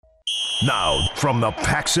Now, from the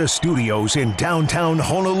Paxa Studios in downtown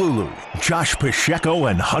Honolulu, Josh Pacheco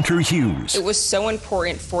and Hunter Hughes. It was so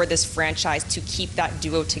important for this franchise to keep that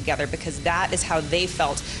duo together because that is how they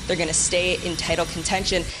felt they're going to stay in title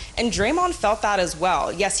contention. And Draymond felt that as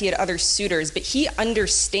well. Yes, he had other suitors, but he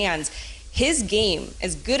understands his game,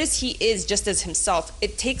 as good as he is just as himself,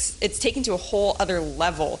 it's taken to a whole other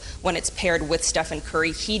level when it's paired with Stephen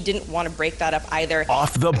Curry. He didn't want to break that up either.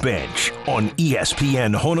 Off the Bench on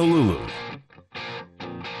ESPN Honolulu.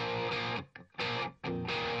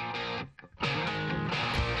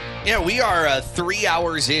 Yeah, we are 3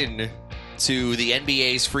 hours in to the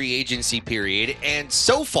NBA's free agency period, and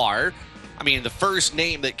so far, I mean, the first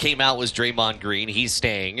name that came out was Draymond Green. He's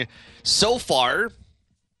staying. So far,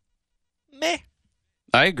 meh.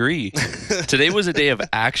 I agree. Today was a day of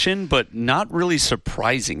action, but not really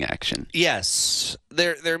surprising action. Yes.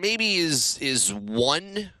 There maybe is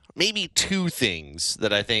one, maybe two things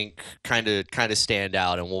that I think kind of stand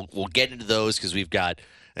out, and we'll get into those because we've got,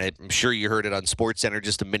 I'm sure you heard it on SportsCenter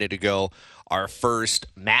just a minute ago, our first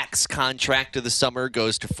max contract of the summer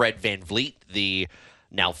goes to Fred VanVleet, the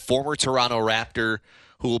now former Toronto Raptor,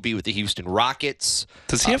 who will be with the Houston Rockets.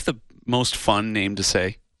 Does he have the most fun name to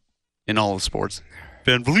say in all of sports?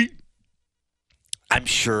 VanVleet. I'm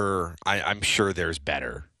sure there's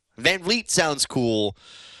better. VanVleet sounds cool.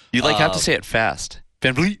 You have to say it fast.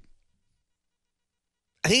 VanVleet.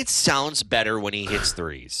 I think it sounds better when he hits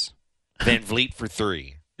threes. VanVleet for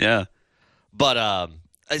three. Yeah. But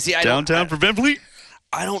see, downtown for VanVleet.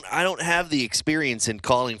 I don't have the experience in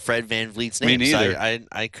calling Fred VanVleet's name. Me neither. So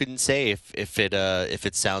I couldn't say if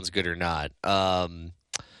it sounds good or not. I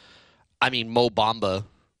mean, Mo Bamba.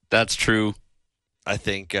 That's true. I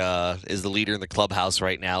think is the leader in the clubhouse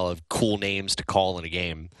right now of cool names to call in a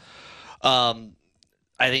game.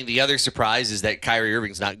 I think the other surprise is that Kyrie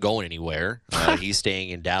Irving's not going anywhere. He's staying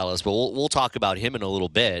in Dallas, but we'll talk about him in a little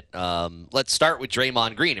bit. Let's start with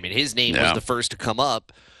Draymond Green. I mean, his name was the first to come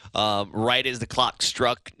up right as the clock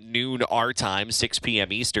struck noon our time, 6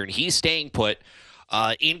 p.m. Eastern. He's staying put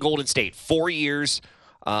in Golden State, 4 years.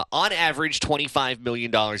 On average, $25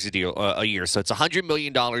 million a year. So it's $100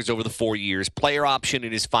 million over the 4 years. Player option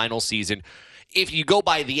in his final season. If you go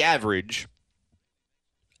by the average,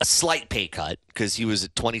 a slight pay cut because he was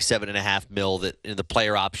at $27.5 million that in the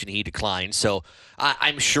player option he declined. So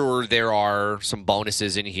I'm sure there are some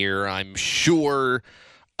bonuses in here. I'm sure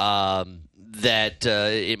that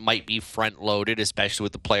it might be front loaded, especially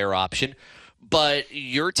with the player option. But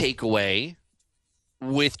your takeaway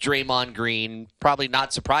with Draymond Green, probably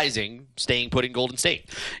not surprising, staying put in Golden State.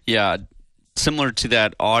 Yeah, similar to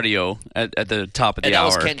that audio at the top of the hour.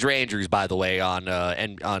 And that was Kendra Andrews, by the way, on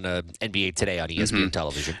NBA Today on ESPN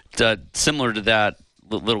television. Similar to that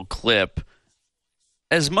little clip,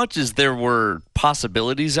 as much as there were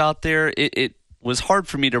possibilities out there, it was hard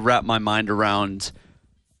for me to wrap my mind around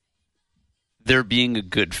there being a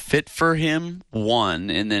good fit for him,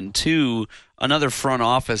 one, and then two, another front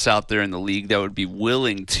office out there in the league that would be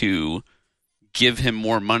willing to give him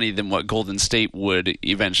more money than what Golden State would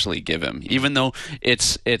eventually give him. Even though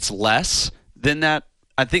it's less than that,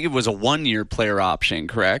 I think it was a 1-year player option,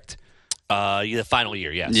 correct? The final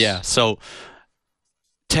year, yes. Yeah, so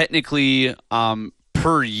technically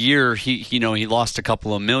per year he lost a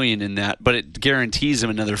couple of million in that, but it guarantees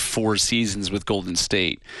him another 4 seasons with Golden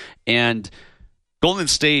State. And Golden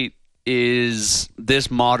State is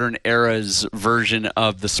this modern era's version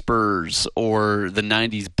of the Spurs or the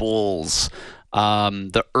 90s Bulls,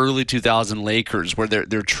 the early 2000 Lakers, where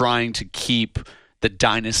they're trying to keep the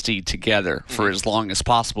dynasty together for as long as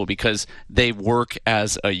possible because they work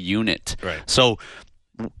as a unit. Right. So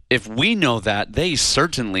if we know that, they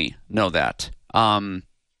certainly know that.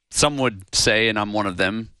 Some would say, and I'm one of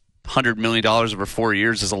them, $100 million over 4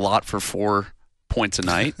 years is a lot for 4 points a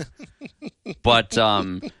night. But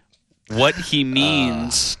what he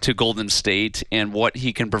means to Golden State and what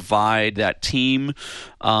he can provide that team,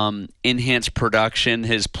 enhanced production,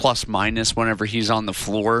 his plus minus whenever he's on the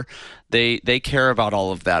floor, they care about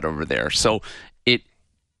all of that over there. So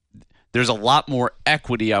there's a lot more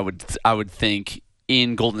equity, I would think,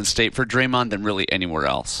 in Golden State for Draymond than really anywhere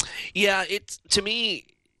else. Yeah, to me,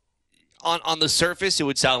 on the surface, it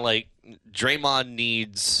would sound like Draymond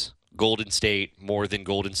needs Golden State more than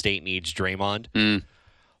Golden State needs Draymond.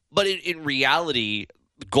 But in reality,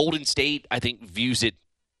 Golden State, I think, views it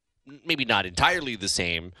maybe not entirely the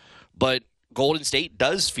same, but Golden State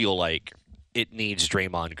does feel like it needs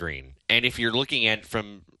Draymond Green. And if you're looking at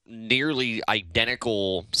from nearly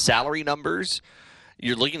identical salary numbers,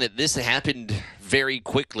 you're looking at this happened very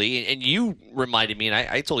quickly, and you reminded me, and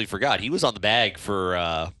I totally forgot. He was on the bag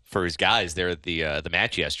for his guys there at the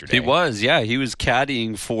match yesterday. He was, yeah. He was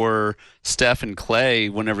caddying for Steph and Clay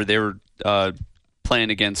whenever they were playing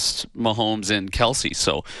against Mahomes and Kelsey.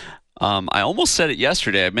 So I almost said it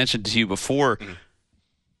yesterday. I mentioned to you before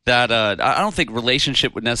that I don't think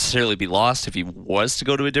relationship would necessarily be lost if he was to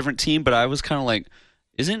go to a different team, but I was kind of like,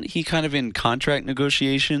 isn't he kind of in contract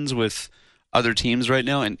negotiations with other teams right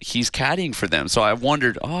now, and he's caddying for them? So I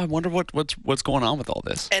wondered, what's going on with all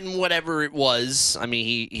this? And whatever it was, I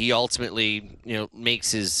mean, he ultimately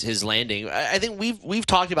makes his landing. I think we've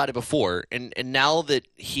talked about it before, and now that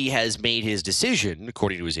he has made his decision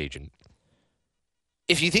according to his agent,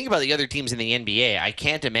 if you think about the other teams in the NBA, I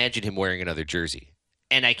can't imagine him wearing another jersey,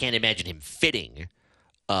 and I can't imagine him fitting,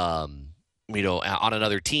 on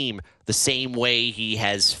another team the same way he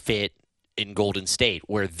has fit in Golden State,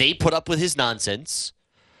 where they put up with his nonsense.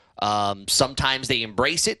 Sometimes they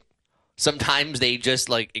embrace it. Sometimes they just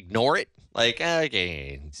ignore it.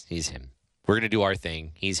 Okay, he's him. We're gonna do our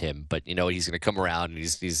thing. He's him, but he's gonna come around and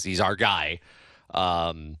he's our guy.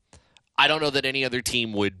 I don't know that any other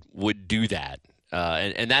team would do that,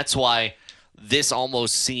 and that's why this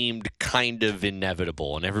almost seemed kind of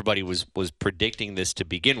inevitable, and everybody was predicting this to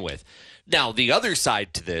begin with. Now, the other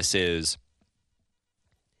side to this is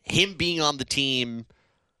him being on the team,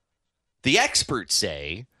 the experts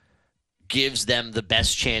say, gives them the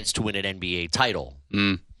best chance to win an NBA title.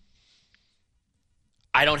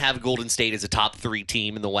 I don't have Golden State as a top 3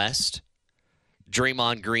 team in the West.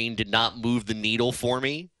 Draymond Green did not move the needle for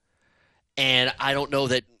me. And I don't know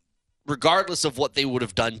that, regardless of what they would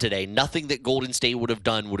have done today, nothing that Golden State would have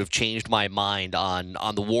done would have changed my mind on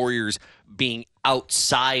the Warriors being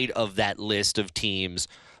outside of that list of teams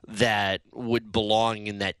that would belong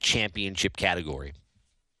in that championship category.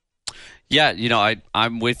 Yeah,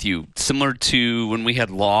 I'm with you. Similar to when we had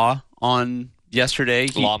Law on yesterday.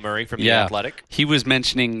 Law Murray from The Athletic. He was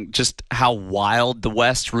mentioning just how wild the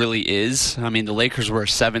West really is. I mean, the Lakers were a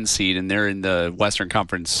 7 seed, and they're in the Western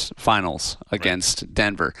Conference Finals against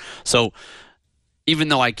Denver. So even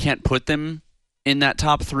though I can't put them in that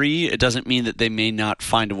top 3, it doesn't mean that they may not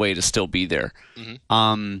find a way to still be there.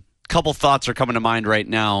 Couple thoughts are coming to mind right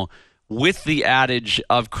now. With the adage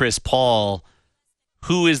of Chris Paul,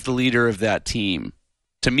 who is the leader of that team?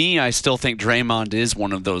 To me, I still think Draymond is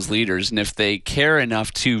one of those leaders, and if they care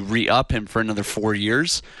enough to re-up him for another 4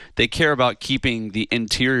 years, they care about keeping the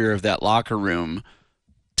interior of that locker room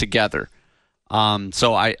together.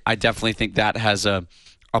 So I definitely think that has a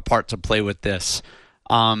part to play with this.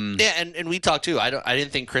 Yeah, and we talked too. I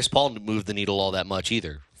didn't think Chris Paul moved the needle all that much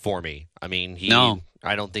either for me. I mean,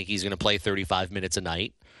 I don't think he's going to play 35 minutes a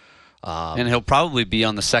night. And he'll probably be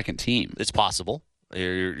on the second team. It's possible.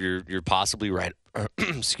 You're possibly right.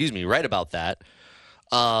 Excuse me, right about that.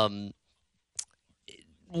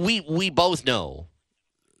 We both know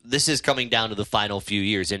this is coming down to the final few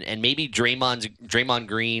years, and maybe Draymond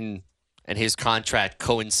Green and his contract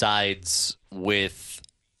coincides with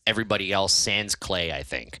everybody else sans Clay. I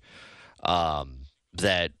think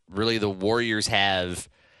that really the Warriors have,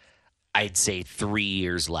 I'd say, 3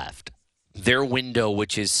 years left. Their window,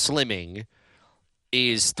 which is slimming,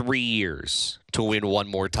 is 3 years to win one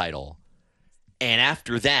more title. And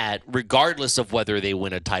after that, regardless of whether they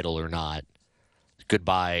win a title or not,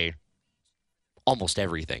 goodbye almost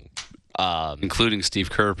everything. Including Steve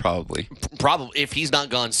Kerr, probably. Probably, if he's not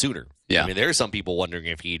gone sooner. Yeah. I mean, there are some people wondering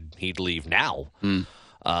if he'd leave now.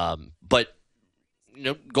 But,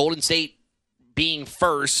 Golden State being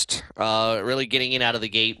first, really getting in out of the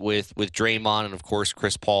gate with Draymond and, of course,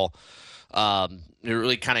 Chris Paul, it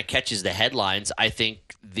really kind of catches the headlines. I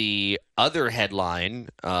think the other headline,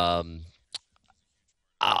 I'll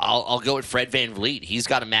go with Fred VanVleet. He's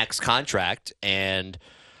got a max contract, and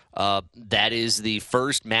that is the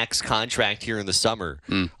first max contract here in the summer.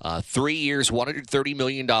 3 years, $130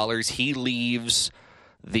 million. He leaves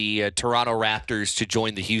the Toronto Raptors to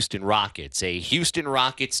join the Houston Rockets, a Houston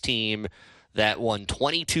Rockets team that won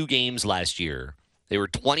 22 games last year. They were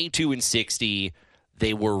 22-60.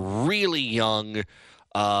 They were really young.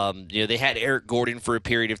 They had Eric Gordon for a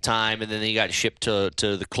period of time, and then they got shipped to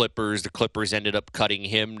the Clippers. The Clippers ended up cutting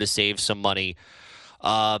him to save some money.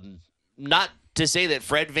 Not to say that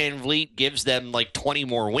Fred VanVleet gives them 20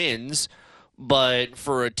 more wins, but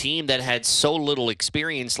for a team that had so little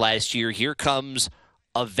experience last year, here comes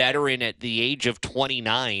a veteran at the age of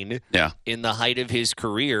 29 in the height of his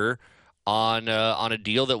career on a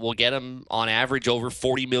deal that will get him on average over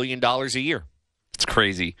 $40 million a year. It's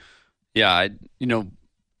crazy. Yeah,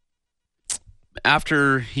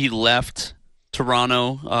 after he left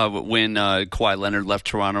Toronto when Kawhi Leonard left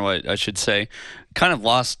Toronto, I should say. Kind of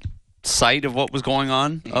lost sight of what was going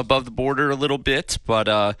on above the border a little bit,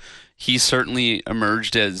 but he certainly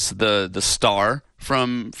emerged as the star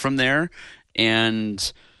from there.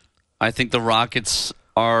 And I think the Rockets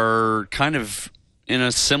are kind of in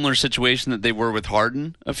a similar situation that they were with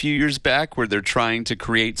Harden a few years back, where they're trying to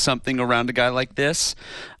create something around a guy like this.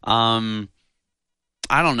 I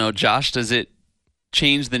don't know, Josh, does it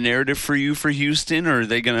change the narrative for you for Houston, or are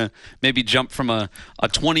they going to maybe jump from a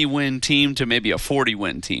 20-win team to maybe a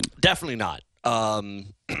 40-win team? Definitely not. I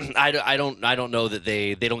don't know that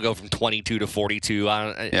they don't go from 22 to 42.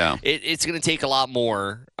 It's going to take a lot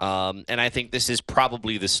more, and I think this is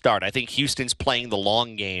probably the start. I think Houston's playing the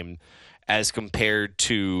long game as compared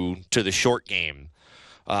to the short game.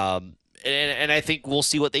 And I think we'll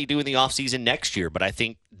see what they do in the offseason next year, but I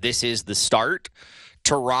think this is the start.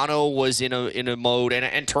 Toronto was in a mode,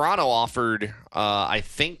 and Toronto offered, I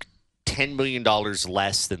think, $10 million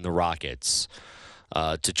less than the Rockets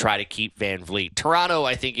to try to keep Van Vliet. Toronto,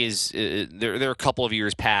 I think, is they're a couple of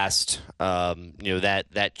years past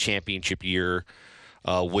that championship year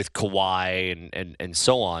with Kawhi and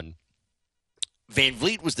so on. Van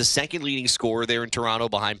Vliet was the second leading scorer there in Toronto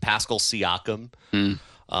behind Pascal Siakam.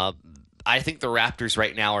 I think the Raptors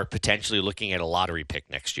right now are potentially looking at a lottery pick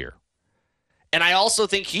next year. And I also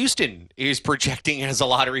think Houston is projecting as a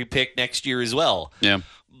lottery pick next year as well. Yeah.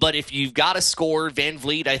 But if you've got a score, Van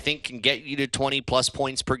Vliet, I think, can get you to 20-plus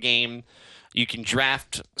points per game. You can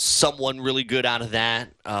draft someone really good out of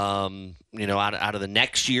that. Out of the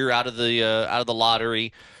next year, out of the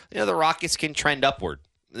lottery. The Rockets can trend upward.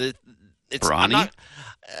 Bronny?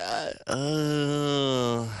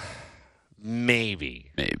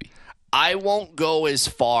 Maybe. I won't go as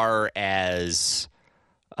far as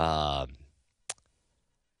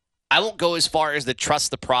the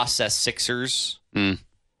trust the process Sixers,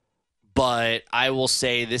 but I will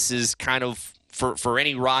say this is kind of for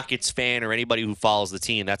any Rockets fan or anybody who follows the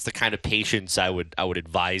team. That's the kind of patience I would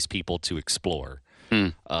advise people to explore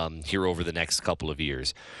here over the next couple of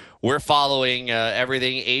years. We're following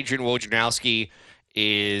everything. Adrian Wojnarowski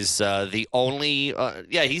is the only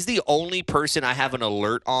he's the only person I have an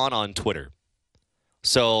alert on Twitter.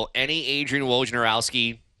 So any Adrian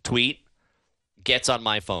Wojnarowski tweet gets on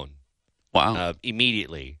my phone. Wow.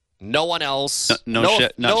 Immediately. No one else. Not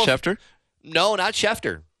Schefter? No, not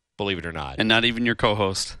Schefter, believe it or not. And not even your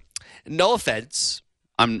co-host? No offense.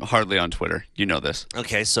 I'm hardly on Twitter. You know this.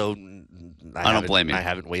 Okay, so I don't blame you. I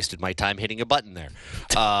haven't wasted my time hitting a button there.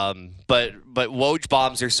 But Woj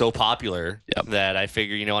bombs are so popular that I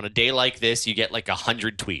figure, on a day like this, you get like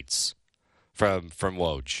 100 tweets from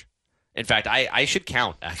Woj. In fact, I should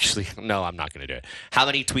count, actually. No, I'm not going to do it. How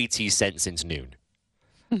many tweets he's sent since noon?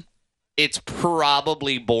 It's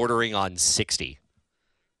probably bordering on 60.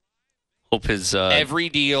 Hope his every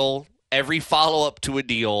deal, every follow-up to a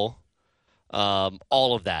deal, all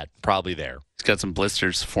of that probably there. He's got some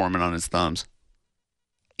blisters forming on his thumbs.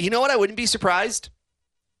 You know what? I wouldn't be surprised.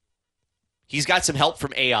 He's got some help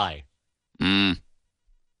from AI.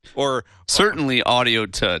 Or certainly audio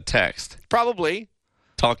to text. Probably.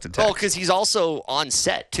 Talk to text. Oh, because he's also on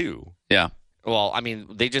set, too. Yeah. Well, I mean,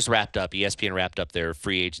 they just wrapped up. ESPN wrapped up their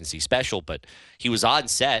free agency special, but he was on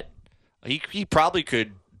set. He probably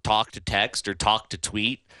could talk to text or talk to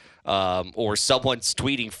tweet, or someone's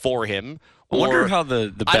tweeting for him. I wonder how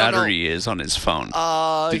the battery is on his phone.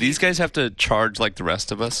 Do these guys have to charge like the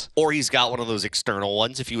rest of us? Or he's got one of those external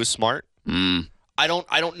ones if he was smart. I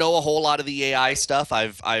don't know a whole lot of the AI stuff.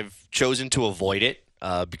 I've chosen to avoid it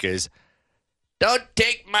because don't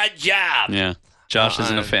take my job. Yeah. Josh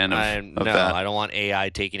isn't a fan of that. I don't want AI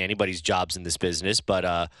taking anybody's jobs in this business, but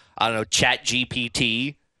I don't know,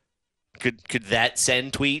 ChatGPT, could that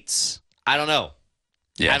send tweets? I don't know.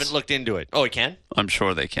 Yes. I haven't looked into it. Oh, it can? I'm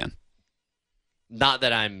sure they can. Not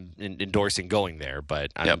that I'm endorsing going there,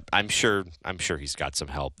 but I'm sure he's got some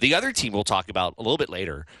help. The other team we'll talk about a little bit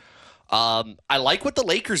later. I like what the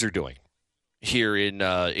Lakers are doing here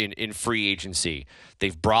in free agency.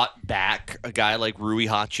 They've brought back a guy like Rui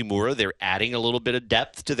Hachimura. They're adding a little bit of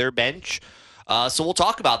depth to their bench. So we'll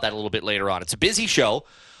talk about that a little bit later on. It's a busy show.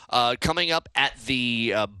 Coming up at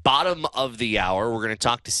the bottom of the hour, we're going to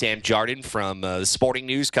talk to Sam Jarden from the Sporting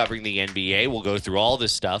News covering the NBA. We'll go through all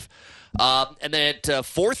this stuff. And then at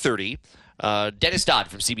 4:30, Dennis Dodd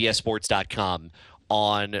from CBSSports.com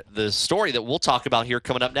on the story that we'll talk about here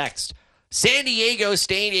coming up next. San Diego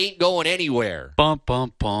State ain't going anywhere. Bum,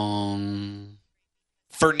 bum, bum.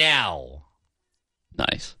 For now.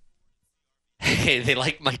 Nice. Hey, they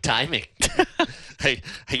like my timing. I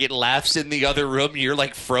get laughs in the other room. You're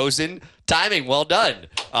like frozen. Timing, well done.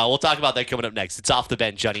 We'll talk about that coming up next. It's Off the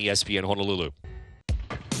Bench on ESPN Honolulu.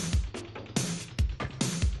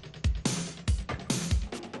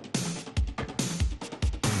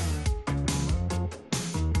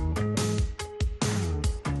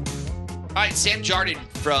 All right, Sam Jarden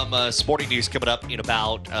from Sporting News coming up in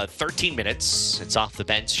about 13 minutes. It's Off the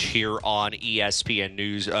Bench here on ESPN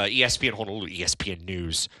News, ESPN Honolulu, ESPN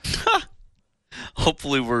News.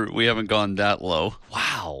 Hopefully we haven't gone that low.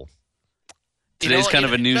 Wow. Today's kind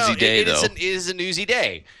of a newsy day, though. It is a newsy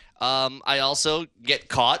day. I also get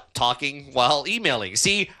caught talking while emailing.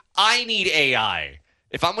 See, I need AI.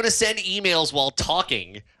 If I'm going to send emails while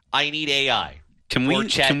talking, I need AI. Can we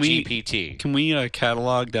ChatGPT? Can we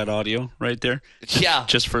catalog that audio right there? Yeah,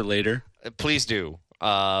 just for later. Please do.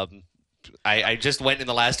 I just went in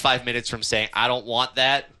the last 5 minutes from saying I don't want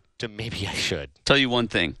that to maybe I should. Tell you one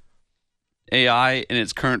thing, AI in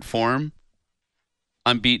its current form,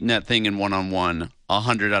 I'm beating that thing in one-on-one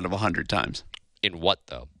 100 out of 100 times. In what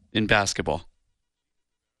though? In basketball.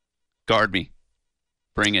 Guard me.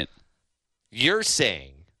 Bring it. You're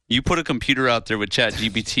saying. You put a computer out there with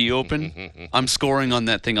ChatGPT open, I'm scoring on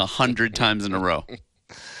that thing 100 times in a row.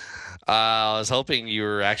 I was hoping you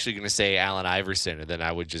were actually going to say Allen Iverson, and then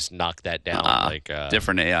I would just knock that down.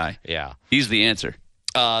 Different AI. Yeah. He's the answer.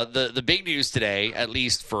 The big news today, at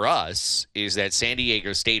least for us, is that San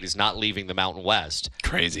Diego State is not leaving the Mountain West.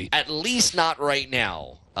 Crazy. At least not right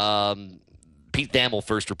now. Pete Thamel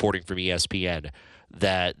first reporting from ESPN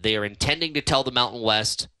that they are intending to tell the Mountain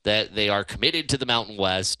West that they are committed to the Mountain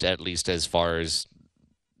West, at least as far as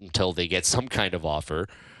until they get some kind of offer.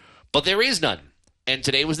 But there is none. And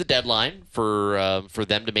today was the deadline for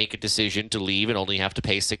them to make a decision to leave and only have to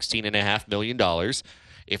pay $16.5 million.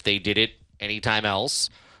 If they did it anytime else,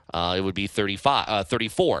 it would be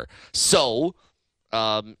 34. So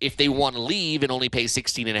if they want to leave and only pay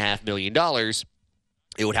 $16.5 million,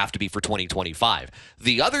 it would have to be for 2025.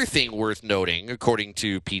 The other thing worth noting, according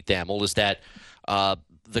to Pete Thamel, is that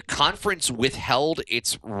the conference withheld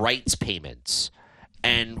its rights payments.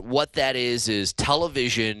 And what that is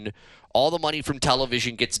television. All the money from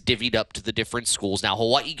television gets divvied up to the different schools. Now,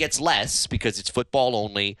 Hawaii gets less because it's football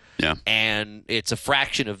only. Yeah. And it's a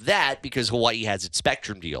fraction of that because Hawaii has its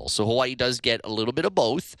Spectrum deal. So Hawaii does get a little bit of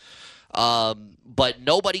both. But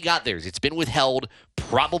nobody got theirs. It's been withheld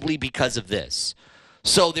probably because of this.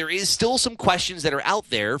 So there is still some questions that are out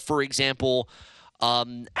there. For example,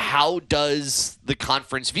 how does the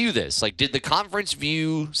conference view this? Like, did the conference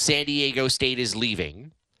view San Diego State as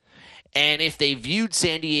leaving? And if they viewed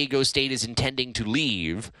San Diego State as intending to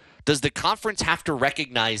leave, does the conference have to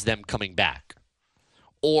recognize them coming back?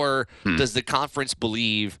 Or does the conference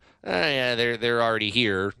believe, they're already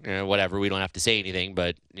here, whatever, we don't have to say anything,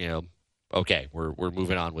 but, okay, we're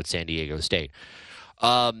moving on with San Diego State.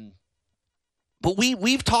 But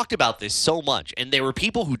we've talked about this so much, and there were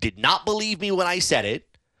people who did not believe me when I said it.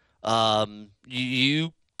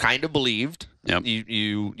 You kind of believed. Yep.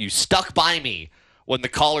 You stuck by me when the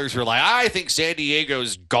callers were like, I think San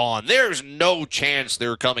Diego's gone. There's no chance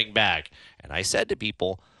they're coming back. And I said to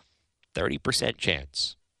people, 30%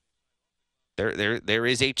 chance. There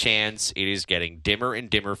is a chance. It is getting dimmer and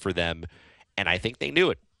dimmer for them, and I think they knew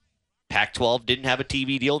it. Pac-12 didn't have a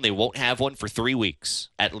TV deal, and they won't have one for 3 weeks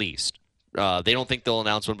at least. They don't think they'll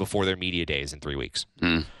announce one before their media days in 3 weeks.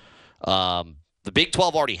 The Big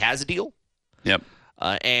 12 already has a deal. Yep.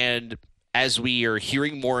 And as we are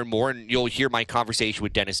hearing more and more, and you'll hear my conversation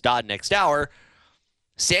with Dennis Dodd next hour,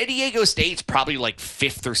 San Diego State's probably like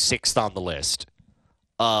 5th or 6th on the list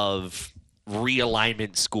of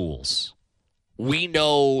realignment schools. We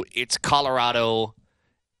know it's Colorado,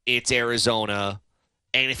 it's Arizona,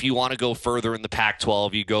 and if you want to go further in the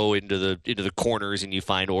Pac-12, you go into the corners and you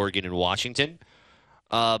find Oregon and Washington.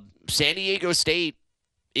 San Diego State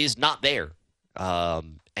is not there.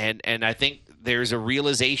 And I think there's a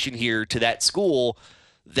realization here to that school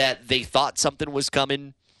that they thought something was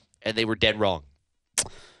coming and they were dead wrong.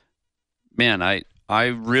 Man, I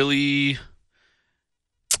really...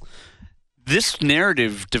 This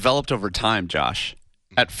narrative developed over time, Josh.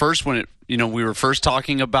 At first, when we were first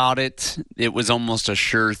talking about it, it was almost a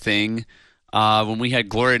sure thing. When we had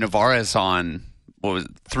Gloria Navarez on,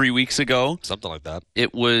 3 weeks ago? Something like that.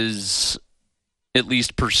 It was at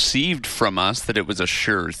least perceived from us that it was a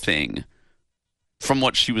sure thing from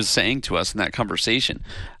what she was saying to us in that conversation.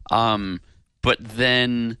 But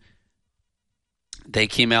then they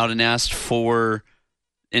came out and asked for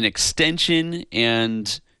an extension,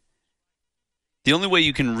 and the only way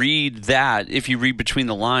you can read that, if you read between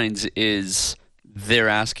the lines, is they're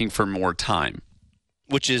asking for more time.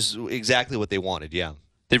 Which is exactly what they wanted, yeah.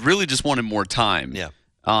 They really just wanted more time. Yeah.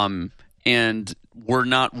 And we're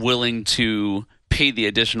not willing to pay the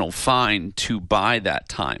additional fine to buy that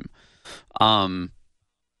time. And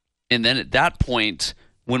then at that point,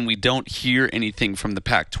 when we don't hear anything from the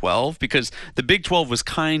Pac-12, because the Big 12 was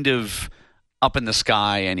kind of up in the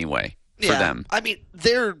sky anyway for them. I mean,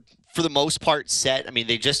 they're, for the most part, set. I mean,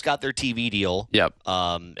 they just got their TV deal. Yep.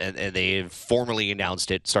 And they've formally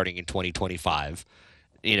announced it starting in 2025.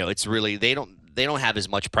 It's really, they don't have as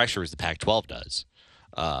much pressure as the Pac-12 does.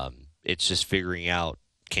 It's just figuring out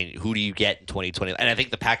who do you get in 2020. And I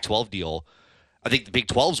think the Pac-12 deal, I think the Big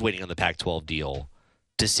 12's waiting on the Pac-12 deal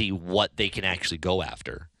to see what they can actually go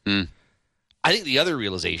after. I think the other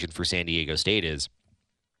realization for San Diego State is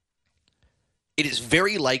it is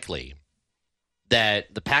very likely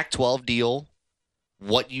that the Pac-12 deal,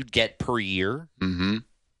 what you'd get per year,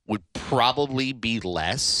 would probably be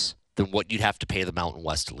less than what you'd have to pay the Mountain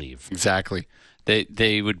West to leave. Exactly.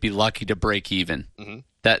 They would be lucky to break even.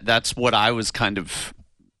 That's what I was kind of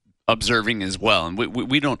observing as well. And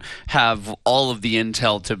we don't have all of the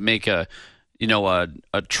intel to make a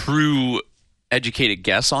true educated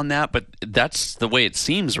guess on that, but that's the way it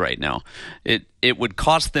seems right now. It would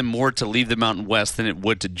cost them more to leave the Mountain West than it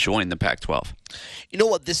would to join the Pac-12. You know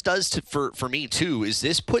what this does for me too is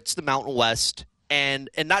this puts the Mountain West and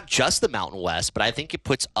not just the Mountain West, but I think it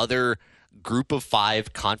puts other Group of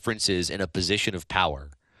 5 conferences in a position of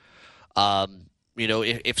power.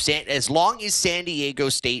 If as long as San Diego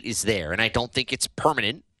State is there, and I don't think it's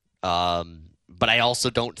permanent, but I also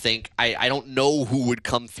don't think I don't know who would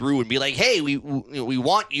come through and be like, hey, we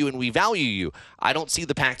want you and we value you. I don't see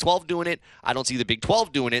the Pac-12 doing it. I don't see the Big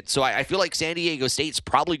 12 doing it. So I feel like San Diego State's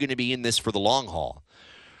probably going to be in this for the long haul.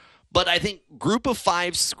 But I think Group of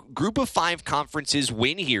 5 conferences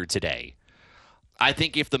win here today. I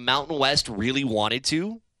think if the Mountain West really wanted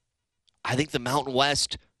to, I think the Mountain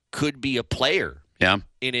West could be a player. Yeah.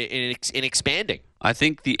 In expanding. I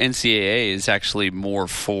think the NCAA is actually more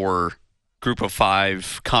for Group of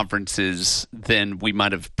 5 conferences than we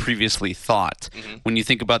might have previously thought. When you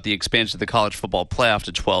think about the expansion of the college football playoff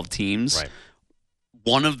to 12 teams, right,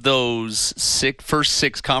 one of those first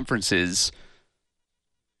 6 conferences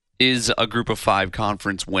is a Group of 5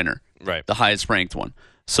 conference winner, right, the highest ranked one.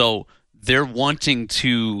 So they're wanting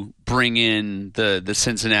to bring in the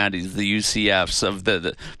Cincinnatis, the UCFs of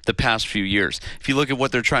the past few years. If you look at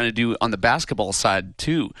what they're trying to do on the basketball side,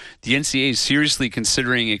 too, the NCAA is seriously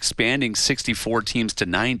considering expanding 64 teams to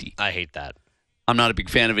 90. I hate that. I'm not a big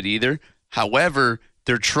fan of it either. However,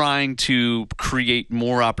 they're trying to create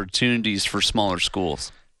more opportunities for smaller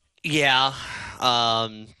schools. Yeah.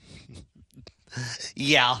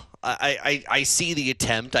 Yeah. I see the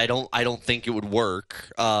attempt. I don't think it would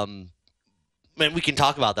work. And we can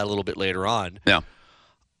talk about that a little bit later on. Yeah.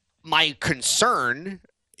 My concern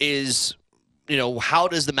is, how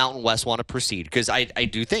does the Mountain West want to proceed? Because I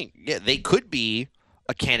do think they could be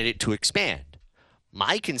a candidate to expand.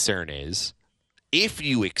 My concern is, if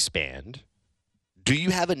you expand, do you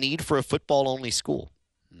have a need for a football-only school?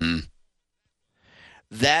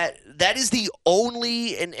 That is the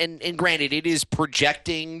only, and granted, it is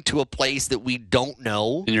projecting to a place that we don't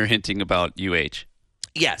know. And you're hinting about UH.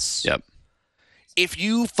 Yes. Yep. If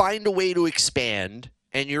you find a way to expand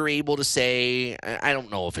and you're able to say, I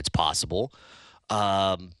don't know if it's possible,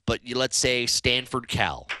 but let's say Stanford,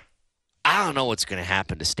 Cal. I don't know what's going to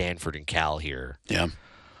happen to Stanford and Cal here. Yeah.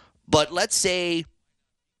 But let's say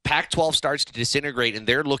Pac-12 starts to disintegrate and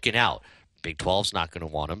they're looking out. Big 12's not going to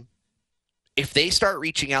want them. If they start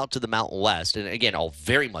reaching out to the Mountain West, and again, all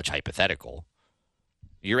very much hypothetical,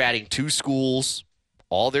 you're adding 2 schools,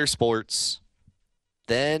 all their sports.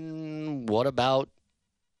 Then what about,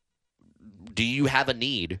 do you have a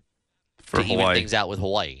need to even things out with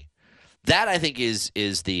Hawaii? That, I think, is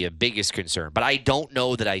the biggest concern. But I don't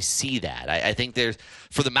know that I see that. I think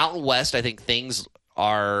for the Mountain West, I think things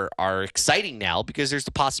are exciting now because there's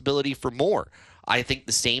the possibility for more. I think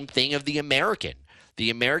the same thing of the American. The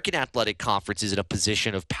American Athletic Conference is in a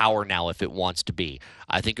position of power now if it wants to be.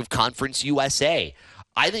 I think of Conference USA.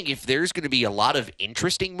 I think if there's going to be a lot of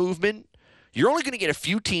interesting movement, you're only going to get a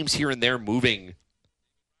few teams here and there moving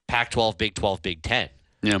Pac-12, Big 12, Big 10.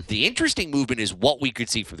 Yeah. The interesting movement is what we could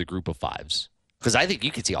see for the Group of 5s. Because I think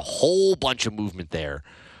you could see a whole bunch of movement there,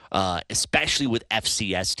 especially with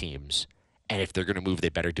FCS teams. And if they're going to move, they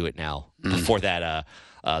better do it now before that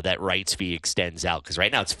rights fee extends out. Because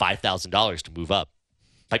right now it's $5,000 to move up.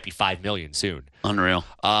 Might be $5 million soon. Unreal.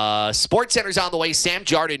 Sports Center's on the way. Sam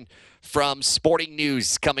Jarden from Sporting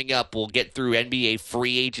News coming up. We'll get through NBA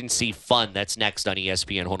free agency fun. That's next on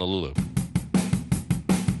ESPN Honolulu.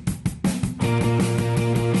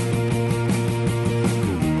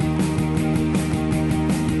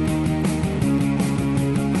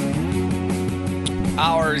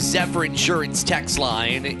 Our Zephyr Insurance text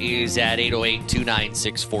line is at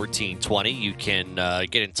 808-296-1420. You can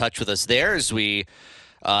get in touch with us there as we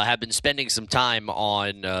have been spending some time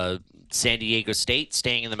on San Diego State,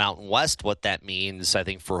 staying in the Mountain West, what that means, I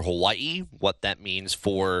think, for Hawaii, what that means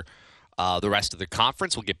for the rest of the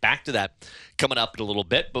conference. We'll get back to that coming up in a little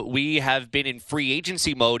bit, but we have been in free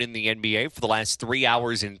agency mode in the NBA for the last 3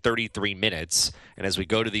 hours and 33 minutes. And as we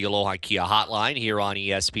go to the Aloha Kia hotline here on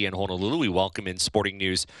ESPN Honolulu, we welcome in Sporting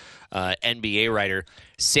News NBA writer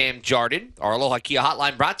Sam Jarden. Our Aloha Kia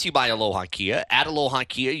hotline brought to you by Aloha Kia. At Aloha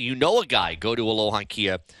Kia, you know a guy. Go to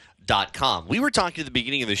alohakia.com. We were talking at the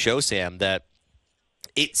beginning of the show, Sam, that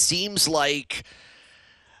it seems like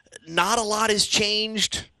not a lot has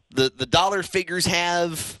changed. The dollar figures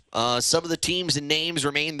have. Some of the teams and names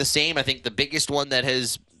remain the same. I think the biggest one that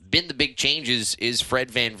has been the big changes is Fred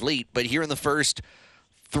VanVleet. But here in the first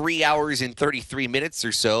 3 hours and 33 minutes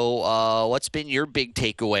or so, what's been your big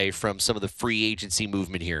takeaway from some of the free agency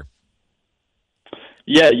movement here?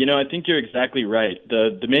 Yeah, I think you're exactly right.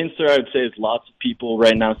 The main story I would say is lots of people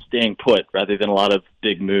right now staying put rather than a lot of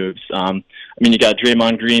big moves. You got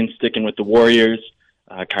Draymond Green sticking with the Warriors,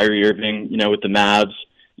 Kyrie Irving, with the Mavs.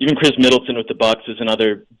 Even Chris Middleton with the Bucks is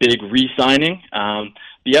another big re-signing. But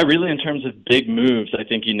yeah, really in terms of big moves, I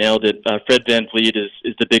think you nailed it. Fred VanVleet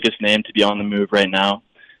is the biggest name to be on the move right now.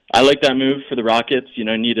 I like that move for the Rockets.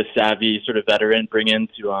 Need a savvy sort of veteran bring in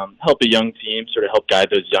to help a young team, sort of help guide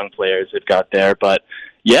those young players they've got there. But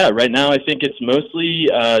yeah, right now I think it's mostly,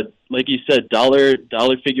 like you said, dollar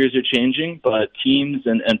figures are changing, but teams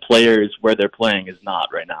and players where they're playing is not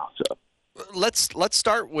right now. So. Let's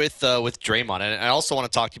start with Draymond, and I also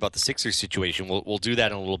want to talk to you about the Sixers situation. We'll do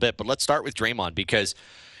that in a little bit, but let's start with Draymond because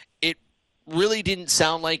it really didn't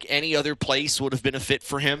sound like any other place would have been a fit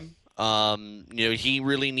for him. He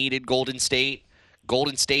really needed Golden State.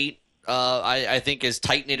 Golden State, I think, as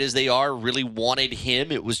tight-knit as they are, really wanted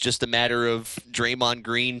him. It was just a matter of Draymond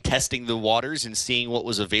Green testing the waters and seeing what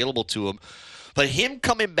was available to him. But him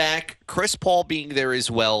coming back, Chris Paul being there as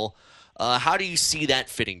well, how do you see that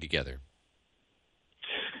fitting together?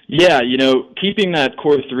 Yeah, keeping that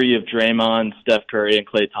core three of Draymond, Steph Curry, and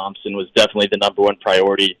Klay Thompson was definitely the number one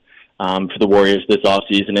priority for the Warriors this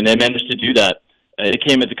offseason, and they managed to do that. It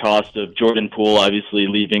came at the cost of Jordan Poole obviously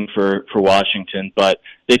leaving for Washington, but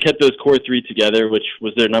they kept those core three together, which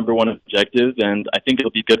was their number one objective, and I think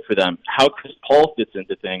it'll be good for them. How Chris Paul fits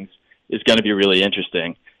into things is going to be really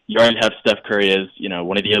interesting. You already have Steph Curry as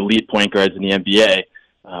one of the elite point guards in the NBA,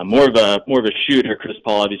 more of a shooter. Chris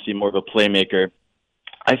Paul obviously more of a playmaker.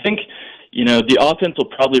 I think, the offense will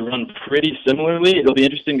probably run pretty similarly. It'll be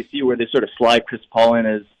interesting to see where they sort of slide Chris Paul in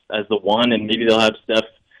as the one, and maybe they'll have Steph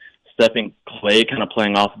and Klay kind of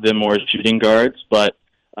playing off of them more as shooting guards. But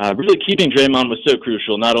really keeping Draymond was so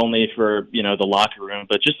crucial, not only for, the locker room,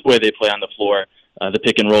 but just the way they play on the floor, the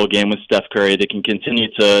pick-and-roll game with Steph Curry. They can continue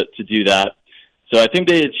to do that. So I think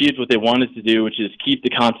they achieved what they wanted to do, which is keep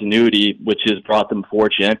the continuity, which has brought them 4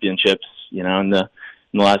 championships, in the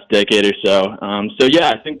last decade or so. So yeah,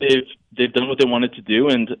 I think they've done what they wanted to do,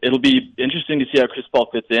 and it'll be interesting to see how Chris Paul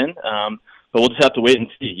fits in. But we'll just have to wait and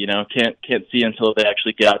see. Can't see until they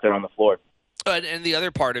actually get out there on the floor. And the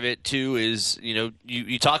other part of it too is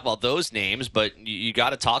you talk about those names, but you got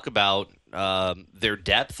to talk about their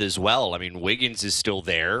depth as well. I mean, Wiggins is still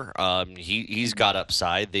there. He's got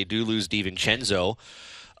upside. They do lose DiVincenzo.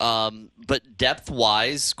 But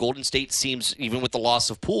depth-wise, Golden State seems, even with the loss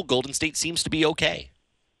of Poole, Golden State seems to be okay.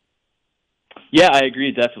 Yeah, I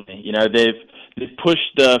agree, definitely. They've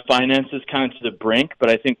pushed the finances kind of to the brink, but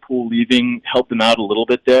I think Poole leaving helped them out a little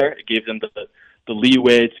bit there. It gave them the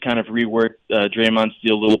leeway to kind of rework Draymond's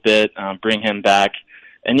deal a little bit, bring him back.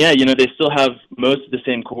 And yeah, they still have most of the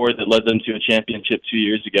same core that led them to a championship 2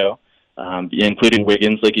 years ago, including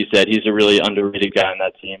Wiggins. Like you said, he's a really underrated guy on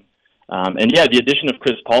that team. And yeah, the addition of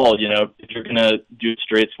Chris Paul, if you're going to do a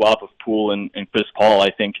straight swap of Poole and Chris Paul,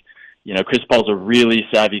 I think, Chris Paul's a really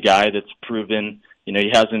savvy guy that's proven,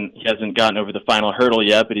 he hasn't gotten over the final hurdle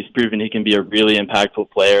yet, but he's proven he can be a really impactful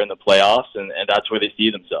player in the playoffs, and that's where they see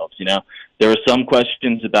themselves. There were some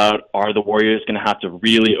questions about, are the Warriors going to have to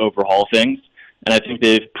really overhaul things? And I think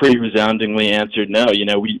they've pretty resoundingly answered no.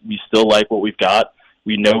 We still like what we've got.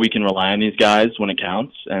 We know we can rely on these guys when it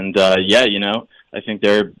counts. And I think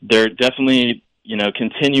they're definitely,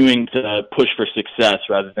 continuing to push for success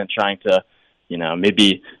rather than trying to,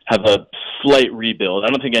 maybe have a slight rebuild. I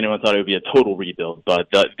don't think anyone thought it would be a total rebuild, but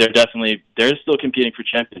they're still competing for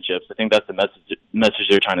championships. I think that's the message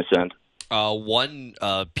they're trying to send. One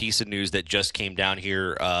piece of news that just came down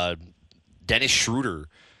here, Dennis Schroeder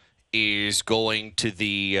is going to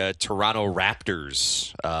the Toronto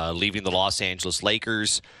Raptors, leaving the Los Angeles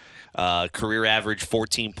Lakers. Career average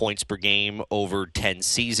 14 points per game over 10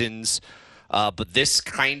 seasons. But this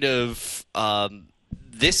kind of on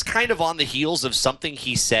the heels of something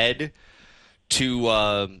he said to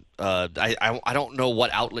I don't know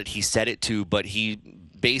what outlet he said it to, but he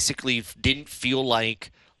basically didn't feel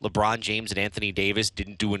like LeBron James and Anthony Davis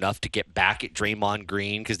didn't do enough to get back at Draymond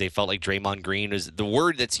Green because they felt like Draymond Green is the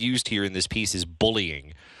word that's used here in this piece is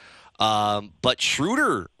bullying. But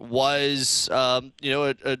Schroeder was, an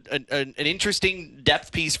interesting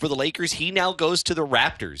depth piece for the Lakers. He now goes to the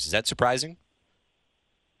Raptors. Is that surprising?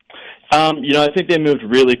 I think they moved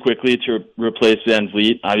really quickly to replace Van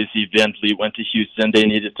Vliet. Obviously, Van Vliet went to Houston. They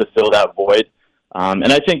needed to fill that void.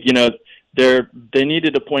 And I think, they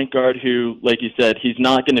needed a point guard who, like you said, he's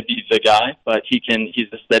not going to be the guy, but he's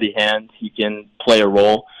a steady hand. He can play a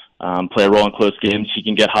role in close games. He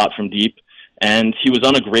can get hot from deep. And he was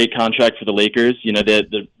on a great contract for the Lakers.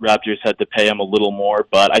 The Raptors had to pay him a little more,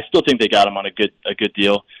 but I still think they got him on a good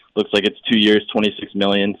deal. Looks like it's 2 years, $26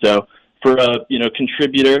 million. So for a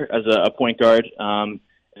contributor as a point guard and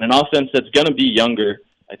an offense that's going to be younger,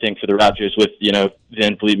 I think for the Raptors with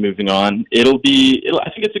Van Vliet moving on, I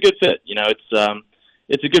think it's a good fit.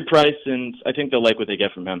 It's a good price, and I think they'll like what they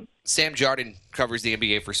get from him. Sam Jarden covers the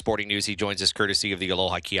NBA for Sporting News. He joins us courtesy of the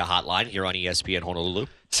Aloha Kia hotline here on ESPN Honolulu.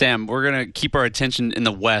 Sam, we're going to keep our attention in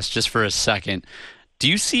the West just for a second. Do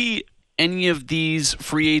you see any of these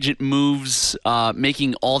free agent moves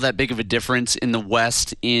making all that big of a difference in the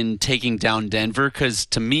West in taking down Denver? Because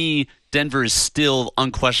to me, Denver is still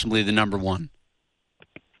unquestionably the number one.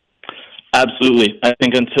 Absolutely. I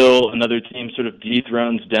think until another team sort of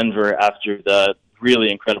dethrones Denver after the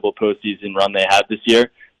really incredible postseason run they had this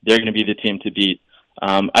year, they're going to be the team to beat.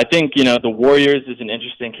 I think, the Warriors is an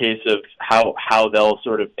interesting case of how they'll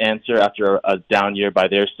sort of answer after a down year by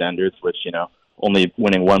their standards, which, only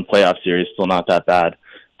winning one playoff series is still not that bad.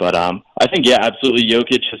 But I think, absolutely,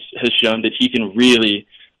 Jokic has shown that he can really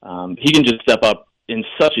he can just step up in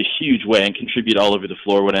such a huge way and contribute all over the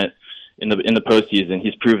floor in the postseason.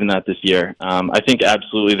 He's proven that this year. I think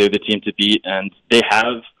absolutely they're the team to beat, and they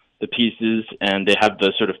have the pieces and they have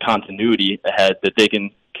the sort of continuity ahead that they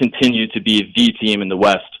can continue to be the team in the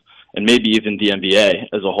West and maybe even the NBA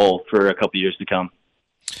as a whole for a couple years to come.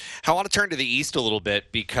 I want to turn to the East a little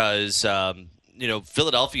bit because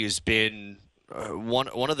Philadelphia has been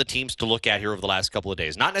one of the teams to look at here over the last couple of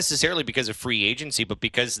days. Not necessarily because of free agency, but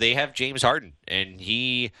because they have James Harden, and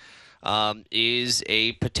he is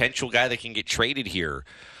a potential guy that can get traded here.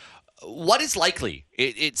 What is likely?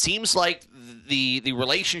 It seems like the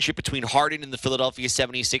relationship between Harden and the Philadelphia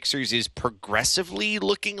 76ers is progressively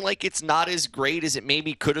looking like it's not as great as it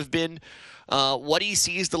maybe could have been. What do you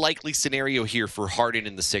see as the likely scenario here for Harden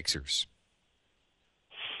and the Sixers?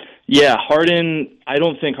 Yeah, Harden, I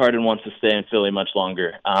don't think Harden wants to stay in Philly much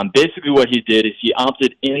longer. Basically what he did is he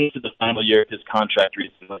opted into the final year of his contract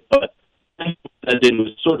recently, but that did was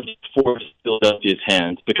sort of force Philadelphia's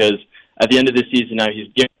hand because at the end of the season now he's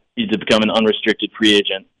guaranteed to become an unrestricted free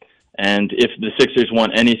agent. And if the Sixers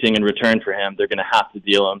want anything in return for him, they're going to have to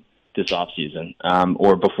deal him this offseason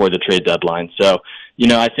or before the trade deadline. So,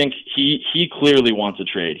 I think he clearly wants a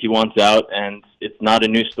trade. He wants out, and it's not a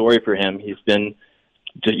new story for him. He's been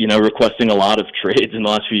requesting a lot of trades in the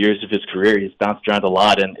last few years of his career. He's bounced around a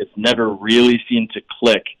lot, and it's never really seemed to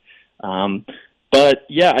click. But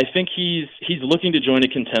yeah, I think he's looking to join a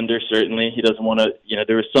contender. Certainly, he doesn't want to.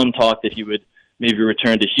 There was some talk that he would maybe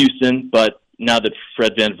return to Houston, but now that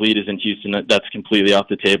Fred VanVleet is in Houston, that's completely off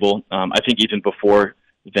the table. I think even before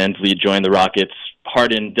VanVleet joined the Rockets,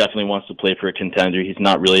 Harden definitely wants to play for a contender. He's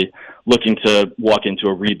not really looking to walk into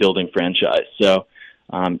a rebuilding franchise. So,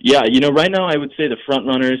 right now I would say the front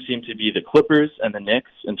runners seem to be the Clippers and the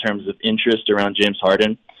Knicks in terms of interest around James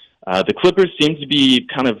Harden. The Clippers seem to be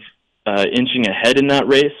kind of inching ahead in that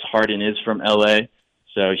race. Harden is from LA,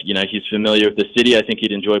 so he's familiar with the city. I think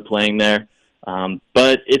he'd enjoy playing there.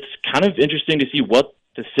 But it's kind of interesting to see what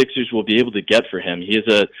the Sixers will be able to get for him. He is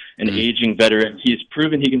an aging veteran. He's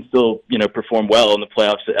proven he can still perform well in the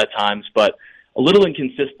playoffs at times, but a little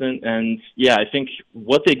inconsistent. And yeah, I think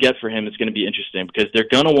what they get for him is going to be interesting because they're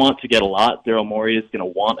going to want to get a lot. Daryl Morey is going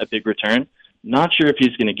to want a big return. Not sure if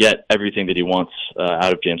he's going to get everything that he wants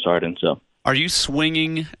out of James Harden. So, are you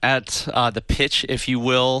swinging at the pitch, if you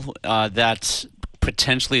will, that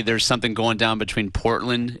potentially there's something going down between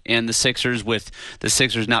Portland and the Sixers, with the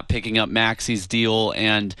Sixers not picking up Maxi's deal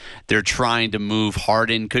and they're trying to move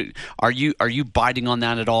Harden? Are you biting on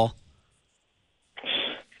that at all?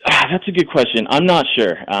 That's a good question. I'm not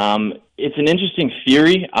sure. It's an interesting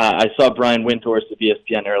theory. I saw Brian Windhorst of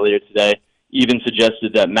ESPN earlier today even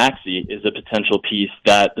suggested that Maxey is a potential piece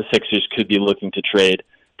that the Sixers could be looking to trade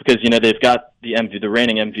because, they've got the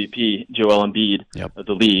reigning MVP, Joel Embiid, of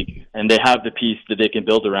the league, and they have the piece that they can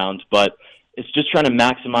build around, but it's just trying to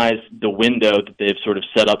maximize the window that they've sort of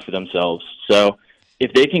set up for themselves. So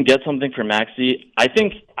if they can get something for Maxey, I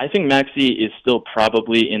think Maxey is still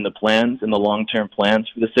probably in the long-term plans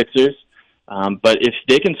for the Sixers. But if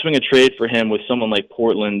they can swing a trade for him with someone like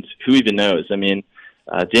Portland, who even knows? I mean,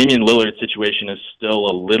 Damian Lillard's situation is still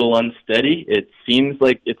a little unsteady. It seems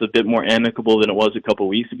like it's a bit more amicable than it was a couple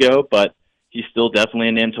weeks ago, but he's still definitely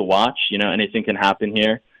a name to watch. Anything can happen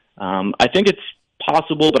here. I think it's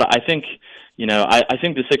possible, but I think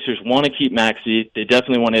the Sixers want to keep Maxey. They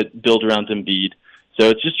definitely want to build around Embiid. So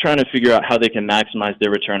it's just trying to figure out how they can maximize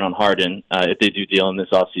their return on Harden if they do deal in this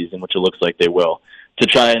offseason, which it looks like they will, to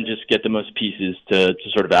try and just get the most pieces to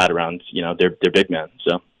sort of add around their big men.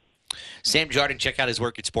 So. Sam Jarden, check out his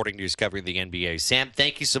work at Sporting News covering the NBA. Sam,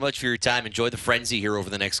 thank you so much for your time. Enjoy the frenzy here over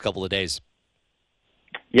the next couple of days.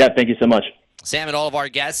 Yeah, thank you so much. Sam and all of our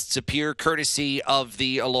guests appear courtesy of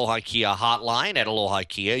the Aloha Kia hotline at Aloha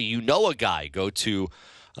Kia. You know a guy. Go to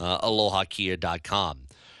alohakia.com.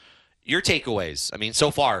 Your takeaways. I mean,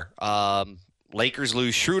 so far, Lakers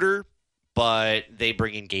lose Schroeder, but they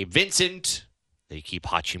bring in Gabe Vincent. They keep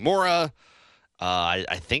Hachimura.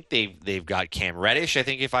 I think they've got Cam Reddish, I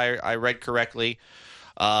think, if I read correctly.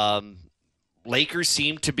 Lakers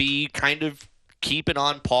seem to be kind of keeping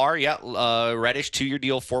on par. Yeah, Reddish, 2-year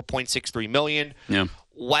deal, $4.63 million. Yeah.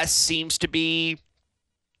 West seems to be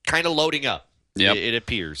kind of loading up. Yep. It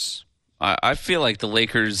appears. I feel like the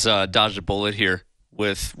Lakers dodged a bullet here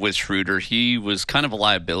with Schroeder. He was kind of a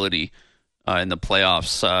liability in the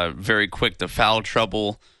playoffs. Very quick to foul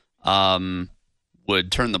trouble.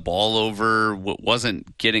 Would turn the ball over.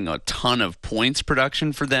 Wasn't getting a ton of points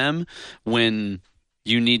production for them when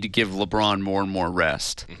you need to give LeBron more and more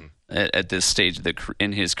rest at this stage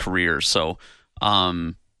in his career. So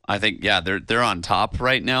I think they're on top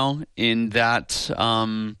right now in that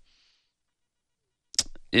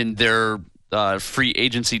in their free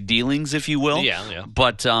agency dealings, if you will. Yeah.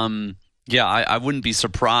 But I wouldn't be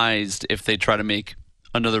surprised if they try to make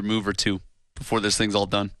another move or two before this thing's all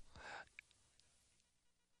done.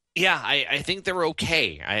 Yeah, I think they're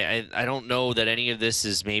okay. I don't know that any of this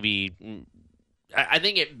is maybe – I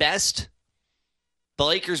think at best the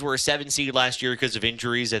Lakers were a 7 seed last year because of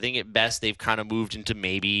injuries. I think at best they've kind of moved into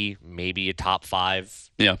maybe a top 5.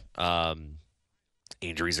 Yeah.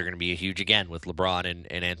 Injuries are going to be huge again with LeBron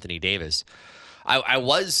and Anthony Davis. I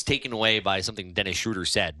was taken away by something Dennis Schroeder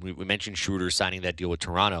said. We mentioned Schroeder signing that deal with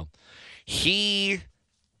Toronto. He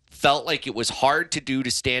felt like it was hard to do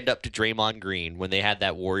to stand up to Draymond Green when they had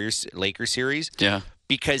that Warriors-Lakers series. Yeah.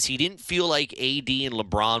 Because he didn't feel like AD and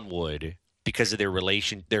LeBron would because of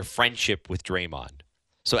their friendship with Draymond.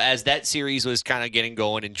 So as that series was kind of getting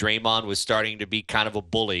going and Draymond was starting to be kind of a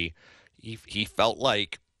bully, he felt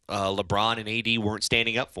like LeBron and AD weren't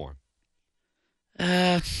standing up for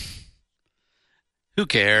him. Who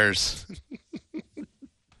cares?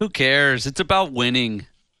 Who cares? It's about winning.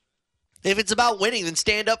 If it's about winning, then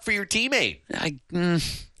stand up for your teammate.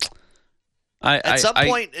 At some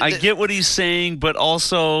point, I get what he's saying, but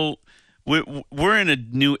also we're in a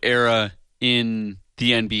new era in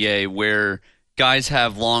the NBA where guys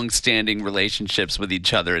have long-standing relationships with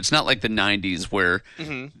each other. It's not like the 90s where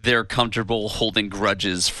they're comfortable holding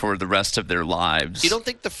grudges for the rest of their lives. You don't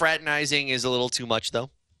think the fraternizing is a little too much,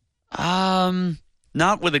 though?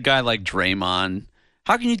 Not with a guy like Draymond.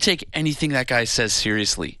 How can you take anything that guy says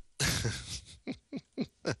seriously?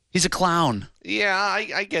 He's a clown. Yeah,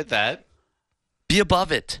 I get that. Be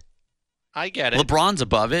above it. I get it. LeBron's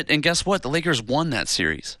above it, and guess what? The Lakers won that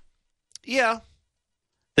series. Yeah.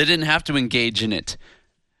 They didn't have to engage in it.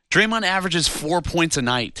 Draymond averages 4 points a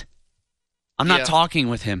night. I'm not talking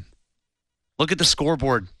with him. Look at the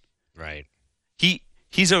scoreboard. Right.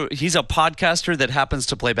 He's a podcaster that happens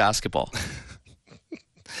to play basketball.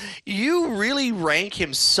 You really rank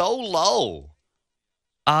him so low.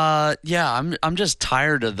 Yeah, I'm just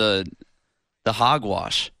tired of the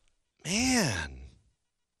hogwash. Man.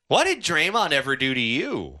 What did Draymond ever do to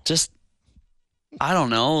you? Just, I don't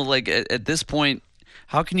know. Like, at this point,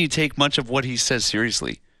 how can you take much of what he says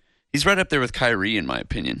seriously? He's right up there with Kyrie, in my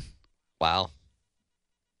opinion. Wow.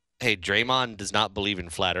 Hey, Draymond does not believe in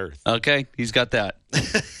flat Earth. Okay, he's got that.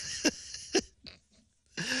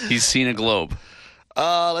 He's seen a globe.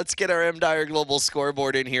 Let's get our M. Dyer Global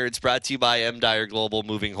scoreboard in here. It's brought to you by M. Dyer Global,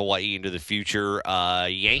 moving Hawaii into the future.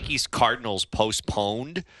 Yankees-Cardinals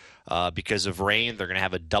postponed. because of rain. They're going to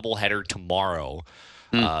have a doubleheader tomorrow.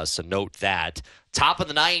 So note that. Top of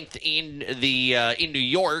the ninth in New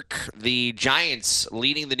York, the Giants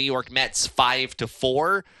leading the New York Mets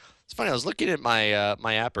 5-4. It's funny. I was looking at my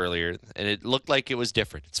my app earlier, and it looked like it was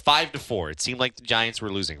different. It's 5-4. It seemed like the Giants were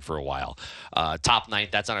losing for a while. Top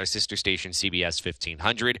ninth. That's on our sister station, CBS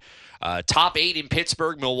 1500. Top 8 in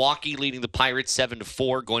Pittsburgh. Milwaukee leading the Pirates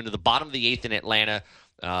 7-4. Going to the bottom of the 8th in Atlanta.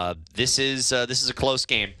 This is a close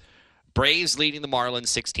game. Braves leading the Marlins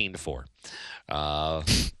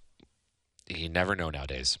 16-4. You never know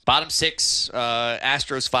nowadays. Bottom 6,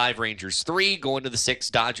 Astros 5, Rangers 3. Going to the 6,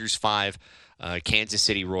 Dodgers 5, Kansas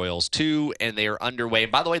City Royals 2, and they are underway.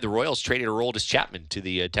 And by the way, the Royals traded Aroldis Chapman to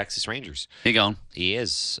the Texas Rangers. He gone. He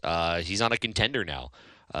is. He's on a contender now.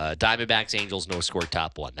 Diamondbacks, Angels, no score,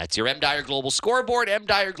 top 1. That's your M. Dyer Global scoreboard. M.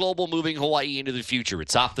 Dyer Global moving Hawaii into the future.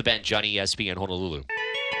 It's Off the Bench on ESPN Honolulu.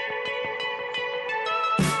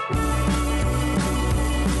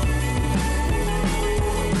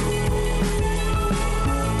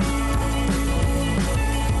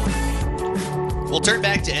 We'll turn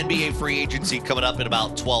back to NBA free agency coming up in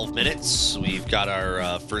about 12 minutes. We've got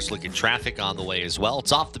our first look at traffic on the way as well.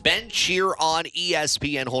 It's Off the Bench here on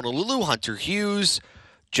ESPN Honolulu. Hunter Hughes,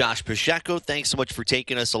 Josh Pacheco, thanks so much for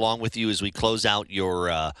taking us along with you as we close out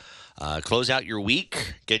your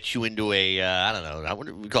week, get you into a, I don't know, what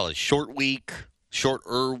do we call it, shorter week.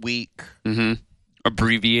 Mm-hmm.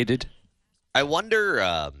 Abbreviated. I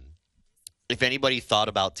wonder if anybody thought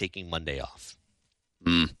about taking Monday off.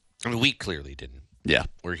 I mean, we clearly didn't. Yeah.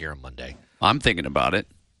 We're here on Monday. I'm thinking about it,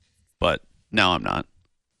 but now I'm not.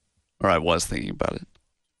 Or I was thinking about it.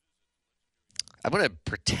 I'm going to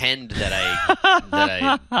pretend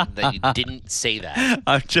that you didn't say that.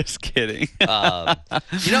 I'm just kidding. No,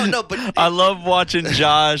 but I love watching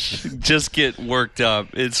Josh just get worked up.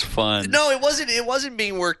 It's fun. No, it wasn't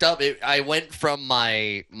being worked up. I went from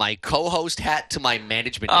my co-host hat to my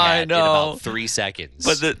management hat in about 3 seconds.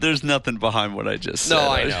 But there's nothing behind what I just said. No,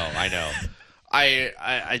 I know.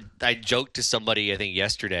 I joked to somebody, I think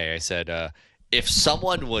yesterday, I said, if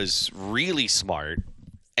someone was really smart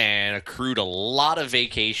and accrued a lot of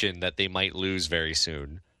vacation that they might lose very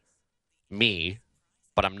soon, me,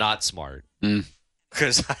 but I'm not smart.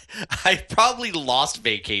 Because I probably lost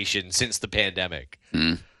vacation since the pandemic.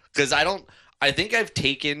 Because I think I've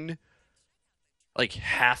taken like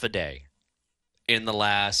half a day in the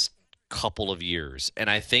last couple of years. And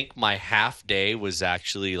I think my half day was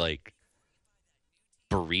actually like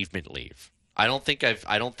bereavement leave. I don't think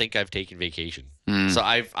I've taken vacation. So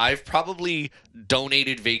I've probably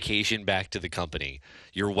donated vacation back to the company.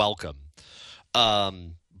 You're welcome.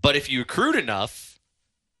 But if you accrued enough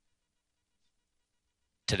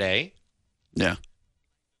today,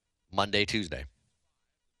 Monday, Tuesday,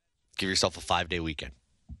 give yourself a 5-day weekend.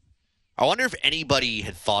 I wonder if anybody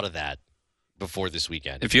had thought of that before this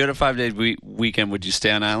weekend. If you had a 5-day weekend, would you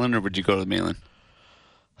stay on island or would you go to the mainland?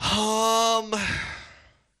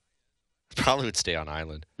 Probably would stay on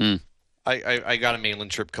island. I got a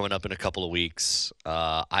mainland trip coming up in a couple of weeks.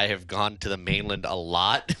 I have gone to the mainland a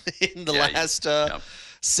lot in the last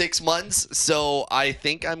 6 months, so I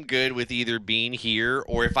think I'm good with either being here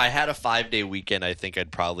or if I had a 5-day weekend, I think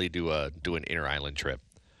I'd probably do an inter-island trip.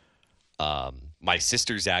 My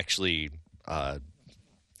sister's actually,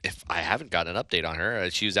 if I haven't gotten an update on her,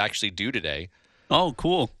 she was actually due today. Oh,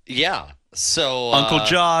 cool. Yeah. So Uncle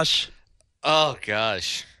Josh. Oh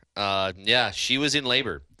gosh. Yeah, she was in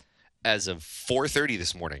labor as of 4:30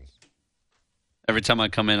 this morning. Every time I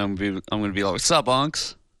come in, I'm gonna be like, "What's up,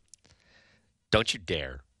 unks?" Don't you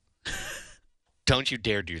dare! Don't you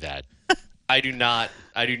dare do that! I do not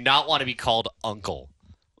want to be called uncle.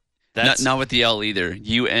 That's not with the L either.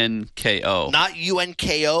 UNKO. Not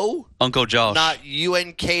UNKO. Uncle Josh. Not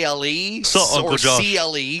UNKLE. So Uncle or Josh.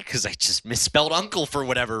 CLE because I just misspelled uncle for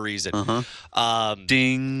whatever reason.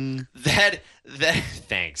 Ding. That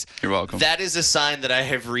thanks. You're welcome. That is a sign that I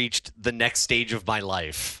have reached the next stage of my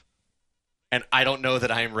life, and I don't know that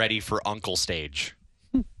I am ready for uncle stage.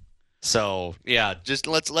 So yeah, just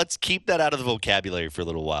let's keep that out of the vocabulary for a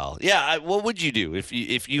little while. Yeah, what would you do if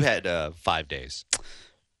you had 5 days?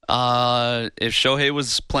 If Shohei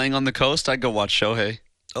was playing on the coast, I'd go watch Shohei.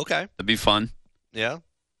 Okay, that'd be fun. Yeah,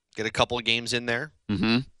 get a couple of games in there.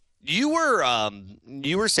 Mm-hmm.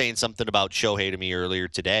 You were saying something about Shohei to me earlier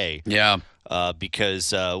today. Yeah.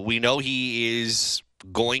 Because we know he is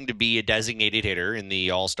going to be a designated hitter in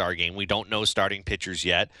the All-Star game. We don't know starting pitchers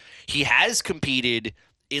yet. He has competed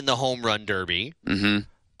in the home run derby.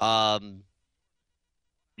 Mm-hmm.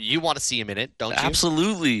 You want to see him in it, don't you?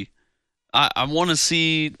 Absolutely. I want to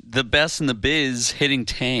see the best in the biz hitting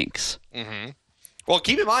tanks. Mm-hmm. Well,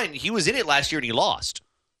 keep in mind, he was in it last year and he lost.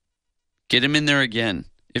 Get him in there again.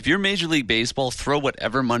 If you're Major League Baseball, throw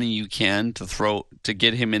whatever money you can to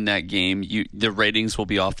get him in that game. The ratings will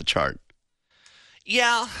be off the chart.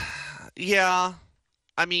 Yeah.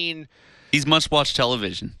 I mean, he's must-watch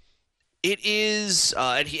television. It is,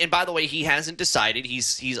 and by the way, he hasn't decided.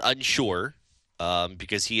 He's unsure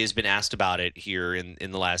because he has been asked about it here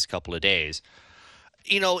in the last couple of days.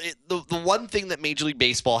 The one thing that Major League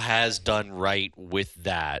Baseball has done right with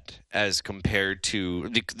that, as compared to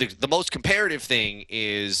the most comparative thing,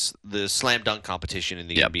 is the slam dunk competition in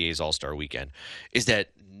the NBA's All-Star Weekend, is that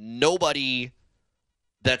nobody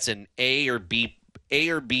that's an A or B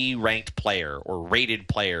ranked player or rated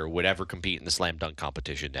player would ever compete in the slam dunk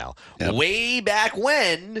competition now. Yep. Way back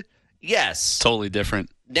when, yes. Totally different.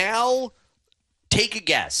 Now, take a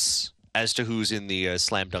guess as to who's in the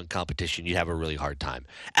slam dunk competition. You'd have a really hard time.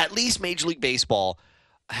 At least Major League Baseball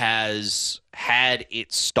has had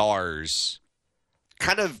its stars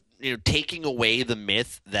kind of taking away the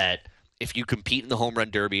myth that if you compete in the home run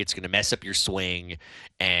derby, it's going to mess up your swing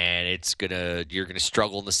and you're going to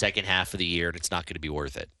struggle in the second half of the year and it's not going to be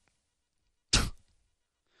worth it.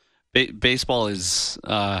 Baseball is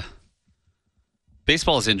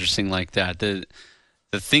interesting like that. The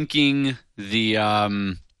thinking,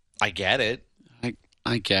 I get it.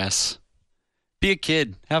 I guess. Be a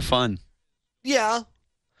kid. Have fun. Yeah.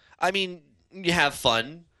 I mean, you have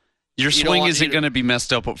fun. Your swing isn't going to be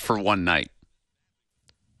messed up for one night.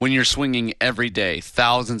 When you're swinging every day,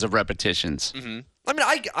 thousands of repetitions. Mm-hmm. I mean,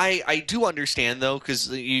 I do understand, though,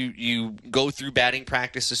 because you go through batting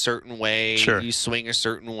practice a certain way. Sure. You swing a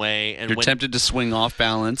certain way. And you're tempted to swing off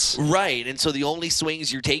balance. Right. And so the only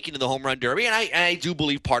swings you're taking to the home run derby, and I do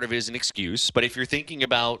believe part of it is an excuse, but if you're thinking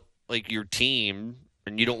about your team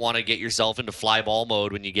and you don't want to get yourself into fly ball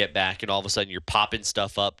mode when you get back and all of a sudden you're popping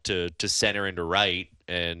stuff up to center and to right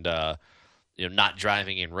and not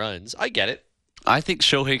driving in runs, I get it. I think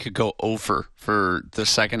Shohei could go over for the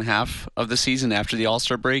second half of the season after the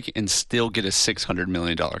All-Star break and still get a $600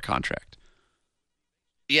 million contract.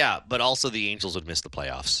 Yeah, but also the Angels would miss the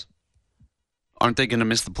playoffs. Aren't they going to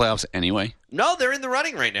miss the playoffs anyway? No, they're in the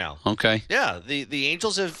running right now. Okay. Yeah, the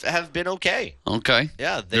Angels have been okay. Okay.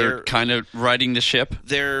 Yeah, they're kind of riding the ship.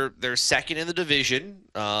 They're second in the division,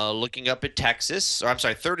 looking up at Texas. Or I'm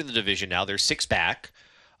sorry, third in the division now. They're 6 back.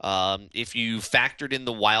 If you factored in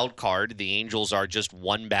the wild card, the Angels are just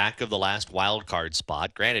 1 back of the last wild card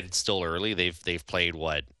spot. Granted, it's still early. They've played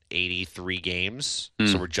 83 games,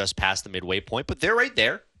 so we're just past the midway point, but they're right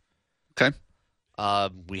there. Okay.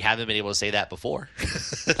 We haven't been able to say that before.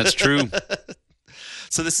 That's true.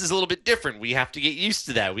 So this is a little bit different. We have to get used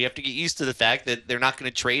to that. We have to get used to the fact that they're not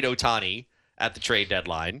going to trade Ohtani at the trade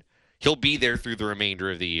deadline. He'll be there through the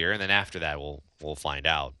remainder of the year, and then after that, we'll find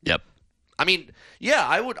out. Yep. I mean, yeah,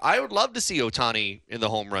 I would love to see Ohtani in the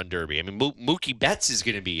home run derby. I mean, Mookie Betts is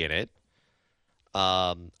going to be in it.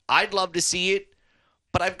 I'd love to see it,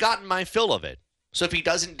 but I've gotten my fill of it. So if he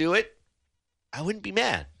doesn't do it, I wouldn't be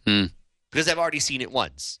mad because I've already seen it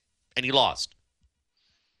once and he lost.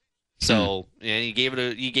 So he gave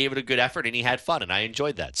it a good effort and he had fun and I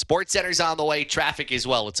enjoyed that. Sports Center's on the way. Traffic as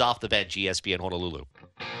well. It's off the bench. ESPN Honolulu.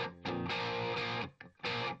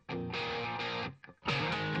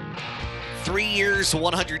 3 years,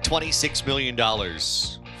 $126 million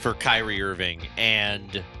for Kyrie Irving.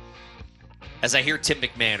 And as I hear Tim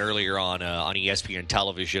McMahon earlier on ESPN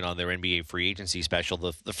television on their NBA free agency special,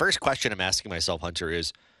 the first question I'm asking myself, Hunter,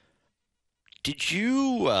 is did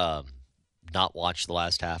you not watch the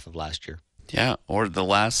last half of last year? Yeah, or the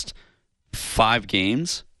last 5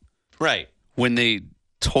 games? Right. When they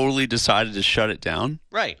totally decided to shut it down?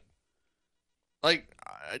 Right.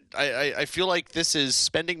 I feel like this is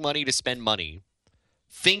spending money to spend money,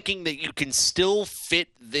 thinking that you can still fit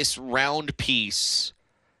this round piece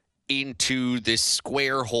into this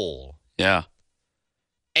square hole. Yeah.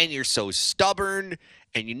 And you're so stubborn,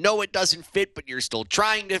 and you know it doesn't fit, but you're still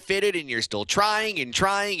trying to fit it, and you're still trying and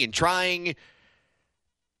trying and trying,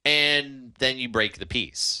 and then you break the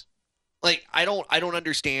piece. I don't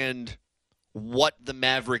understand what the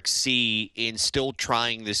Mavericks see in still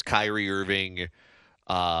trying this Kyrie Irving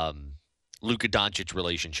Luka Doncic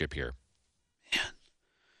relationship here.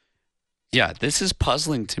 Yeah, this is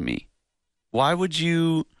puzzling to me. Why would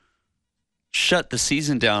you shut the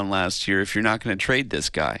season down last year if you're not going to trade this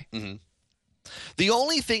guy? Mm-hmm. The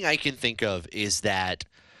only thing I can think of is that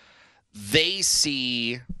they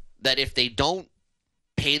see that if they don't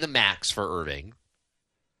pay the max for Irving,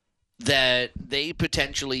 that they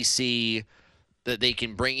potentially see that they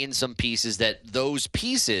can bring in some pieces that those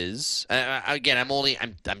pieces, again,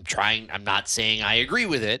 I'm not saying I agree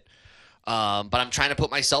with it, but I'm trying to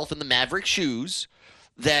put myself in the Maverick shoes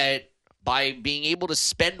that by being able to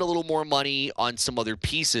spend a little more money on some other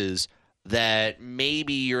pieces, that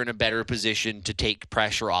maybe you're in a better position to take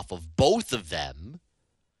pressure off of both of them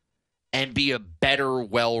and be a better,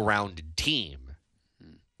 well-rounded team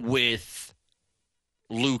with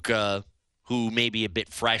Luka, who may be a bit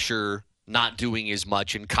fresher, not doing as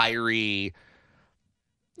much, and Kyrie,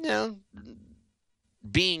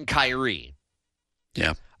 being Kyrie.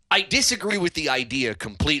 Yeah. I disagree with the idea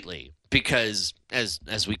completely because,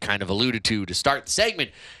 as we kind of alluded to start the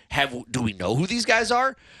segment, do we know who these guys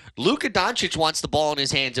are? Luka Doncic wants the ball in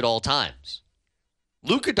his hands at all times.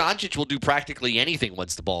 Luka Doncic will do practically anything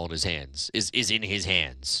once the ball in his hands is in his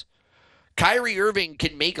hands. Kyrie Irving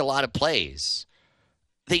can make a lot of plays.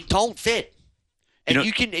 They don't fit. And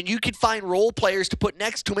you can find role players to put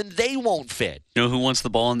next to him, and they won't fit. You know who wants the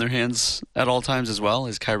ball in their hands at all times as well?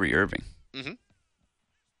 Is Kyrie Irving. Mm-hmm.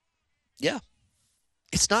 Yeah.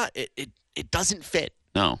 It's not. It doesn't fit.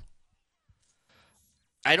 No.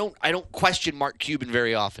 I don't question Mark Cuban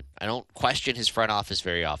very often. I don't question his front office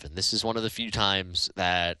very often. This is one of the few times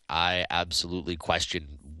that I absolutely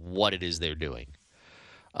question what it is they're doing.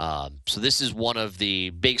 So this is one of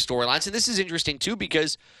the big storylines, and this is interesting too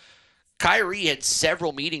because Kyrie had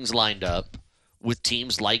several meetings lined up with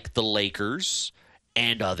teams like the Lakers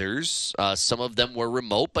and others. Some of them were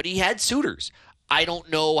remote, but he had suitors. I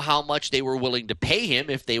don't know how much they were willing to pay him,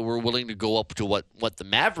 if they were willing to go up to what the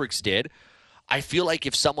Mavericks did. I feel like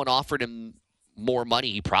if someone offered him more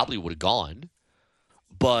money, he probably would have gone.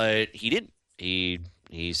 But he didn't. He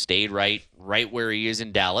stayed right where he is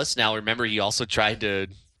in Dallas. Now, remember, he also tried to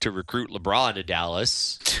recruit LeBron to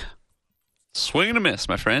Dallas. Swing and a miss,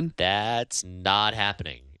 my friend. That's not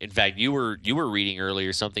happening. In fact, you were reading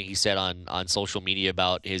earlier something he said on social media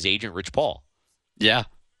about his agent, Rich Paul. Yeah.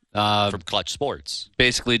 From Clutch Sports.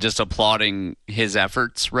 Basically just applauding his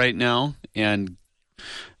efforts right now. And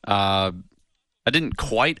I didn't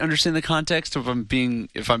quite understand the context if I'm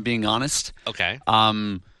being honest. Okay.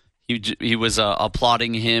 He was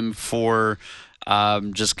applauding him for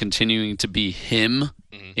just continuing to be him,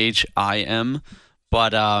 H-I-M.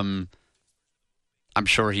 But I'm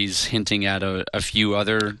sure he's hinting at a few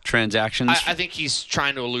other transactions. I think he's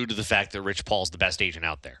trying to allude to the fact that Rich Paul's the best agent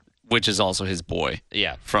out there. Which is also his boy.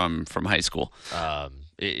 Yeah. From high school.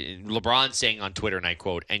 LeBron saying on Twitter, and I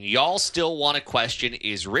quote, "And y'all still want to question,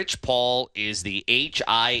 is Rich Paul is the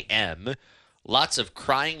H-I-M?" Lots of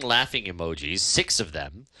crying, laughing emojis, 6 of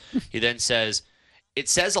them. He then says, "It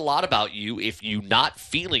says a lot about you if you not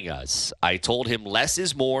feeling us. I told him less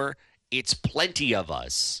is more. It's plenty of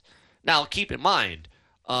us." Now, keep in mind,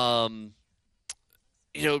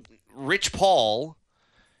 Rich Paul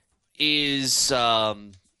is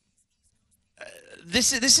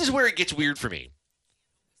this is where it gets weird for me.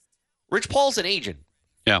 Rich Paul's an agent.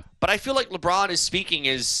 Yeah. But I feel like LeBron is speaking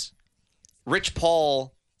as Rich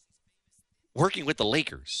Paul working with the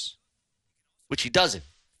Lakers, which he doesn't.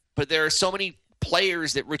 But there are so many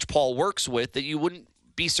players that Rich Paul works with that you wouldn't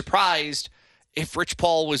be surprised if Rich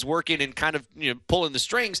Paul was working and kind of pulling the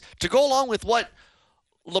strings to go along with what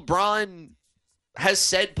LeBron has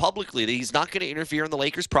said publicly, that he's not going to interfere in the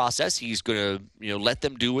Lakers process. He's going to let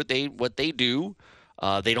them do what they do.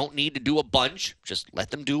 They don't need to do a bunch. Just let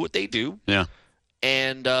them do what they do. Yeah.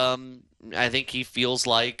 And I think he feels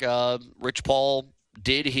like Rich Paul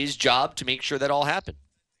did his job to make sure that all happened.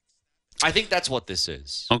 I think that's what this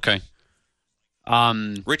is. Okay.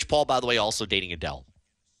 Rich Paul, by the way, also dating Adele.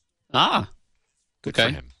 Good for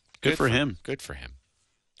him. Good for him. Good for him.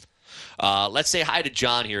 Let's say hi to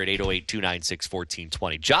John here at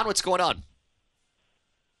 808-296-1420. John, what's going on?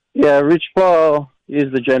 Yeah, Rich Paul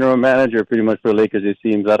is the general manager pretty much for the Lakers, it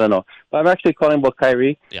seems. I don't know. But I'm actually calling about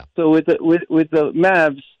Kyrie. Yeah. So with the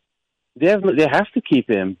Mavs, they have to keep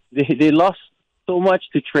him. They lost so much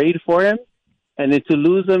to trade for him, and then to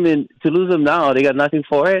lose him now, they got nothing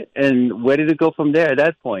for it. And where did it go from there at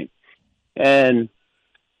that point? And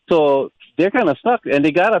so they're kind of stuck, and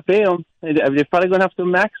they gotta pay him. And they're probably gonna have to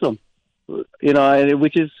max him,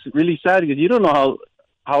 which is really sad because you don't know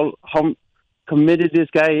how committed this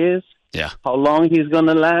guy is. Yeah. How long he's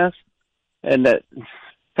gonna last, and that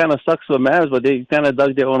kind of sucks for the Mavs, but they kind of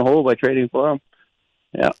dug their own hole by trading for him.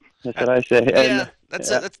 Yeah, that's what I say. Yeah,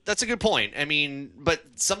 that's a good point. I mean, but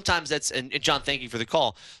sometimes that's and John, thank you for the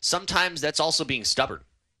call. Sometimes that's also being stubborn.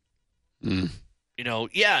 Mm.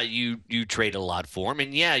 You trade a lot for him,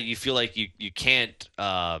 and you feel like you can't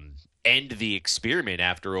end the experiment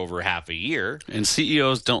after over half a year. And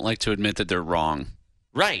CEOs don't like to admit that they're wrong.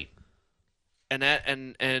 Right.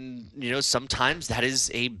 And sometimes that is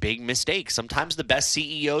a big mistake. Sometimes the best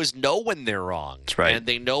CEOs know when they're wrong. That's right. And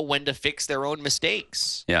they know when to fix their own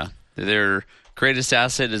mistakes. Yeah. Their greatest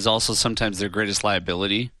asset is also sometimes their greatest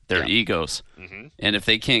liability, their egos. Mm-hmm. And if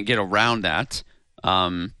they can't get around that,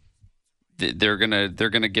 they're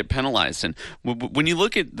gonna get penalized. And when you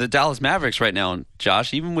look at the Dallas Mavericks right now,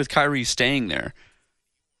 Josh, even with Kyrie staying there,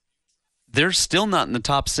 they're still not in the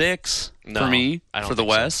top 6 for me for the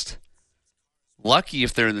West. So. Lucky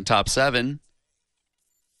if they're in the top 7.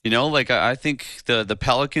 I think the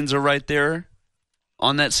Pelicans are right there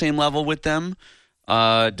on that same level with them.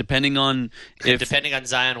 Depending on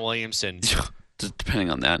Zion Williamson. Depending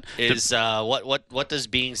on that. Is what does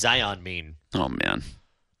being Zion mean? Oh man.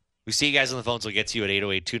 We see you guys on the phones. We'll get to you at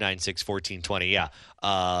 808-296-1420. Yeah.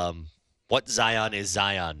 What Zion is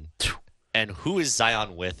Zion? And who is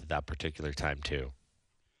Zion with at that particular time too?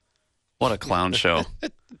 What a clown show.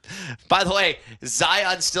 By the way,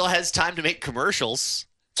 Zion still has time to make commercials.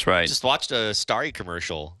 That's right. Just watched a Starry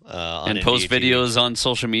commercial on and post videos on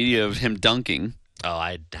social media of him dunking. Oh,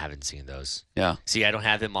 I haven't seen those. Yeah. See, I don't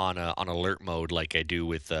have him on alert mode like I do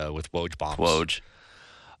with Woj bombs. Woj.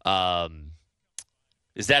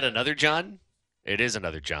 Is that another John? It is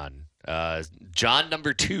another John. John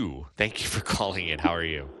number 2. Thank you for calling in. How are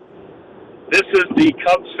you? This is the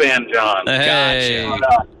Cubs fan, John. Hey.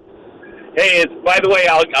 Gotcha. Hey, by the way,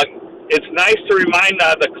 it's nice to remind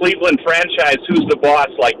the Cleveland franchise who's the boss,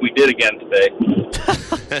 like we did again today.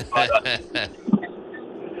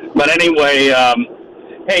 But anyway,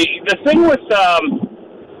 hey, the thing with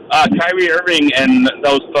Kyrie Irving and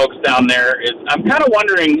those folks down there is, I'm kind of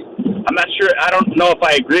wondering. I'm not sure. I don't know if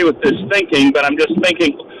I agree with this thinking, but I'm just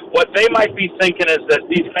thinking what they might be thinking is that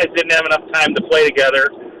these guys didn't have enough time to play together,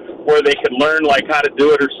 where they could learn how to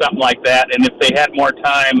do it or something like that. And if they had more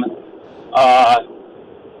time,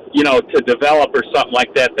 to develop or something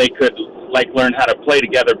like that, they could learn how to play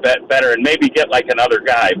together better and maybe get another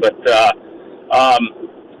guy. But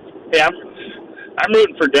hey, I'm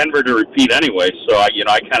rooting for Denver to repeat anyway, so I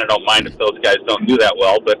kind of don't mind if those guys don't do that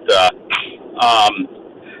well. But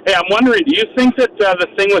hey, I'm wondering, do you think that the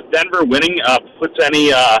thing with Denver winning puts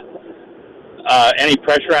any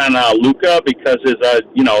pressure on Luka, because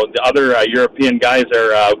the other European guys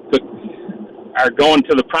are going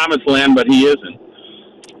to the promised land, but he isn't?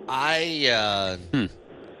 I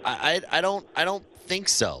don't think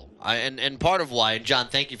so. And part of why, and John,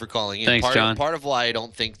 thank you for calling in. Thanks, John. Part of why I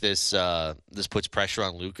don't think this puts pressure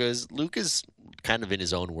on Luka is Luka's kind of in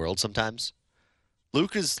his own world sometimes.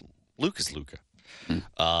 Luka's Luka.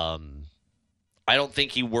 I don't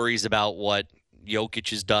think he worries about what Jokic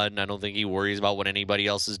has done. I don't think he worries about what anybody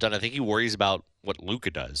else has done. I think he worries about what Luka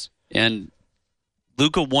does. And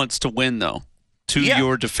Luka wants to win, though. To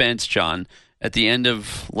your defense, John, at the end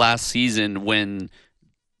of last season, when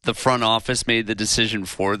the front office made the decision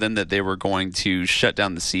for them that they were going to shut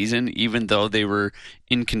down the season, even though they were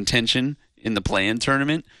in contention in the play-in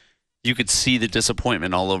tournament, you could see the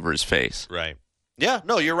disappointment all over his face. Right. Yeah,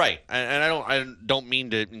 no, you're right. And I don't mean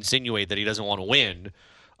to insinuate that he doesn't want to win,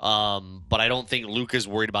 but I don't think Luka's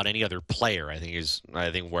worried about any other player, I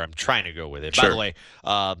think where I'm trying to go with it. Sure. By the way,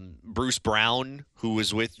 Bruce Brown, who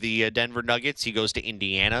was with the Denver Nuggets, he goes to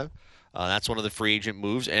Indiana. That's one of the free agent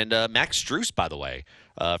moves. And Max Strus, by the way,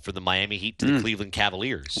 for the Miami Heat to the Cleveland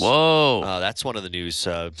Cavaliers. Whoa. That's one of the news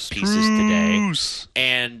pieces today.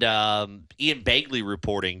 And Ian Begley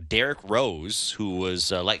reporting Derrick Rose, who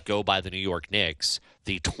was let go by the New York Knicks,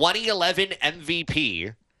 the 2011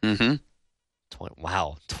 MVP. Mm-hmm.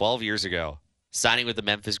 12 years ago, signing with the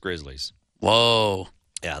Memphis Grizzlies. Whoa.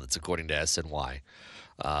 Yeah, that's according to SNY.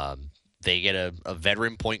 They get a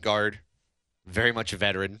veteran point guard, very much a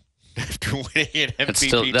veteran, after winning an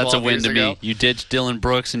MVP. That's a win to ago. me. You ditch Dylan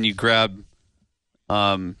Brooks and you grab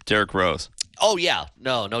Derrick Rose. Oh, yeah.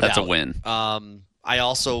 No doubt. That's a win. I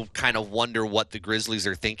also kind of wonder what the Grizzlies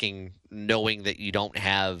are thinking, knowing that you don't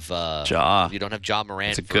have Ja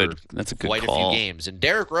Morant that's a good quite call. a few games. And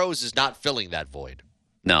Derrick Rose is not filling that void.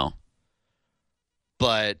 No.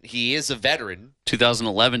 But he is a veteran.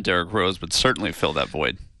 2011 Derrick Rose would certainly fill that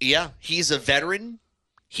void. Yeah, he's a veteran.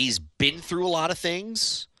 He's been through a lot of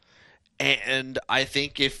things. And I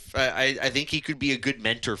think I think he could be a good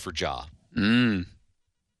mentor for Ja.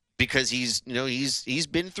 Because he's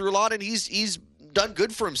been through a lot, and he's done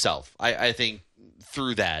good for himself, I think,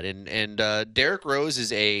 through that. And Derrick Rose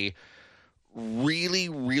is a really,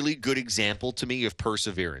 really good example to me of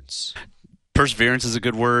perseverance. Perseverance is a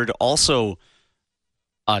good word. Also,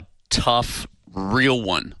 a tough, real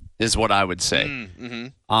one is what I would say.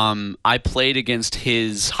 Mm-hmm. I played against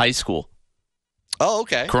his high school. Oh,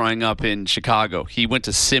 okay. Growing up in Chicago. He went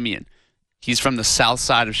to Simeon. He's from the south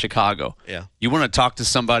side of Chicago. Yeah. You want to talk to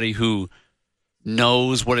somebody who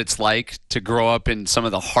knows what it's like to grow up in some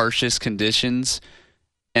of the harshest conditions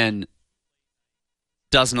and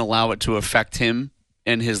doesn't allow it to affect him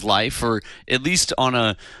in his life, or at least on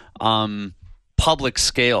a public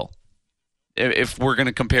scale, if we're going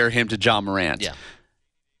to compare him to John Morant. Yeah.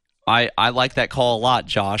 I like that call a lot,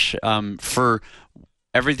 Josh. For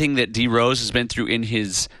everything that D. Rose has been through in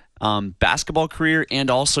his basketball career and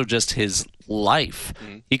also just his life,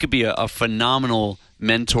 he could be a phenomenal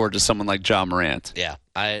mentor to someone like John Morant. Yeah,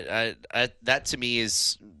 I that to me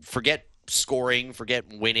is, forget scoring, forget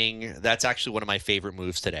winning. That's actually one of my favorite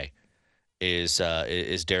moves today. Is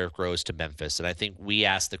Derrick Rose to Memphis, and I think we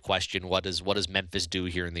asked the question: what does Memphis do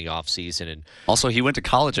here in the offseason? And also, he went to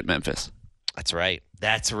college at Memphis. That's right.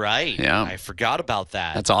 That's right. Yeah, I forgot about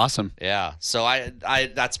that. That's awesome. Yeah. So I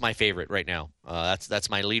that's my favorite right now. That's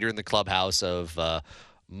my leader in the clubhouse of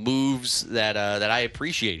moves that I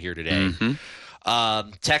appreciate here today.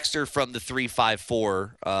 Texter from the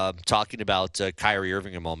 354 talking about Kyrie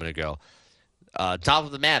Irving a moment ago. Top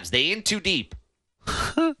of the Mavs, they in too deep,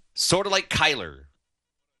 sort of like Kyler.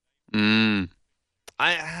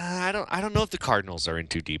 I don't know if the Cardinals are in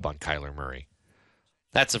too deep on Kyler Murray.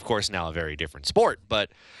 That's, of course, now a very different sport,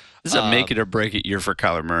 but this is a make it or break it year for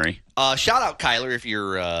Kyler Murray. Shout out Kyler if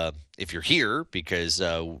you're here, because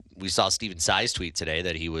we saw Steven Size tweet today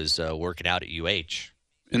that he was working out at UH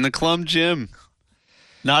in the Clum gym.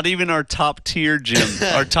 Not even our top tier gym.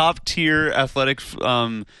 Our top tier athletic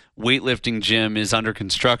weightlifting gym is under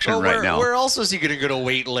construction right now. Where else is he going to go to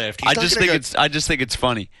weightlift? I just think it's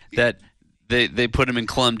funny that they put him in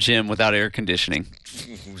Clum gym without air conditioning.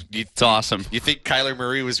 It's awesome. You think Kyler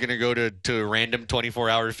Murray was going to go to a random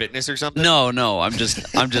 24-hour fitness or something? No. I'm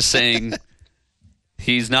just saying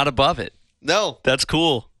he's not above it. No. That's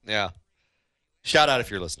cool. Yeah. Shout out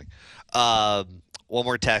if you're listening. One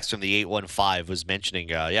more text from the 815 was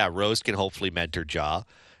mentioning, Rose can hopefully mentor Ja,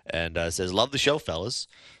 and says, love the show, fellas.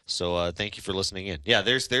 So thank you for listening in. Yeah,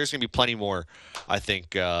 there's going to be plenty more, I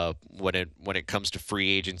think, when it comes to free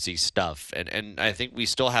agency stuff. And I think we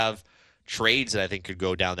still have trades that I think could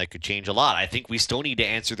go down that could change a lot. I think we still need to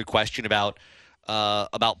answer the question about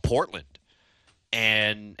Portland.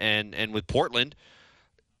 And with Portland,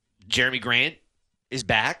 Jeremy Grant is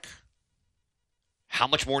back. How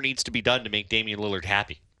much more needs to be done to make Damian Lillard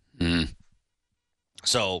happy?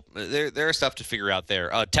 So there are stuff to figure out there.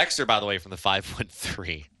 Texter, by the way, from the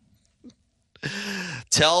 513.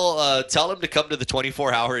 Tell him to come to the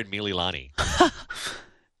 24-hour in Mililani.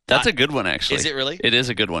 That's a good one, actually. Is it really? It is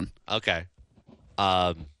a good one. Okay.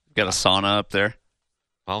 Got a sauna up there.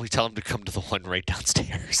 Why don't we tell him to come to the one right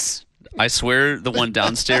downstairs? I swear the one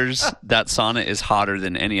downstairs, that sauna is hotter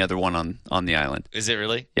than any other one on the island. Is it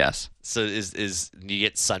really? Yes. So do you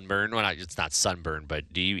get sunburn? Well, it's not sunburn,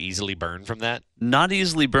 but do you easily burn from that? Not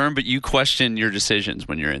easily burn, but you question your decisions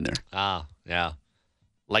when you're in there. Ah, yeah.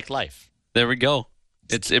 Like life. There we go.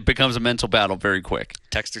 It becomes a mental battle very quick.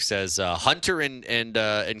 Texter says Hunter and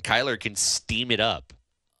Kyler can steam it up.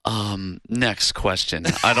 Next question.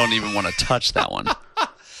 I don't even want to touch that one.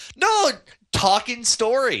 No, talking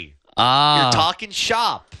story. You're talking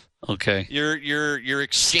shop. Okay. You're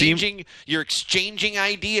exchanging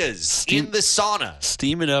ideas in the sauna.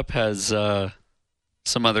 Steam it up has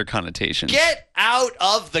some other connotations. Get out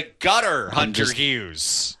of the gutter, Hunter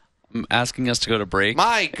Hughes. I'm asking us to go to break.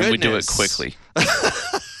 My goodness. And we do it quickly.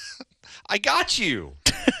 I got you.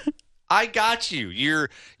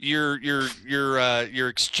 You're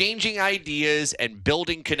exchanging ideas and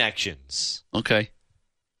building connections. Okay.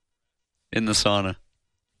 In the sauna.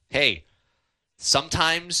 Hey,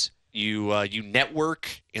 sometimes you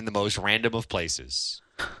network in the most random of places.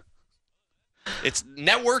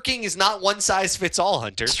 Networking is not one size fits all,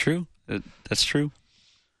 Hunter. That's true. That's true.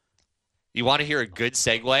 You want to hear a good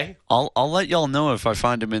segue? I'll let y'all know if I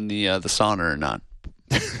find him in the sauna or not.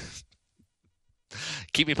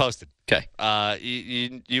 Keep me posted. Okay.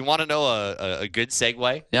 You want to know a good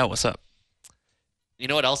segue? Yeah. What's up? You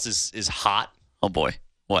know what else is hot? Oh boy.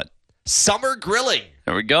 What? Summer grilling.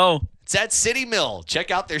 There we go. It's at City Mill. Check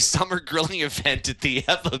out their summer grilling event at the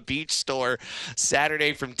Eva Beach store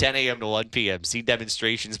Saturday from 10 a.m. to 1 p.m. See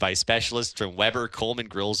demonstrations by specialists from Weber, Coleman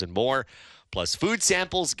Grills, and more. Plus food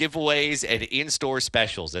samples, giveaways, and in-store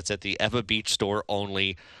specials. That's at the Eva Beach store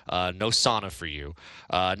only. No sauna for you.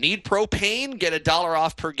 Need propane? Get $1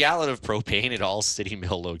 off per gallon of propane at all City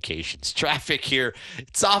Mill locations. Traffic here.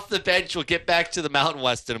 It's off the bench. We'll get back to the Mountain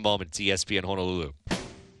West in a moment. It's ESPN Honolulu.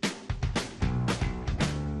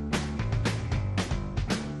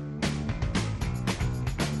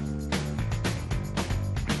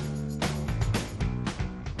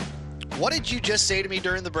 What did you just say to me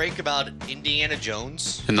during the break about Indiana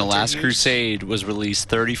Jones? And The Last Crusade was released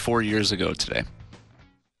 34 years ago today.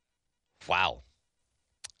 Wow.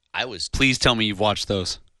 Please tell me you've watched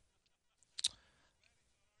those.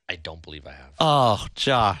 I don't believe I have. Oh,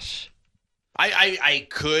 Josh. I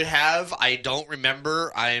could have. I don't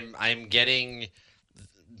remember. I'm getting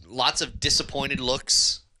lots of disappointed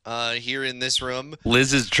looks here in this room.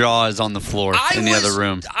 Liz's jaw is on the floor in the other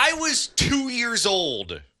room. I was 2 years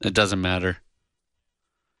old. It doesn't matter.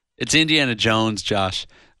 It's Indiana Jones, Josh.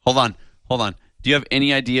 Hold on. Do you have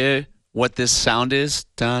any idea what this sound is?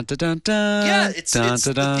 Dun, dun, dun, dun, Yeah, it's dun.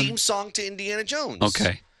 the theme song to Indiana Jones.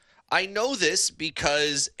 Okay. I know this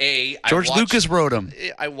because George Lucas wrote them.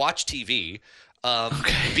 I watch TV.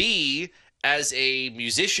 B, as a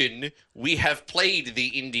musician, we have played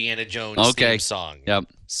the Indiana Jones theme song. Yep.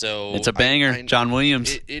 So it's a banger. John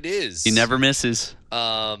Williams. It is. He never misses.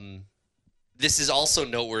 This is also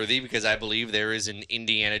noteworthy because I believe there is an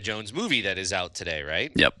Indiana Jones movie that is out today,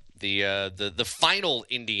 right? Yep. The final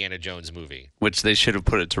Indiana Jones movie. Which they should have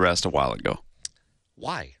put it to rest a while ago.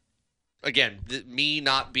 Why? Again, me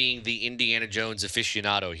not being the Indiana Jones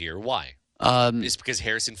aficionado here. Why? Is it because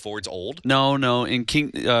Harrison Ford's old? No. In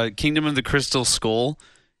Kingdom of the Crystal Skull,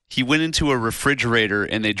 he went into a refrigerator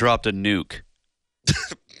and they dropped a nuke.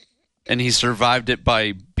 And he survived it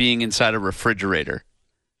by being inside a refrigerator.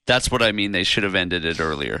 That's what I mean. They should have ended it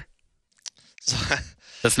earlier.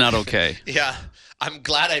 That's not okay. Yeah. I'm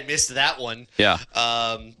glad I missed that one. Yeah.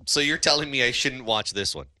 So you're telling me I shouldn't watch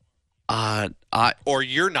this one? Or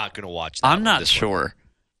you're not going to watch that I'm not sure.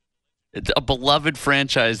 It's a beloved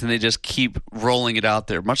franchise, and they just keep rolling it out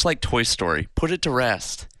there, much like Toy Story. Put it to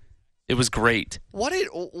rest. It was great. What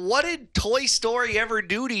did Toy Story ever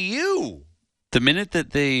do to you? The minute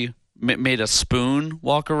that they made a spoon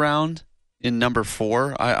walk around in number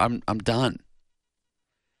 4, I'm done.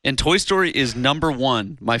 And Toy Story is number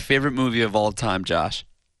 1, my favorite movie of all time, Josh.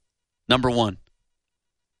 Number 1.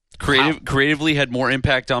 Creatively had more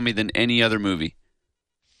impact on me than any other movie.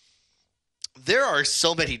 There are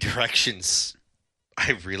so many directions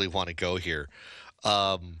I really want to go here.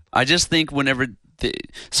 I just think whenever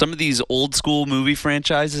some of these old school movie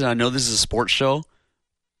franchises, I know this is a sports show,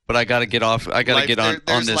 but I got to get off. I got to get on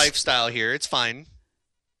There's this lifestyle here. It's fine.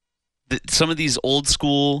 Some of these old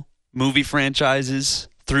school movie franchises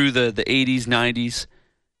through the 80s, 90s,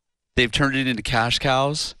 they've turned it into cash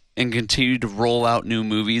cows and continue to roll out new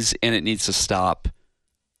movies, and it needs to stop.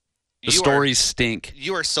 The stories stink.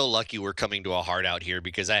 You are so lucky we're coming to a hard out here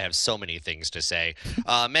because I have so many things to say.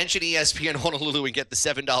 Mention ESPN Honolulu and get the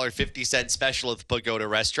 $7.50 special at the Pagoda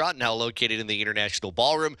Restaurant, now located in the International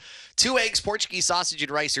Ballroom. 2 eggs, Portuguese sausage,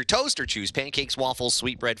 and rice or toast, or choose pancakes, waffles,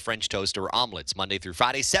 sweetbread, French toast, or omelets. Monday through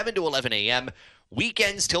Friday, 7 to 11 a.m.,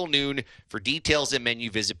 weekends till noon. For details and menu,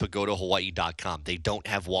 visit pagodahawaii.com. They don't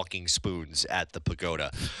have walking spoons at the Pagoda.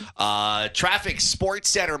 Traffic Sports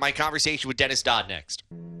Center, my conversation with Dennis Dodd next.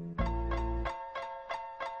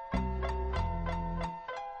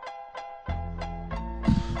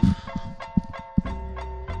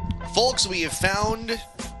 Folks, we have found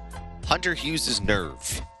Hunter Hughes'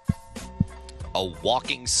 nerve. A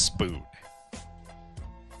walking spoon.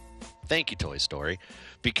 Thank you, Toy Story.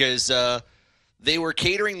 Because they were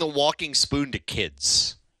catering the walking spoon to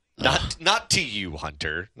kids. Not to you,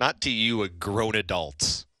 Hunter. Not to you, a grown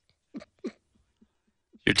adult.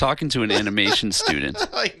 You're talking to an animation student.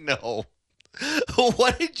 I know.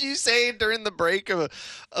 What did you say during the break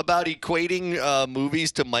about equating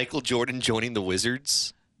movies to Michael Jordan joining the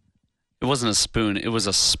Wizards? It wasn't a spoon. It was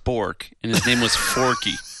a spork, and his name was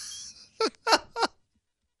Forky.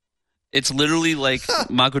 It's literally like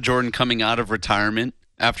Michael Jordan coming out of retirement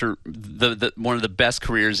after the one of the best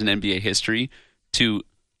careers in NBA history to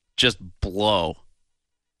just blow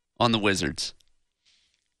on the Wizards.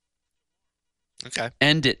 Okay.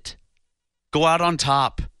 End it. Go out on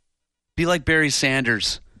top. Be like Barry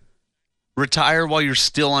Sanders. Retire while you're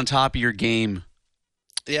still on top of your game.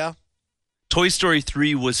 Yeah. Toy Story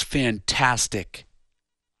 3 was fantastic.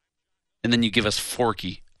 And then you give us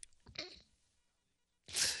Forky.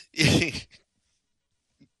 You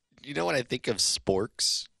know what I think of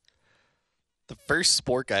sporks? The first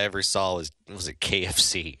spork I ever saw was at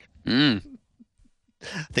KFC. I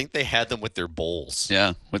think they had them with their bowls.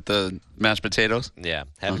 Yeah, with the mashed potatoes. Yeah,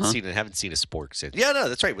 haven't seen a spork since. Yeah, no,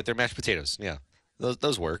 that's right, with their mashed potatoes. Yeah,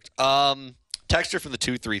 those worked. Texter from the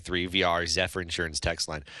 233 via our Zephyr Insurance text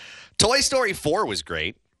line. Toy Story 4 was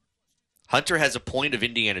great. Hunter has a point of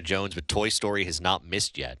Indiana Jones, but Toy Story has not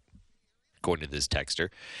missed yet, according to this texter.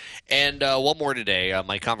 And one more today.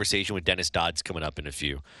 My conversation with Dennis Dodd's coming up in a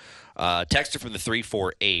few. Texter from the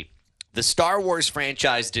 348. The Star Wars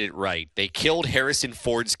franchise did it right. They killed Harrison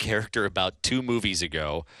Ford's character about 2 movies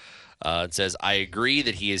ago. It says, I agree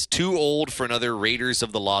that he is too old for another Raiders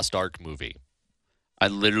of the Lost Ark movie. I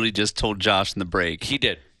literally just told Josh in the break. He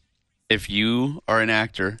did. If you are an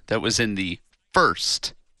actor that was in the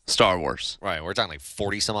first Star Wars. Right, we're talking like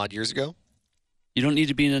 40-some-odd years ago. You don't need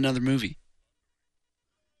to be in another movie.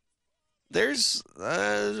 There's,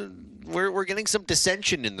 we're getting some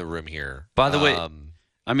dissension in the room here. By the way,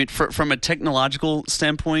 I mean, from a technological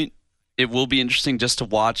standpoint, it will be interesting just to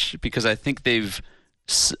watch because I think they've,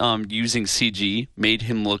 using CG, made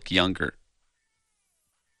him look younger.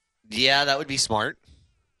 Yeah, that would be smart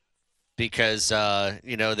because,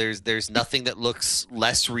 there's nothing that looks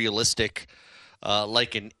less realistic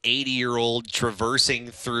like an 80-year-old traversing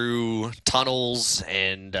through tunnels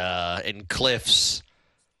and cliffs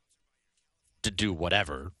to do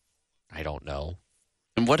whatever. I don't know.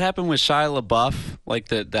 And what happened with Shia LaBeouf? Like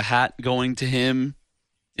the hat going to him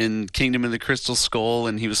in Kingdom of the Crystal Skull,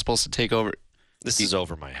 and he was supposed to take over. This is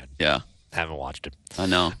over my head. Yeah. Haven't watched it. I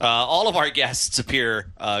know. All of our guests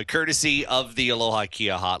appear courtesy of the Aloha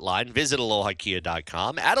Kia hotline. Visit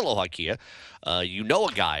alohakia.com. At Aloha Kia, you know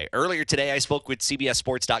a guy. Earlier today, I spoke with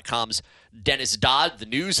CBSSports.com's Dennis Dodd. The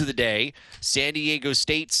news of the day, San Diego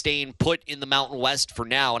State staying put in the Mountain West for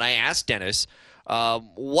now. And I asked Dennis,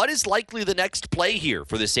 what is likely the next play here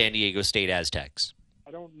for the San Diego State Aztecs?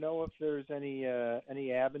 I don't know if there's any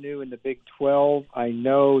avenue in the Big 12. I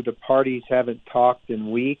know the parties haven't talked in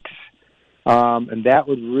weeks. And that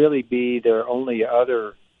would really be their only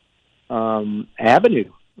other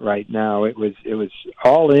avenue right now. It was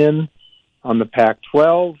all in on the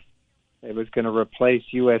Pac-12. It was going to replace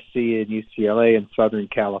USC and UCLA in Southern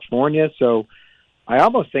California. So I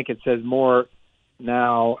almost think it says more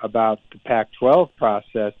now about the Pac-12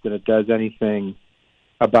 process than it does anything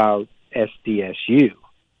about SDSU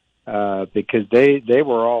because they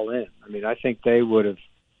were all in. I mean, I think they would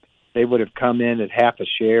have come in at half a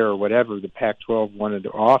share or whatever the Pac-12 wanted to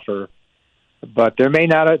offer, but there may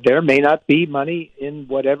not be money in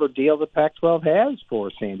whatever deal the Pac-12 has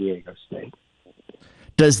for San Diego State.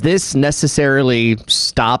 Does this necessarily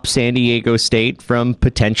stop San Diego State from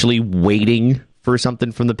potentially waiting for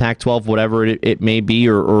something from the Pac-12, whatever it may be,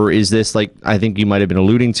 or is this, like I think you might have been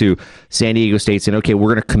alluding to, San Diego State saying, okay,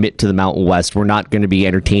 we're going to commit to the Mountain West. We're not going to be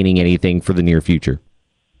entertaining anything for the near future?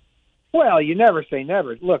 Well, you never say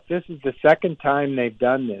never. Look, this is the second time they've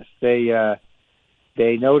done this. They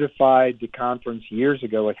notified the conference years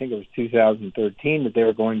ago, I think it was 2013, that they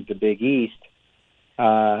were going to the Big East,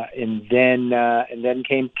 and then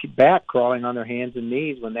came back crawling on their hands and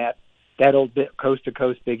knees when that old coast to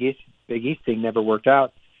coast Big East thing never worked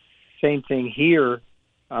out. Same thing here.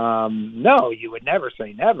 No, you would never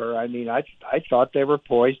say never. I mean, I thought they were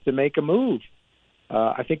poised to make a move.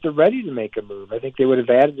 I think they're ready to make a move. I think they would have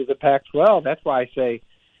added to the Pac-12. That's why I say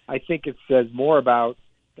I think it says more about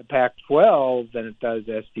the Pac-12 than it does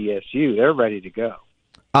SDSU. They're ready to go.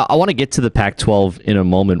 I want to get to the Pac-12 in a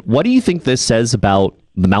moment. What do you think this says about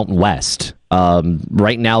the Mountain West?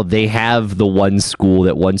 Right now, they have the one school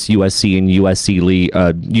that once UCLA and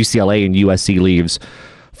USC leaves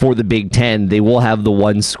for the Big Ten, they will have the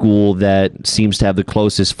one school that seems to have the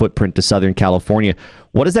closest footprint to Southern California.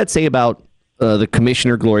 What does that say about the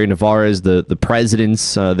commissioner, Gloria Nevarez, the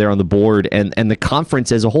presidents there on the board, and the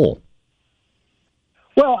conference as a whole?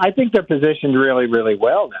 Well, I think they're positioned really, really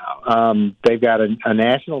well now. They've got a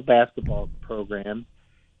national basketball program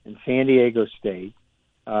in San Diego State.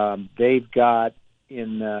 They've got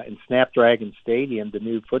in Snapdragon Stadium, the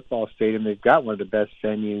new football stadium. They've got one of the best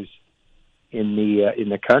venues in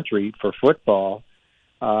the country for football.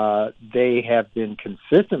 They have been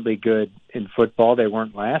consistently good in football. They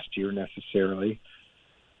weren't last year necessarily,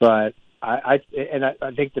 but I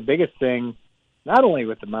think the biggest thing, not only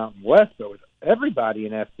with the Mountain West, but with everybody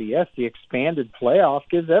in FBS, the expanded playoff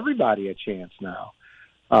gives everybody a chance now.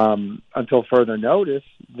 Until further notice,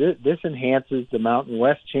 this enhances the Mountain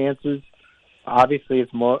West chances. Obviously,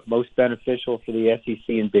 it's most beneficial for the SEC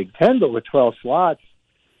and Big Ten, but with 12 slots,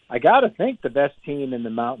 I got to think the best team in the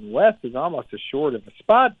Mountain West is almost assured of a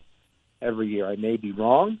spot every year. I may be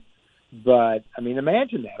wrong, but, I mean,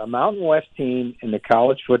 imagine that. A Mountain West team in the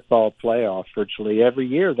college football playoff virtually every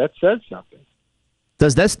year. That says something.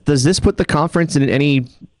 Does this put the conference in any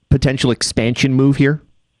potential expansion move here?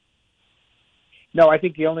 No, I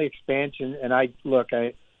think the only expansion, and I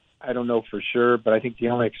don't know for sure, but I think the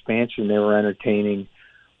only expansion they were entertaining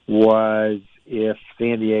was if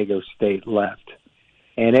San Diego State left.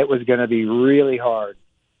 And it was going to be really hard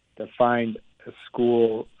to find a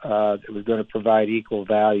school that was going to provide equal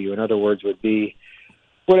value. In other words, would be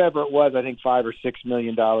whatever it was, I think $5 or $6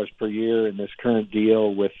 million per year in this current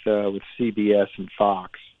deal with CBS and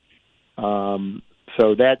Fox.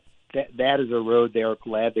 So that is a road they're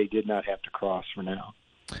glad they did not have to cross for now.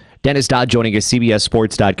 Dennis Dodd joining us,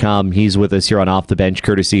 CBSSports.com. He's with us here on Off the Bench,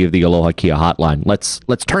 courtesy of the Aloha Kia hotline. Let's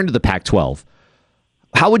turn to the Pac-12.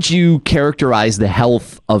 How would you characterize the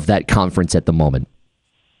health of that conference at the moment?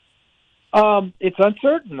 It's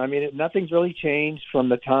uncertain. I mean, nothing's really changed from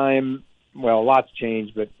the time. Well, a lot's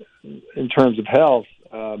changed, but in terms of health,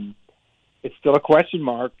 it's still a question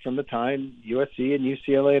mark from the time USC and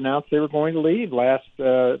UCLA announced they were going to leave last.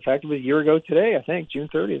 In fact, it was a year ago today, I think, June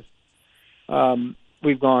 30th.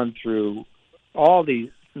 We've gone through all these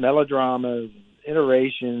melodramas, and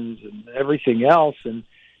iterations, and everything else, and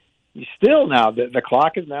you still now the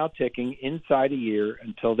clock is now ticking inside a year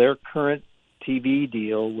until their current TV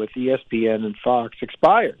deal with ESPN and Fox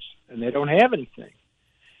expires, and they don't have anything.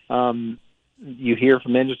 You hear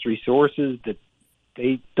from industry sources that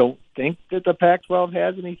they don't think that the Pac-12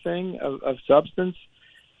 has anything of substance,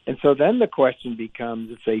 and so then the question becomes: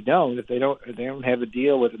 if they don't have a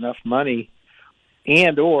deal with enough money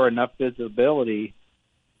and or enough visibility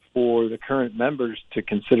for the current members to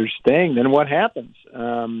consider staying, then what happens?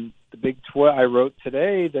 The Big 12. I wrote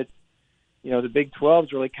today that the Big 12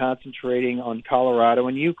 is really concentrating on Colorado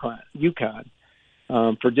and UConn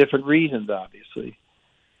for different reasons, obviously.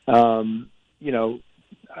 I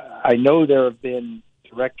know there have been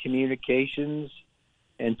direct communications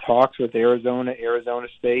and talks with Arizona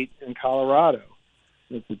State, and Colorado.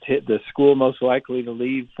 The school most likely to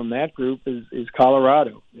leave from that group is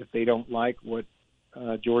Colorado if they don't like what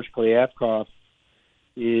George Kliavkoff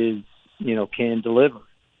can deliver.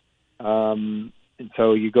 And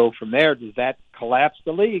so you go from there. Does that collapse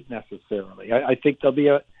the league necessarily? I think there'll be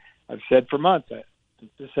I've said for months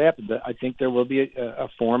since this happened that I think there will be a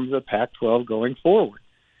form of the Pac-12 going forward.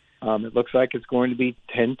 It looks like it's going to be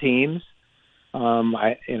 10 teams.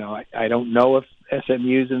 I don't know if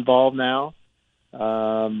SMU is involved now.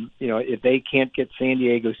 If they can't get San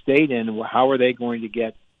Diego State in, how are they going to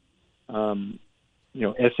get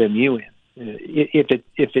SMU in?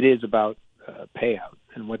 If it is about payout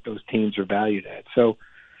and what those teams are valued at. So,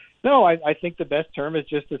 no, I think the best term is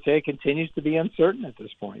just to say it continues to be uncertain at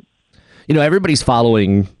this point. Everybody's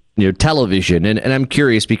following television, and I'm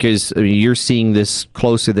curious because you're seeing this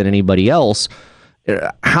closer than anybody else.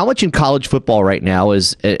 How much in college football right now,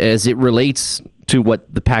 as it relates to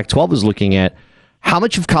what the Pac-12 is looking at, how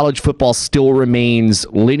much of college football still remains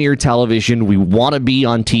linear television, we want to be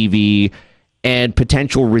on TV, and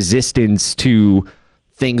potential resistance to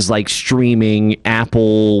things like streaming,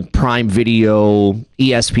 Apple, Prime Video,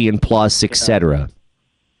 ESPN Plus, etc.?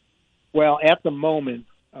 Well, at the moment,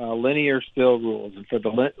 linear still rules. And for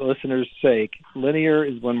the listeners' sake, linear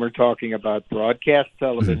is when we're talking about broadcast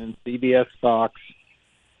television, CBS, Fox,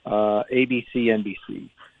 ABC,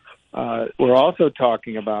 NBC. We're also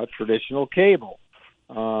talking about traditional cable,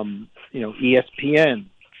 ESPN,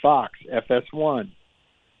 Fox, FS1,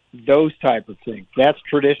 those type of things. That's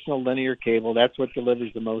traditional linear cable. That's what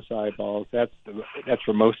delivers the most eyeballs. That's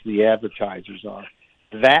where most of the advertisers are.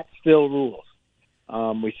 That still rules.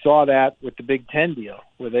 We saw that with the Big Ten deal,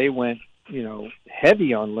 where they went,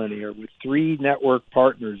 heavy on linear with 3 network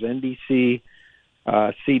partners: NBC,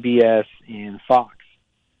 CBS, and Fox,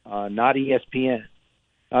 not ESPN.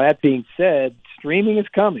 Now, that being said, streaming is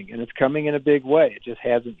coming, and it's coming in a big way. It just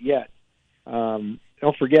hasn't yet.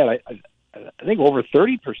 Don't forget, I think over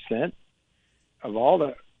 30% of all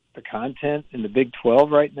the content in the Big 12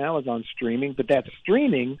 right now is on streaming, but that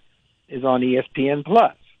streaming is on ESPN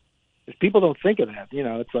Plus. If people don't think of that,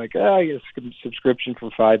 it's like, I get a subscription for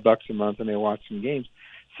 $5 a month and they watch some games.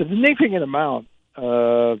 Significant amount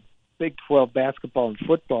of Big 12 basketball and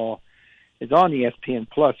football is on ESPN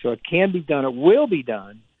Plus, so it can be done. It will be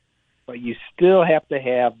done, but you still have to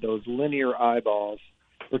have those linear eyeballs,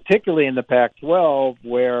 particularly in the Pac-12,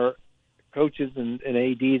 where coaches and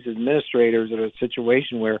ADs, administrators, are in a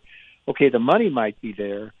situation where, okay, the money might be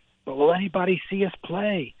there, but will anybody see us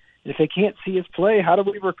play? And if they can't see us play, how do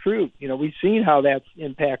we recruit? We've seen how that's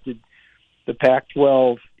impacted the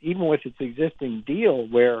Pac-12, even with its existing deal,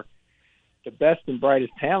 where the best and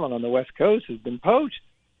brightest talent on the West Coast has been poached.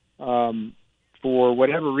 For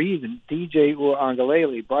whatever reason, DJ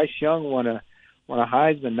Uiagalelei, Bryce Young won a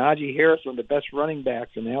Heisman, Najee Harris, one of the best running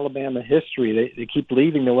backs in Alabama history. They keep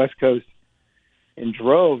leaving the West Coast in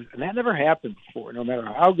droves, and that never happened before. No matter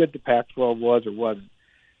how good the Pac-12 was or wasn't,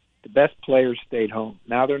 the best players stayed home.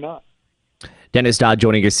 Now they're not. Dennis Dodd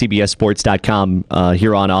joining us, CBSSports.com,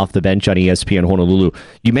 here on Off the Bench on ESPN Honolulu.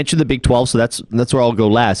 You mentioned the Big 12, so that's where I'll go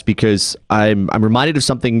last, because I'm reminded of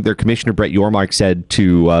something their commissioner Brett Yormark said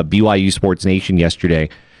to BYU Sports Nation yesterday,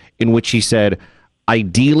 in which he said,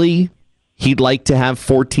 ideally, he'd like to have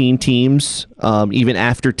 14 teams, even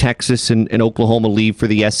after Texas and Oklahoma leave for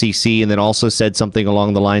the SEC, and then also said something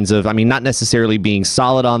along the lines of, not necessarily being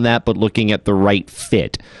solid on that, but looking at the right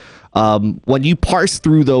fit. When you parse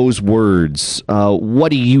through those words, what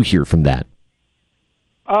do you hear from that?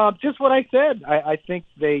 Just what I said. I think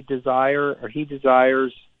he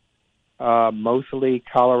desires mostly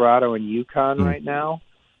Colorado and UConn right now.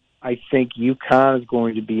 I think UConn is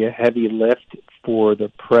going to be a heavy lift for the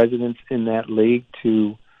presidents in that league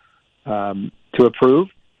to approve,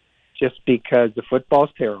 just because the football's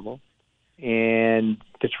terrible and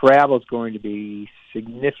the travel is going to be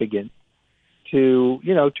significant to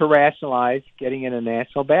rationalize getting in a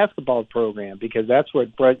national basketball program, because that's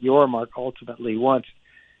what Brett Yormark ultimately wants.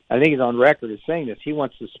 I think he's on record as saying this. He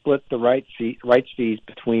wants to split the rights fees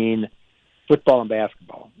between football and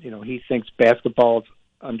basketball. He thinks basketball's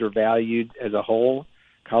undervalued as a whole,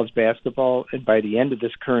 college basketball, and by the end of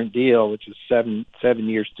this current deal, which is seven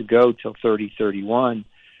years to go till 30-31,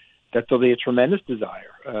 that there'll be a tremendous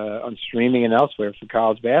desire on streaming and elsewhere for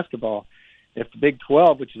college basketball. If the Big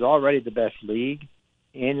 12, which is already the best league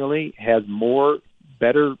annually, has more,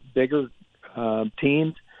 better, bigger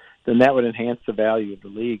teams, then that would enhance the value of the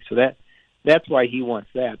league. So that's why he wants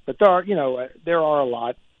that. But there are a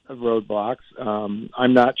lot of roadblocks.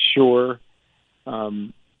 I'm not sure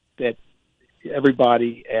that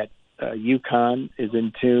everybody at UConn is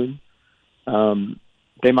in tune.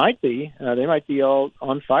 They might be. They might be all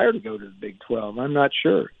on fire to go to the Big 12. I'm not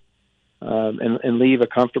sure, and leave a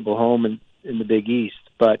comfortable home in the Big East.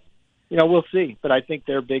 But we'll see. But I think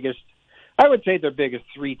their biggest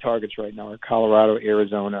three targets right now are Colorado,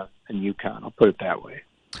 Arizona, and UConn. I'll put it that way.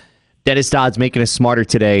 Dennis Dodd's making us smarter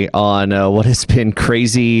today on what has been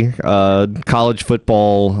crazy college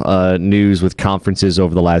football news with conferences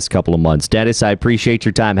over the last couple of months. Dennis, I appreciate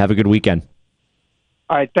your time. Have a good weekend.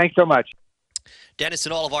 All right. Thanks so much. Dennis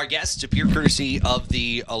and all of our guests appear courtesy of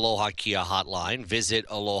the Aloha Kia hotline. Visit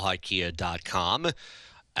alohakia.com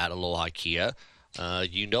at Aloha Kia.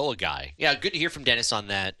 You know a guy. Yeah, good to hear from Dennis on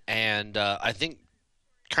that. And I think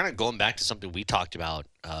kind of going back to something we talked about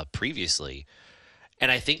previously,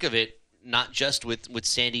 and I think of it not just with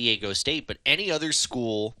San Diego State, but any other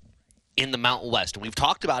school in the Mountain West. And we've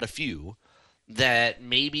talked about a few that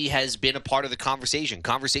maybe has been a part of the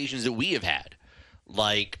conversations that we have had,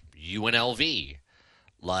 like UNLV,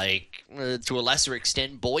 like to a lesser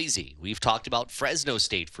extent Boise. We've talked about Fresno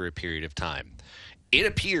State for a period of time. It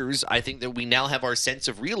appears, I think, that we now have our sense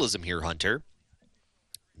of realism here, Hunter.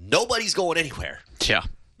 Nobody's going anywhere. Yeah.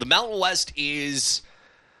 The Mountain West is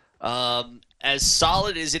as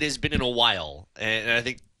solid as it has been in a while. And I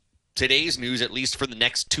think today's news, at least for the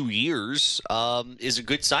next 2 years, is a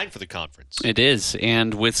good sign for the conference. It is.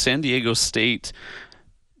 And with San Diego State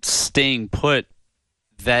staying put,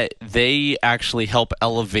 that they actually help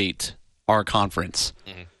elevate our conference.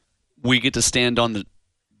 Mm-hmm. We get to stand on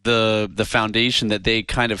the foundation that they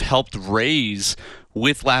kind of helped raise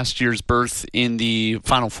with last year's berth in the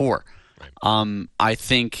Final Four. Right. I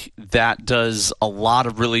think that does a lot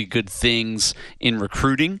of really good things in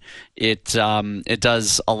recruiting. It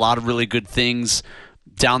does a lot of really good things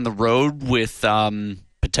down the road with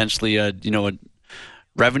potentially a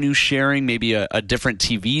revenue sharing, maybe a different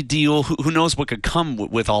TV deal. Who knows what could come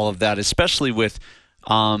with all of that, especially with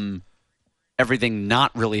everything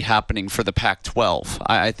not really happening for the Pac-12.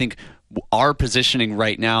 I think our positioning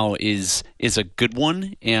right now is a good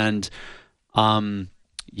one, and I'm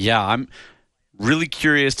really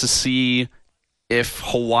curious to see if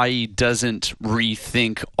Hawaii doesn't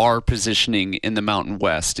rethink our positioning in the Mountain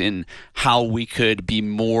West and how we could be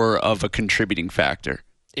more of a contributing factor.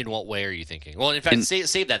 In what way are you thinking? Well, in fact,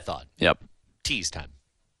 save that thought. Yep. Tease time.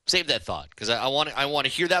 Save that thought, because I want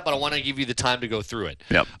to hear that, but I want to give you the time to go through it.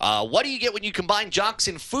 Yep. What do you get when you combine jocks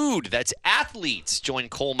and food? That's athletes. Join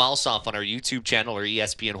Cole Malsoff on our YouTube channel or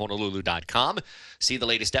ESPNHonolulu.com. See the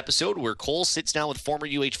latest episode where Cole sits down with former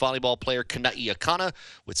UH volleyball player Kana'i Akana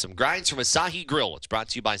with some grinds from Asahi Grill. It's brought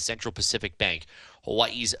to you by Central Pacific Bank,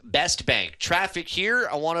 Hawaii's best bank. Traffic here.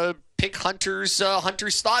 I want to pick Hunter's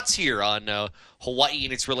thoughts here on Hawaii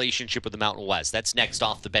and its relationship with the Mountain West. That's next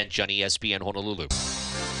off the bench on ESPN Honolulu.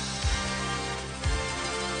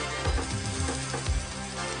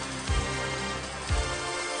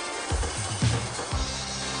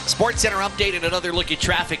 Sports Center update and another look at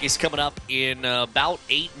traffic is coming up in about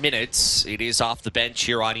 8 minutes. It is off the bench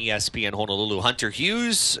here on ESPN Honolulu. Hunter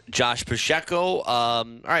Hughes, Josh Pacheco. All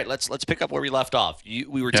right, let's pick up where we left off.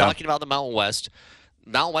 We were talking about the Mountain West.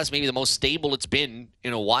 Mountain West may be the most stable it's been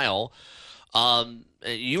in a while.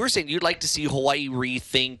 You were saying you'd like to see Hawaii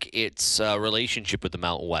rethink its relationship with the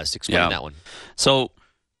Mountain West. Explain that one. So,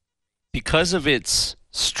 because of its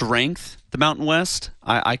strength, the Mountain West,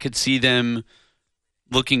 I could see them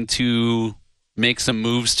looking to make some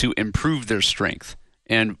moves to improve their strength.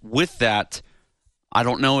 And with that, I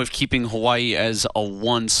don't know if keeping Hawaii as a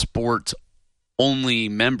one-sport only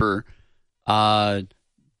member bodes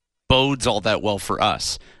all that well for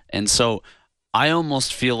us. And so I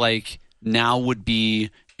almost feel like now would be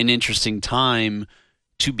an interesting time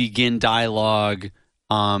to begin dialogue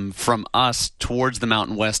from us towards the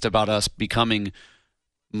Mountain West about us becoming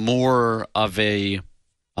more of a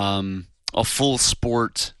full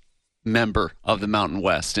sport member of the Mountain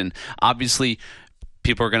West. And obviously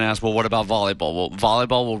people are going to ask, well, what about volleyball? Well,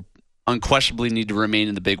 volleyball will unquestionably need to remain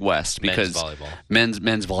in the Big West because men's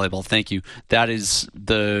volleyball. Thank you. That is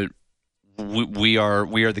we are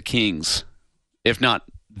the kings. If not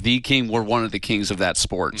the king, we're one of the kings of that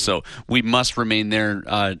sport. So we must remain there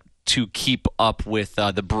to keep up with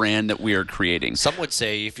the brand that we are creating. Some would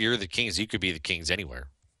say if you're the kings, you could be the kings anywhere.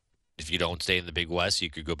 If you don't stay in the Big West, you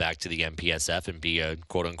could go back to the MPSF and be a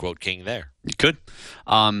quote-unquote king there. You could.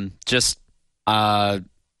 Mountain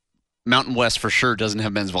West for sure doesn't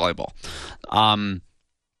have men's volleyball.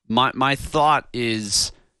 My thought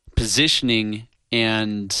is positioning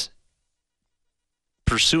and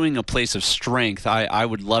pursuing a place of strength. I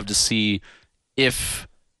would love to see if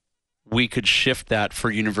we could shift that for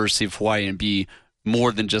University of Hawaii and be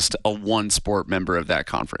more than just a one-sport member of that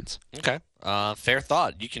conference. Okay. Fair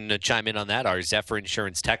thought. You can chime in on that. Our Zephyr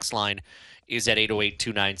Insurance text line is at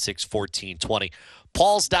 808-296-1420.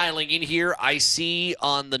 Paul's dialing in here. I see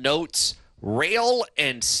on the notes, rail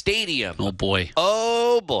and stadium. Oh, boy.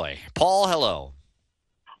 Oh, boy. Paul, hello.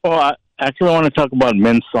 Oh, I actually want to talk about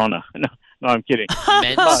men's sauna. No, I'm kidding.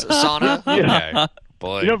 Men's sauna? Yeah. Okay.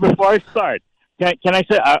 Boy. You know, before I start, can I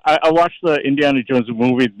say, I watched the Indiana Jones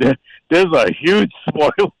movie. There's a huge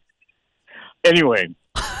spoiler. Anyway.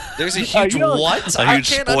 There's a huge what? A huge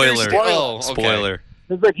spoiler. Oh, okay. Spoiler.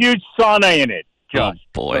 There's a huge sauna in it, Josh. Oh,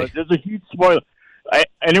 boy. So there's a huge spoiler.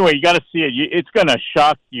 Anyway, you got to see it. It's going to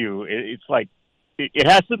shock you. It's like, it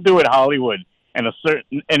has to do with Hollywood and a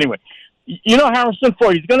certain, anyway. You know Harrison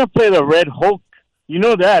Ford, he's going to play the Red Hulk. You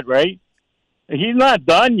know that, right? He's not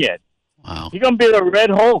done yet. Wow. He's going to be the Red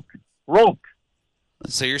Hulk.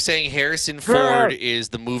 So you're saying Harrison Ford is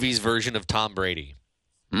the movie's version of Tom Brady?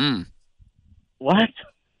 What?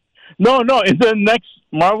 No, in the next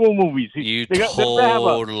Marvel movies. You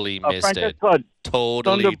totally missed it.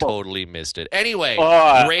 Totally missed it. Anyway,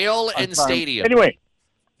 rail and stadium. Anyway,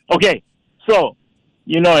 okay, so,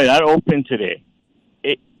 you know, that opened today.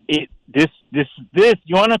 This,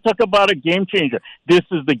 you want to talk about a game changer? This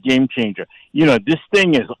is the game changer. You know, this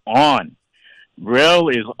thing is on. Rail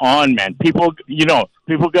is on, man. People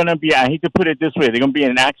going to be, I hate to put it this way, they're going to be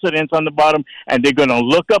in accidents on the bottom, and they're going to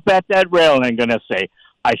look up at that rail and going to say,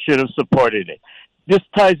 I should have supported it. This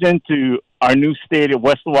ties into our new stadium,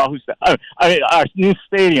 West Oahu, our new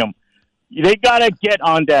stadium. They got to get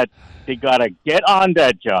on that. They got to get on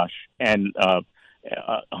that, Josh and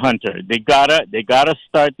Hunter. They gotta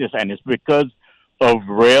start this, and it's because of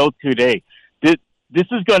rail today. This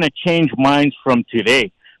is going to change minds from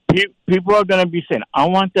today. People are going to be saying, I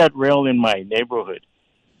want that rail in my neighborhood.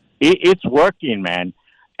 It's working, man.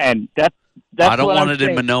 And that's I don't what want I'm it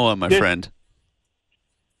saying. in Manoa, my friend.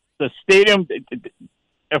 The stadium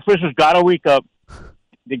officials got to wake up.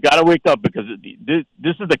 They got to wake up because this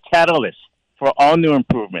is the catalyst for all new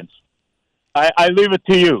improvements. I leave it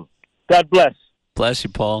to you. God bless. Bless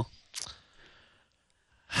you, Paul.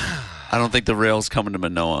 I don't think the rail's coming to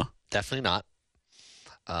Manoa. Definitely not.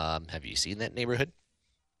 Have you seen that neighborhood?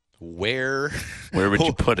 Where would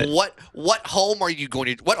you put it? What homes are you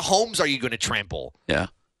going to trample? Yeah.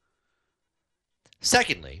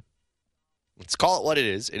 Secondly, let's call it what it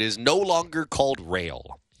is. It is no longer called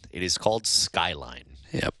rail. It is called Skyline.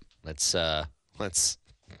 Yep. Let's I'm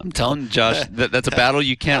telling you, Josh, that's a battle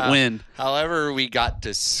you can't win. However, we got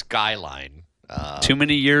to Skyline. Too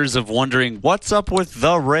many years of wondering what's up with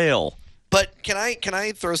the rail. But can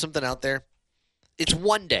I throw something out there? It's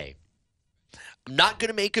one day. I'm not going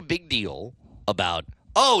to make a big deal about,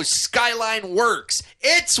 Skyline works.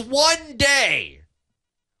 It's one day.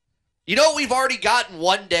 You know what we've already got in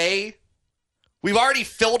one day? We've already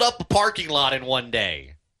filled up a parking lot in one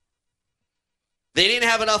day. They didn't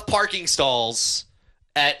have enough parking stalls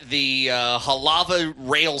at the Halava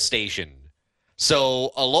rail station.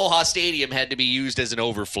 So Aloha Stadium had to be used as an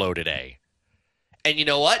overflow today. And you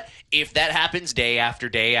know what? If that happens day after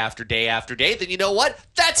day after day after day, then you know what?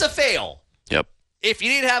 That's a fail. Yep. If you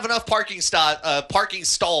didn't have enough parking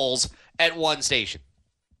stalls at one station.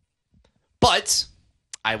 But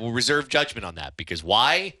I will reserve judgment on that because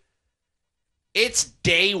why? It's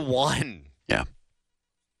day one. Yeah.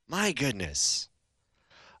 My goodness.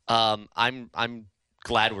 I'm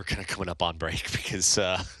glad we're kind of coming up on break because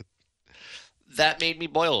that made me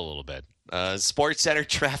boil a little bit. Sports Center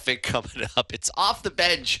traffic coming up. It's off the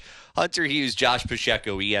bench. Hunter Hughes, Josh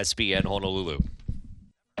Pacheco, ESPN Honolulu.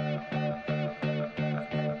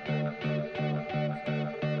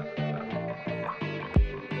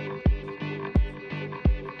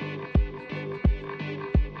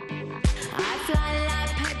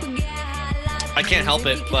 I can't help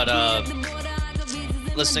it, but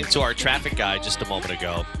listening to our traffic guy just a moment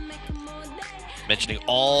ago, mentioning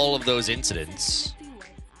all of those incidents,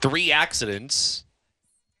 3 accidents.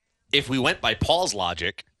 If we went by Paul's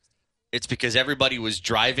logic, it's because everybody was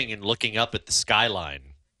driving and looking up at the skyline,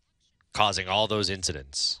 causing all those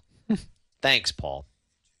incidents. Thanks, Paul.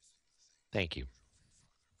 Thank you.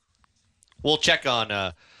 We'll check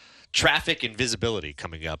on traffic and visibility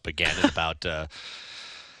coming up again in about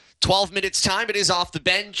 12 minutes time. It is off the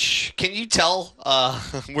bench. Can you tell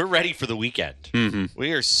we're ready for the weekend? Mm-hmm.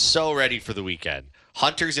 We are so ready for the weekend.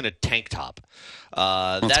 Hunter's in a tank top.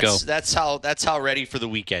 Let's go. That's how ready for the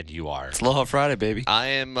weekend you are. It's Aloha Friday, baby. I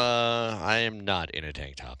am not in a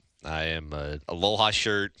tank top. I am a Aloha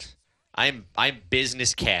shirt. I'm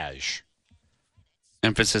business cash.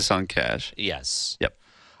 Emphasis on cash. Yes. Yep.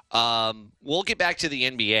 We'll get back to the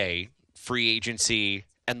NBA, free agency,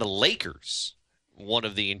 and the Lakers. One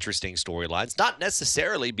of the interesting storylines, not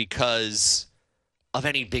necessarily because of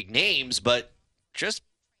any big names, but just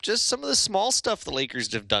some of the small stuff the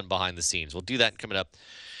Lakers have done behind the scenes. We'll do that coming up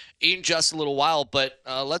in just a little while, but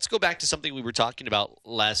let's go back to something we were talking about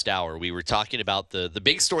last hour. We were talking about the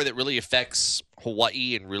big story that really affects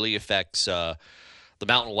Hawaii and really affects the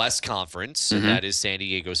Mountain West Conference, and that is San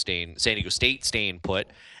Diego State staying put,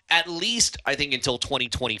 at least I think until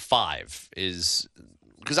 2025 is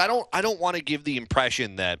because I don't want to give the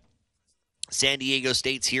impression that San Diego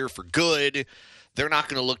State's here for good. They're not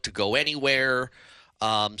going to look to go anywhere.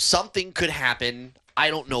 Something could happen.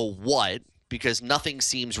 I don't know what, because nothing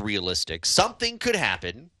seems realistic. Something could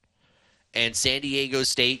happen, and San Diego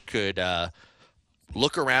State could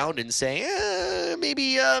look around and say,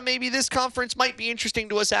 maybe this conference might be interesting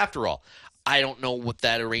to us after all. I don't know what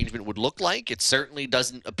that arrangement would look like. It certainly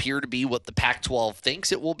doesn't appear to be what the Pac-12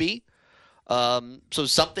 thinks it will be. So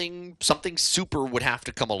something super would have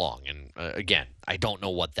to come along. And again, I don't know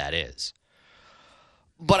what that is.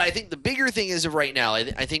 But I think the bigger thing is right now,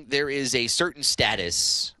 I think there is a certain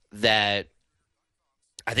status that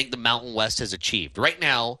I think the Mountain West has achieved. Right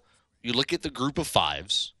now, you look at the group of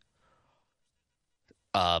fives.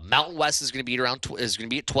 Mountain West is going to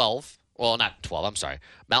be at 12. Well, not 12. I'm sorry.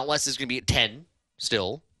 Mountain West is going to be at 10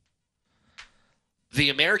 still. The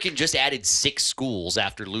American just added 6 schools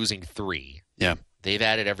after losing 3. Yeah. They've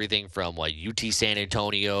added everything from UT San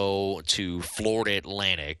Antonio to Florida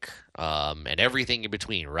Atlantic, and everything in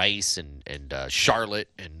between, Rice and Charlotte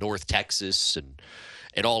and North Texas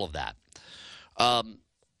and all of that.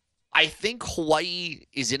 I think Hawaii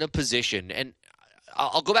is in a position, and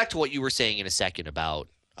I'll go back to what you were saying in a second about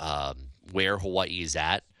where Hawaii is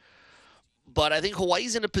at. But I think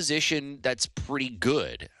Hawaii's in a position that's pretty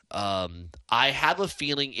good. I have a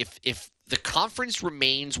feeling if the conference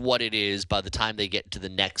remains what it is by the time they get to the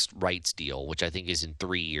next rights deal, which I think is in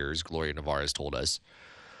 3 years, Gloria Navarro has told us,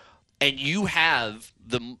 and you have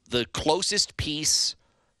the closest piece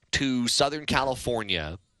to Southern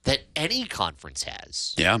California that any conference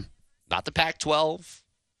has. Yeah. Not the Pac-12,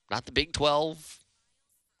 not the Big 12,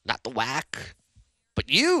 not the WAC, but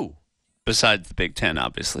you. Besides the Big Ten,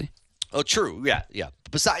 obviously. Oh, true. Yeah.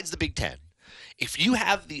 Besides the Big Ten. If you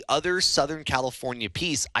have the other Southern California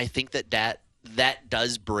piece, I think that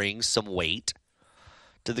does bring some weight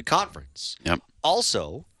to the conference. Yep.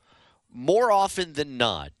 Also, more often than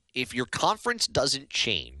not, if your conference doesn't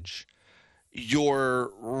change,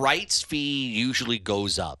 your rights fee usually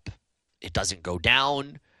goes up. It doesn't go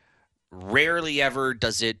down. Rarely ever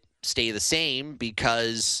does it stay the same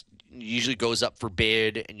because it usually goes up for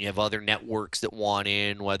bid and you have other networks that want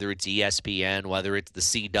in, whether it's ESPN, whether it's the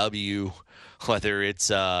CW, whether it's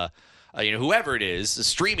whoever it is, the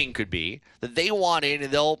streaming could be, that they want in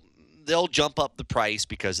and they'll jump up the price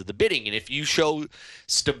because of the bidding. And if you show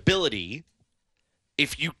stability,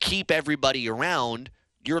 if you keep everybody around,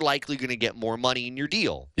 you're likely going to get more money in your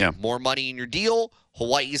deal. Yeah. More money in your deal.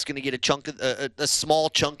 Hawaii is going to get a small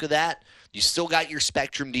chunk of that. You still got your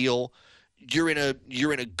Spectrum deal. You're in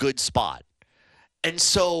a good spot. And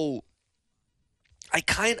so I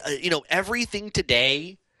everything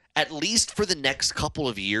today, at least for the next couple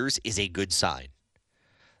of years, is a good sign.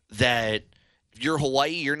 That if you're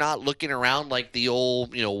Hawaii, you're not looking around like the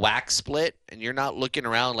old, wax split, and you're not looking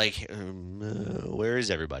around like, where is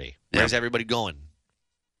everybody? Where's everybody going?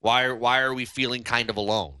 Why are we feeling kind of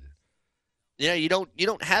alone? You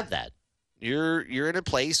don't have that. You're in a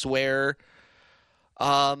place where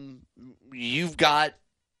you've got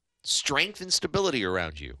strength and stability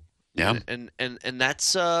around you. Yeah. And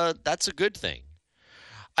that's a good thing.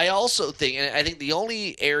 I also think, and I think the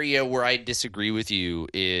only area where I disagree with you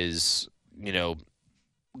is,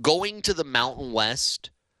 going to the Mountain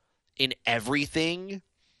West in everything,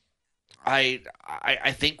 I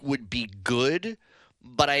think would be good,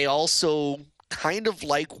 but I also kind of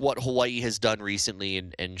like what Hawaii has done recently,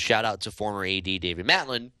 and shout out to former AD David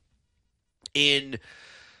Matlin, in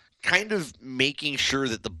kind of making sure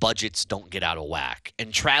that the budgets don't get out of whack.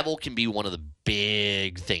 And travel can be one of the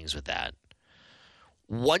big things with that.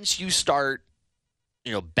 Once you start,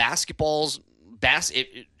 if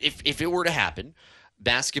it were to happen,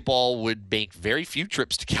 basketball would make very few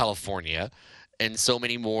trips to California and so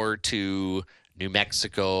many more to New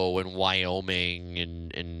Mexico and Wyoming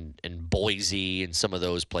and Boise and some of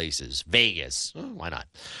those places. Vegas, why not?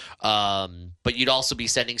 But you'd also be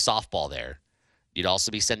sending softball there. You'd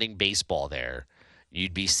also be sending baseball there.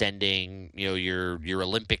 You'd be sending, your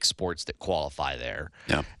Olympic sports that qualify there.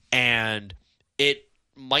 Yeah. And it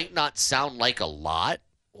might not sound like a lot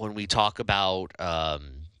when we talk about,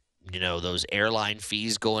 those airline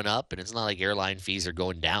fees going up, and it's not like airline fees are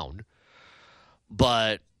going down.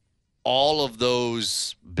 But all of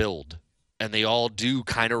those build, and they all do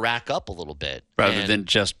kind of rack up a little bit. Rather than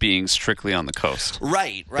just being strictly on the coast.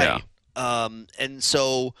 Right. Yeah. And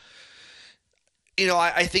so,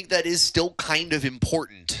 I think that is still kind of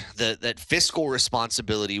important, that fiscal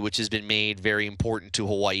responsibility, which has been made very important to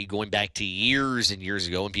Hawaii going back to years and years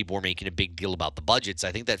ago when people were making a big deal about the budgets.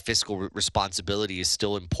 I think that fiscal responsibility is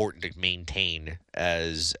still important to maintain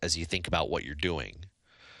as you think about what you're doing.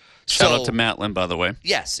 Shout out to Matlin, by the way.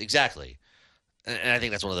 Yes, exactly. And I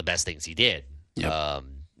think that's one of the best things he did, yep.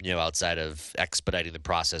 Outside of expediting the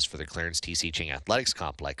process for the Clarence T.C. Ching Athletics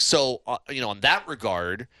Complex. So, in that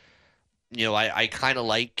regard, I kind of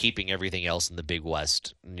like keeping everything else in the Big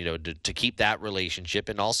West, to keep that relationship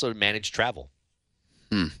and also to manage travel.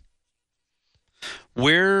 Let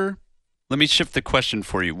me shift the question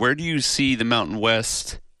for you. Where do you see the Mountain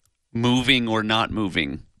West moving or not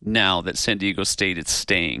moving now that San Diego State is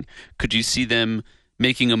staying? Could you see them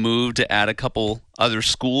making a move to add a couple other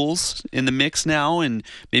schools in the mix now and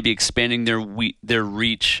maybe expanding their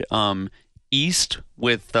reach east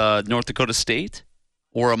with North Dakota State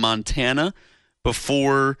or a Montana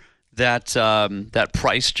before that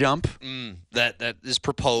price jump that is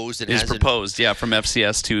proposed? From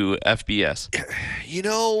FCS to FBS.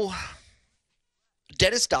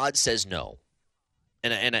 Dennis Dodd says no,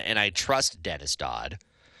 and I trust Dennis Dodd.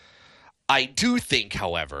 I do think,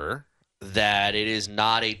 however, that it is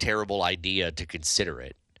not a terrible idea to consider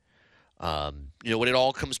it. What it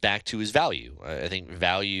all comes back to is value. I think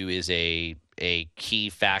value is a key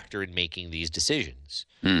factor in making these decisions.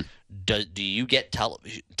 Do you get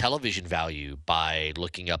television value by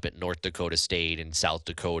looking up at North Dakota State and South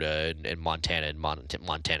Dakota and Montana and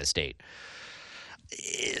Montana State?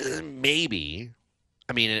 Maybe.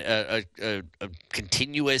 I mean, a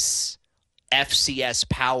continuous FCS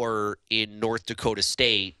power in North Dakota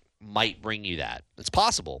State might bring you that. It's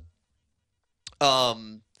possible. I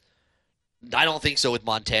don't think so with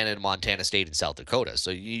Montana and Montana State and South Dakota.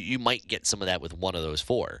 So you might get some of that with one of those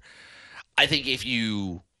four. I think if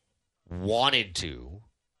you wanted to,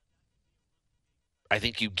 I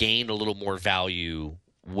think you gain a little more value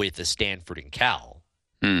with a Stanford and Cal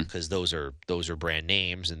because those are brand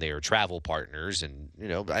names and they are travel partners, and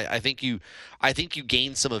I think you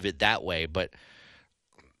gain some of it that way. But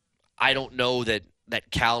I don't know that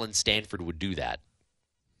Cal and Stanford would do that.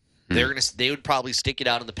 They would probably stick it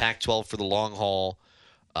out in the Pac-12 for the long haul,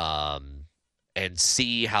 and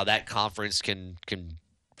see how that conference can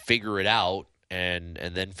figure it out, and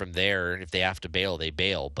then from there, if they have to bail, they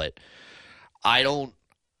bail. But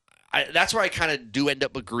that's where I kind of do end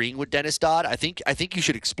up agreeing with Dennis Dodd. I think you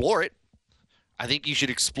should explore it. I think you should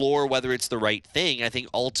explore whether it's the right thing. I think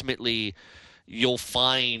ultimately you'll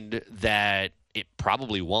find that it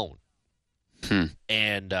probably won't.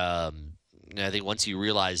 And I think once you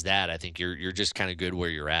realize that, I think you're just kind of good where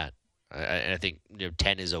you're at. I think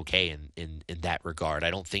 10 is okay in that regard.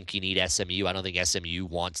 I don't think you need SMU. I don't think SMU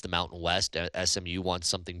wants the Mountain West. SMU wants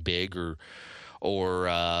something big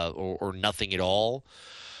or nothing at all.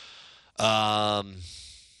 Yeah,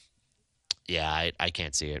 I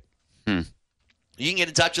can't see it. You can get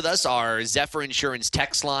in touch with us. Our Zephyr Insurance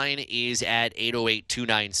text line is at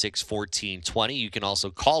 808-296-1420. You can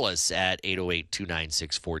also call us at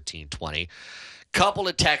 808-296-1420. Couple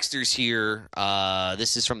of texters here.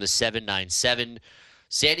 This is from the 797.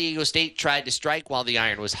 San Diego State tried to strike while the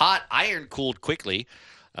iron was hot. Iron cooled quickly.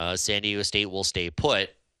 San Diego State will stay put.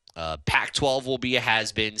 Pac-12 will be a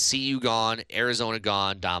has-been. CU gone. Arizona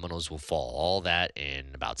gone. Dominoes will fall. All that in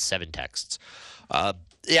about 7 texts. I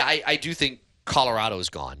do think Colorado's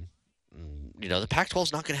gone. The Pac-12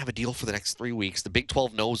 is not going to have a deal for the next 3 weeks. The Big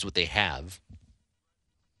 12 knows what they have.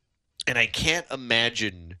 And I can't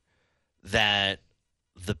imagine that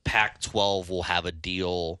the Pac-12 will have a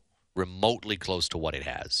deal remotely close to what it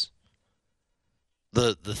has.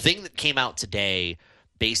 The thing that came out today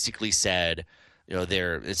basically said,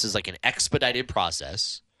 this is like an expedited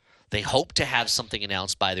process. They hope to have something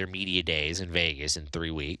announced by their media days in Vegas in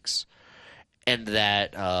 3 weeks, and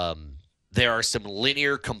that there are some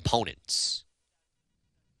linear components,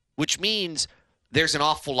 which means there's an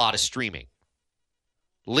awful lot of streaming.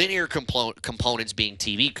 Linear components being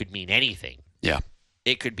TV could mean anything. Yeah.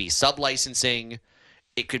 It could be sub-licensing.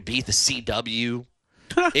 It could be the CW.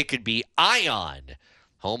 It could be Ion,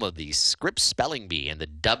 home of the Scripps Spelling Bee and the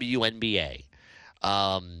WNBA.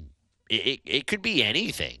 It could be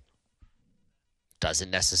anything.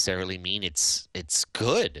 Doesn't necessarily mean it's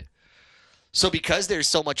good. So because there's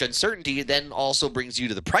so much uncertainty, it then also brings you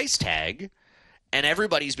to the price tag. And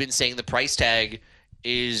everybody's been saying the price tag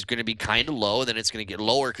is going to be kind of low, then it's going to get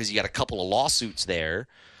lower because you got a couple of lawsuits there.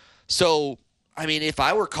 So, if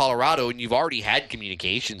I were Colorado and you've already had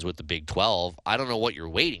communications with the Big 12, I don't know what you're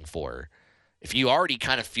waiting for. If you already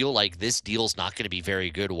kind of feel like this deal's not going to be very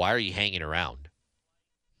good, why are you hanging around?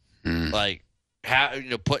 Like,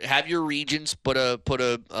 have your regents put a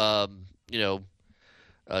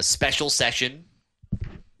special session,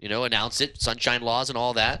 announce it, sunshine laws and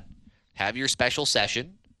all that. Have your special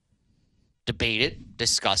session. Debate it,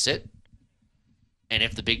 discuss it, and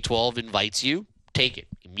if the Big 12 invites you, take it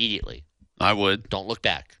immediately. I would. Don't look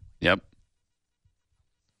back. Yep.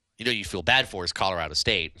 You feel bad for is Colorado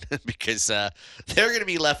State because they're going to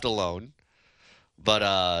be left alone. But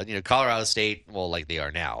Colorado State, well, like they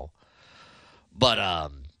are now. But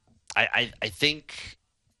I think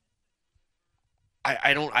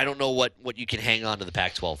I don't know what you can hang on to the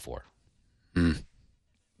Pac-12 for.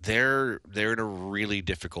 They're in a really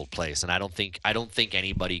difficult place, and I don't think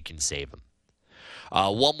anybody can save them.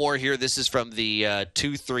 One more here. This is from the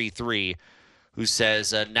 233, who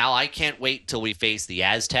says, "Now I can't wait till we face the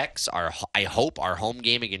Aztecs. I hope our home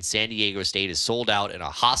game against San Diego State is sold out in a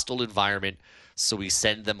hostile environment, so we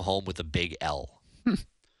send them home with a big L."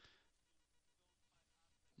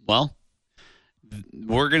 Well,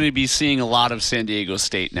 we're going to be seeing a lot of San Diego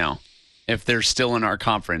State now, if they're still in our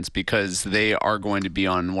conference, because they are going to be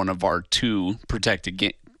on one of our 2 protected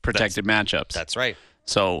matchups. That's right.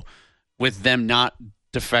 So with them not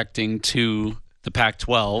defecting to the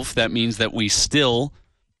Pac-12, that means that we still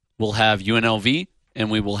will have UNLV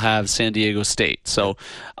and we will have San Diego State. So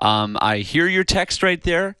I hear your text right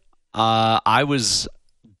there. I was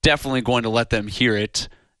definitely going to let them hear it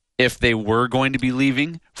if they were going to be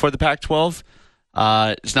leaving for the Pac-12.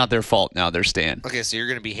 It's not their fault now. They're staying. Okay, so you're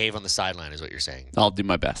going to behave on the sideline is what you're saying. I'll do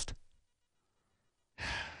my best.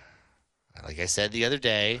 Like I said the other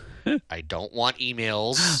day, I don't want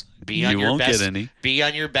emails. Be on You your won't best, get any. Be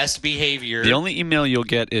on your best behavior. The only email you'll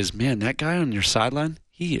get is, "Man, that guy on your sideline,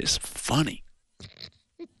 he is funny."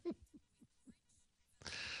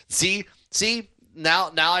 See,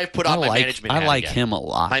 now I've put on my management hat. I like again. him a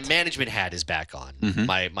lot. My management hat is back on.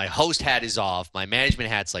 Mm-hmm. My host hat is off. My management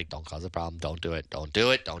hat's like, don't cause a problem. Don't do it. Don't do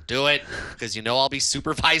it. Don't do it. Because I'll be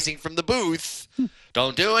supervising from the booth.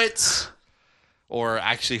 Don't do it. Or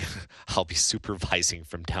actually, I'll be supervising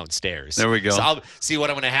from downstairs. There we go. So what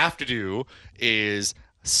I'm going to have to do is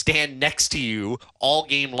stand next to you all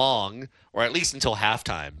game long, or at least until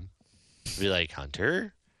halftime. Be like,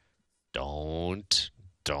 Hunter, don't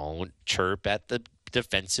chirp at the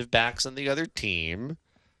defensive backs on the other team.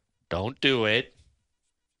 Don't do it.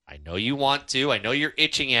 I know you want to. I know you're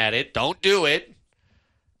itching at it. Don't do it.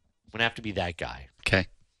 I'm going to have to be that guy. Okay.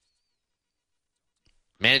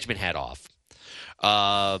 Management hat off.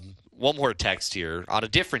 One more text here on a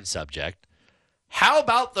different subject. How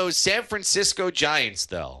about those San Francisco Giants,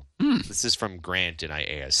 though? This is from Grant in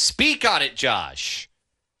IAS. Speak on it, Josh.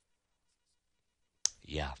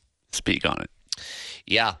 Yeah. speak on it.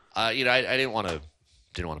 Yeah, I didn't want to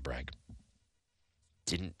brag.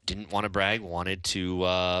 Didn't want to brag. Wanted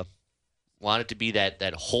to be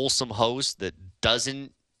that wholesome host that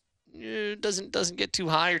doesn't get too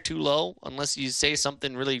high or too low unless you say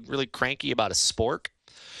something really really cranky about a sport.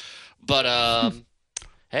 But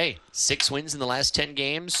hey, 6 wins in the last 10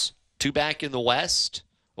 games, 2 back in the West,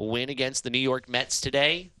 a win against the New York Mets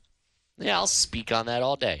today. Yeah, I'll speak on that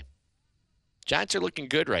all day. Giants are looking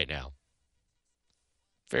good right now.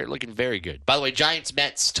 Looking very good. By the way,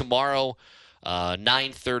 Giants-Mets tomorrow,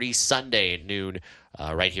 9:30 Sunday at noon,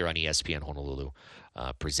 right here on ESPN Honolulu,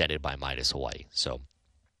 presented by Midas Hawaii. So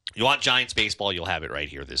you want Giants baseball, you'll have it right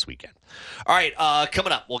here this weekend. All right,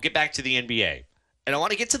 coming up, we'll get back to the NBA. And I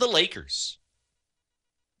want to get to the Lakers.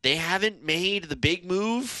 They haven't made the big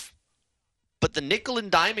move, but the nickel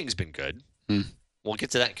and diming's been good. We'll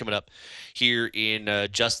get to that coming up here in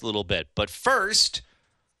just a little bit. But first,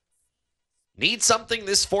 need something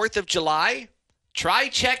this 4th of July? Try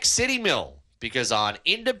Check City Mill, because on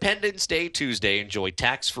Independence Day Tuesday, enjoy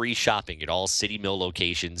tax-free shopping at all City Mill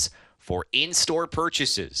locations for in-store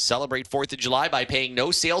purchases. Celebrate 4th of July by paying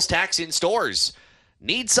no sales tax in stores.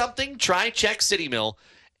 Need something? Try Check City Mill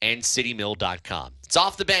and citymill.com. It's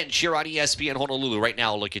Off the Bench here on ESPN Honolulu. Right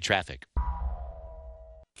now, look at traffic.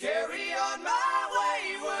 Carry on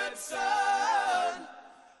my wayward son.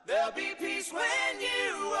 There'll be peace when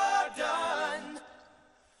you are done.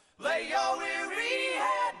 Lay your weary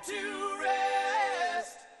head to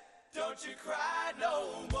rest. Don't you cry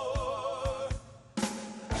no more.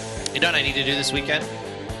 You know what I need to do this weekend?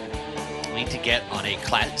 I need to get on a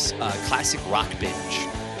classic rock binge.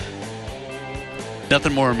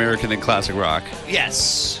 Nothing more American than classic rock.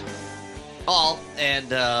 Yes. All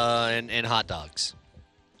and hot dogs.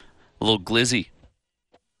 A little glizzy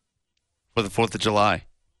for the 4th of July.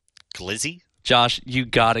 Glizzy? Josh, you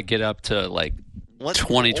got to get up to like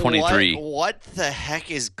 2023. What the heck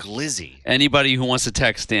is glizzy? Anybody who wants to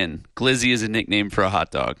text in, glizzy is a nickname for a hot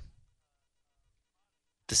dog.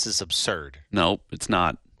 This is absurd. Nope, it's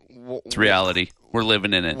not. It's reality. We're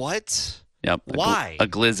living in it. What? Yep. Why? A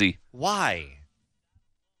glizzy. Why?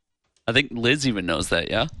 I think Liz even knows that,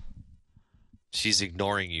 yeah? She's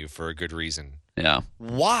ignoring you for a good reason. Yeah.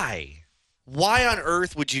 Why? Why on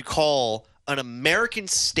earth would you call an American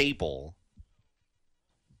staple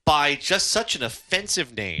by just such an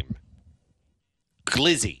offensive name?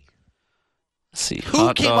 Glizzy. Let's see.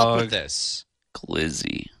 Who came up with this?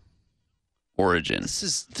 Glizzy. Origin.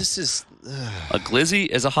 This is A glizzy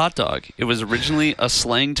is a hot dog. It was originally a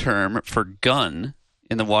slang term for gun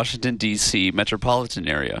in the Washington, D.C. metropolitan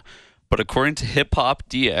area. But according to Hip Hop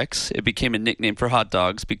DX, it became a nickname for hot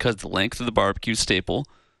dogs because the length of the barbecue staple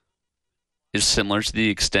is similar to the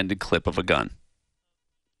extended clip of a gun.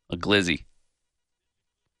 A glizzy.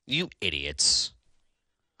 You idiots.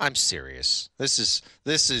 I'm serious. This is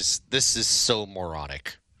so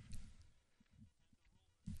moronic.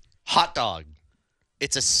 Hot dog.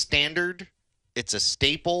 It's a standard. It's a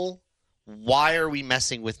staple. Why are we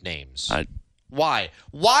messing with names? Why?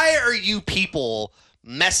 Why are you people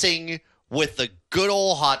messing with the good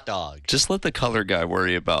old hot dog? Just let the color guy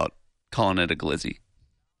worry about calling it a glizzy.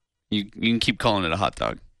 You can keep calling it a hot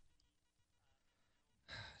dog.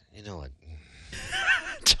 You know what?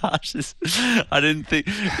 Josh is... I didn't think...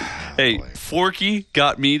 Hey, Forky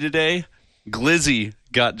got me today. Glizzy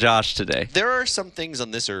got Josh today. There are some things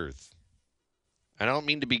on this earth. I don't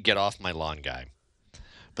mean to be get off my lawn guy.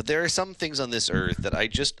 But there are some things on this earth that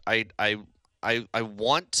I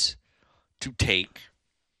want to take,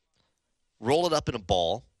 roll it up in a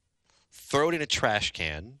ball, throw it in a trash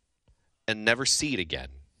can, and never see it again.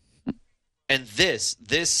 And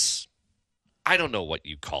this, I don't know what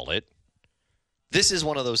you call it. This is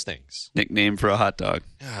one of those things. Nickname for a hot dog.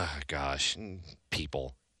 Oh, gosh.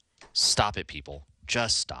 People. Stop it, people.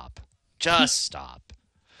 Just stop. Just stop.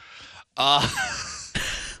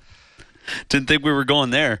 Didn't think we were going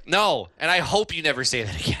there. No, and I hope you never say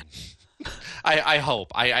that again. I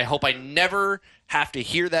hope. I hope I never have to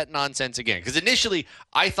hear that nonsense again. Because initially,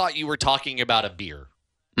 I thought you were talking about a beer.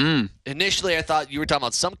 Initially, I thought you were talking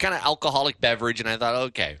about some kind of alcoholic beverage, and I thought,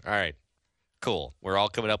 okay, all right, cool. We're all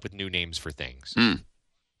coming up with new names for things.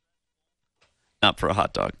 Not for a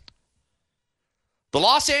hot dog. The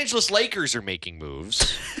Los Angeles Lakers are making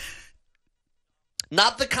moves.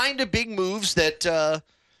 Not the kind of big moves that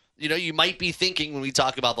you might be thinking when we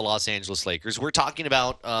talk about the Los Angeles Lakers. We're talking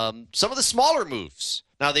about some of the smaller moves.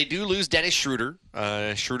 Now, they do lose Dennis Schroeder.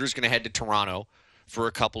 Schroeder's going to head to Toronto for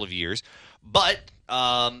a couple of years. But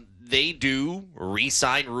they do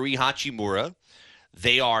re-sign Rui Hachimura.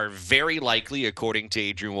 They are very likely, according to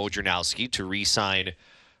Adrian Wojnarowski, to re-sign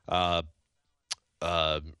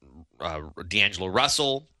D'Angelo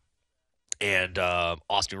Russell and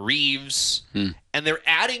Austin Reeves. And they're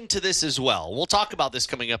adding to this as well. We'll talk about this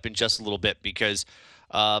coming up in just a little bit because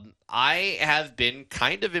I have been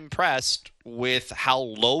kind of impressed with how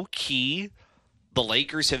low-key the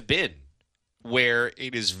Lakers have been, where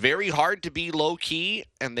it is very hard to be low-key,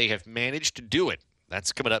 and they have managed to do it.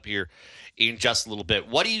 That's coming up here in just a little bit.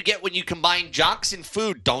 What do you get when you combine jocks and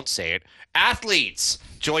food? Don't say it. Athletes.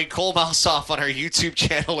 Join Cole Mousoff on our YouTube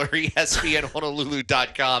channel or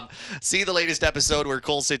ESPNHonolulu.com. See the latest episode where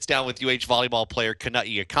Cole sits down with UH volleyball player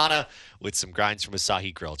Kanai Akana with some grinds from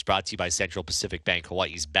Asahi Grill. It's brought to you by Central Pacific Bank,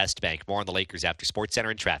 Hawaii's best bank. More on the Lakers after Sports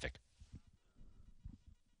Center and traffic.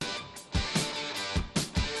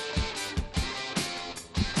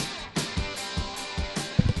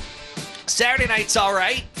 Saturday night's all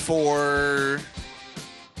right for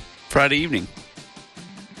Friday evening.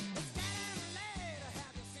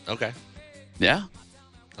 Okay. Yeah.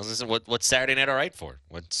 I was listening. What's Saturday night all right for?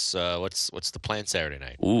 What's the plan Saturday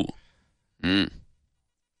night? Ooh.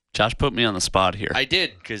 Josh put me on the spot here. I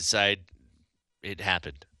did because it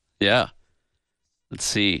happened. Yeah. Let's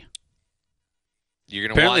see. You're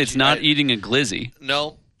gonna Apparently, watch, it's not eating a glizzy.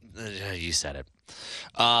 No, you said it.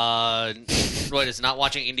 What is not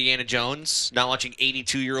watching Indiana Jones? Not watching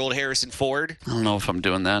 82-year-old Harrison Ford? I don't know if I'm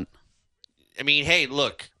doing that. I mean, hey,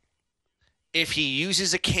 look. If he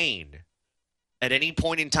uses a cane at any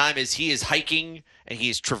point in time as he is hiking and he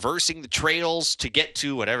is traversing the trails to get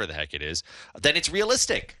to whatever the heck it is, then it's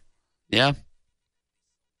realistic. Yeah.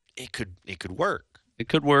 It could work. It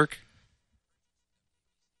could work.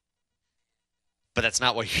 But that's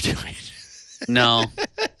not what you're doing. No.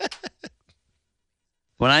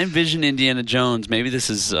 When I envision Indiana Jones, maybe this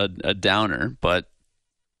is a downer, but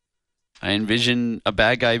I envision a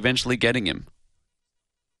bad guy eventually getting him.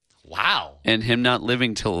 Wow. And him not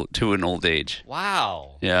living to an old age.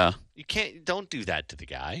 Wow. Yeah. Don't do that to the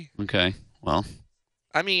guy. Okay. Well.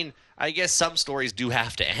 I mean, I guess some stories do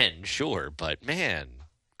have to end, sure, but man.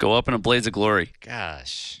 Go up in a blaze of glory.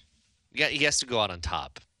 Gosh. He has to go out on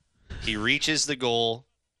top. He reaches the goal.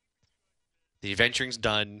 The adventuring's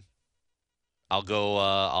done. I'll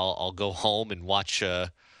go home and watch. To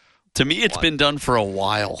me, it's been done for a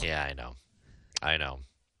while. Yeah, I know. I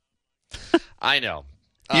know.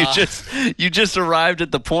 You just arrived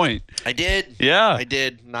at the point. I did. Yeah, I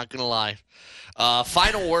did. Not gonna lie.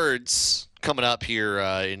 Final words coming up here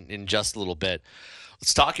in just a little bit.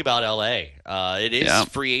 Let's talk about LA. It is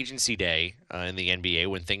free agency day in the NBA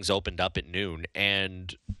when things opened up at noon,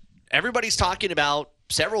 and everybody's talking about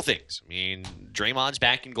several things. I mean, Draymond's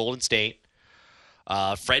back in Golden State.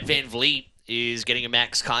 Fred VanVleet is getting a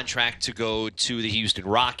max contract to go to the Houston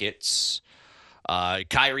Rockets.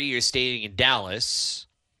 Kyrie is staying in Dallas.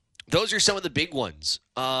 Those are some of the big ones.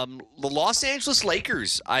 The Los Angeles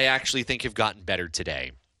Lakers, I actually think, have gotten better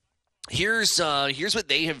today. Here's what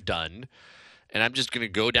they have done, and I'm just going to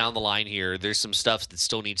go down the line here. There's some stuff that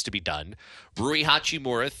still needs to be done. Rui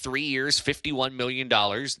Hachimura, 3 years, $51 million.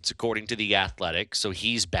 It's according to The Athletic, so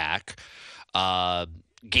he's back.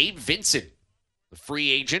 Gabe Vincent, the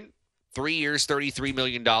free agent, 3 years, $33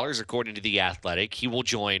 million, according to The Athletic. He will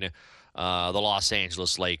join the Los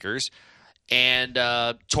Angeles Lakers. And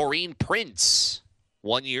Taurean Prince,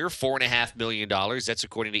 1 year, $4.5 million. That's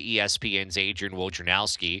according to ESPN's Adrian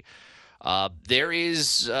Wojnarowski.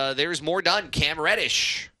 There's more done. Cam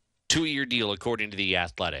Reddish, 2-year deal, according to The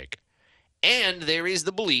Athletic. And there is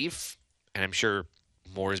the belief, and I'm sure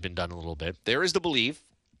more has been done a little bit, there is the belief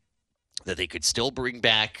that they could still bring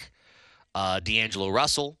back D'Angelo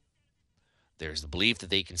Russell. There's the belief that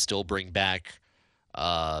they can still bring back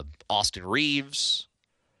Austin Reeves.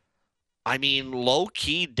 I mean,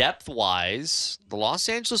 low-key, depth-wise, the Los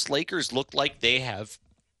Angeles Lakers look like they have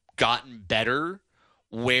gotten better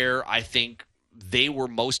where I think they were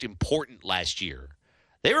most important last year.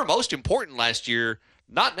 They were most important last year,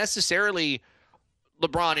 not necessarily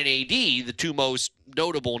LeBron and AD, the two most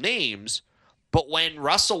notable names, but when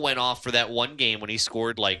Russell went off for that one game when he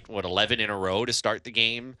scored 11 in a row to start the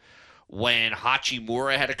game, when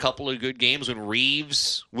Hachimura had a couple of good games, when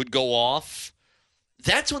Reeves would go off,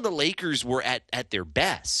 that's when the Lakers were at their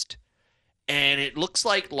best. And it looks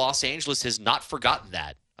like Los Angeles has not forgotten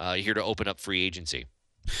that here to open up free agency.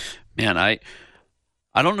 Man, I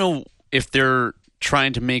don't know if they're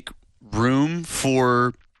trying to make room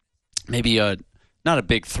for maybe not a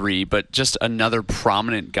big three, but just another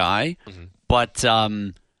prominent guy. Mm-hmm. But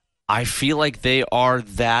I feel like they are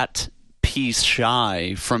that piece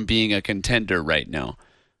shy from being a contender right now.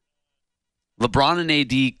 LeBron and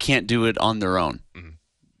AD can't do it on their own. Mm-hmm.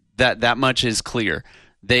 That much is clear.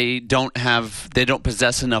 they don't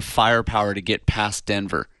possess enough firepower to get past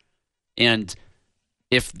Denver. And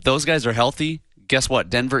if those guys are healthy, guess what?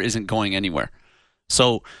 Denver isn't going anywhere.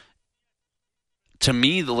 So to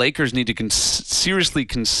me, the Lakers need to seriously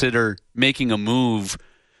consider making a move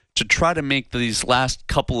to try to make these last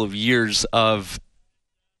couple of years of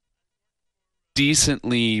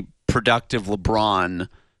decently productive LeBron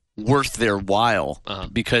worth their while,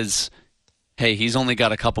 because, hey, he's only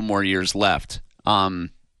got a couple more years left.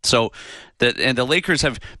 And the Lakers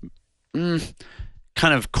have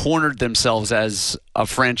kind of cornered themselves as a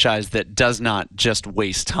franchise that does not just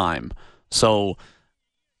waste time. So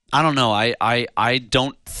I don't know. I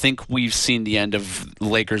don't think we've seen the end of the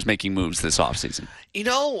Lakers making moves this offseason.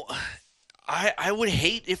 I would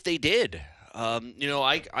hate if they did.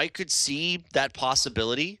 I could see that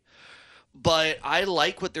possibility, but I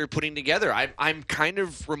like what they're putting together. I'm kind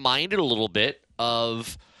of reminded a little bit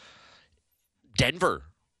of Denver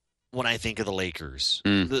when I think of the Lakers.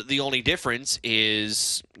 The only difference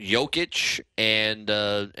is Jokic and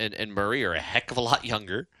Murray are a heck of a lot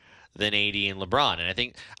younger than AD and LeBron.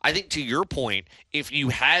 And I think to your point, if you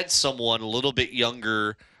had someone a little bit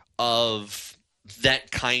younger of that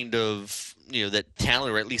kind of, that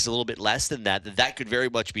talent, or at least a little bit less than that could very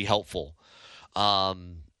much be helpful. If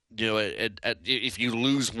you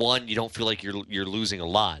lose one, you don't feel like you're losing a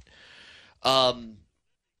lot. But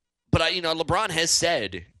LeBron has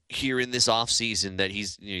said here in this offseason that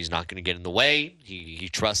he's not going to get in the way. He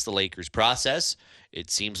trusts the Lakers process. It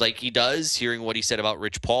seems like he does, hearing what he said about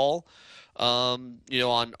Rich Paul, on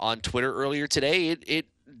Twitter earlier today. It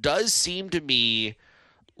does seem to me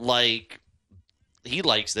like he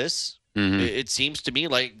likes this. Mm-hmm. It seems to me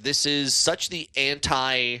like this is such the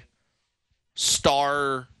anti-star,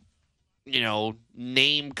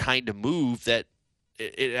 name kind of move that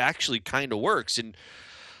it actually kind of works. And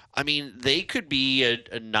I mean, they could be a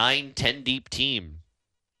 9-10 deep team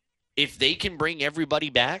if they can bring everybody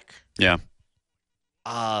back. Yeah.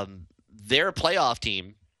 They're a playoff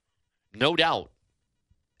team, no doubt.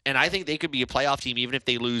 And I think they could be a playoff team even if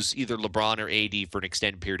they lose either LeBron or AD for an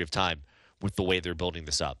extended period of time with the way they're building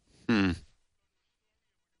this up.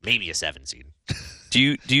 Maybe a 7 seed.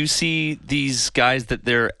 Do you see these guys that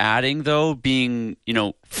they're adding, though, being,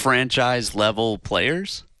 franchise level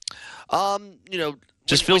players?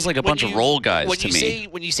 Just feels like a bunch of role guys to me.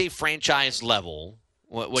 When you say franchise level,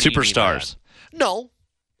 what superstars? Do you mean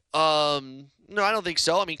by that? No, I don't think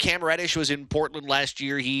so. I mean, Cam Reddish was in Portland last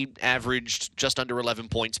year. He averaged just under 11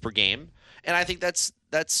 points per game, and I think that's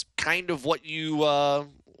kind of what you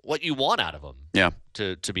want out of him. Yeah.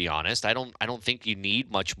 To be honest, I don't think you need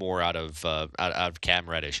much more out of Cam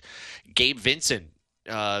Reddish. Gabe Vincent.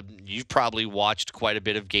 You've probably watched quite a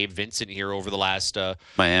bit of Gabe Vincent here over the last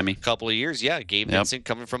Miami couple of years. Yeah, Gabe Vincent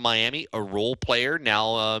coming from Miami, a role player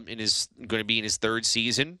now going to be in his 3rd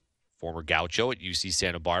season. Former Gaucho at UC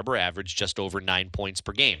Santa Barbara, averaged just over 9 points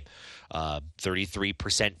per game,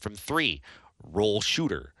 33% from 3, role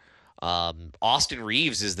shooter. Austin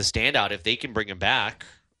Reeves is the standout if they can bring him back.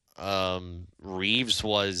 Reeves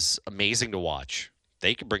was amazing to watch.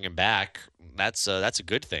 They can bring him back. That's a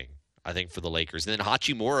good thing, I think, for the Lakers. And then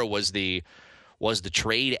Hachimura was the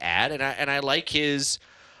trade ad, and I like his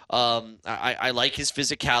I like his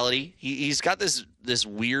physicality. He's got this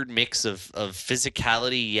weird mix of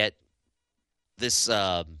physicality yet this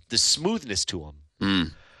smoothness to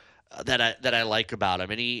him that I like about him.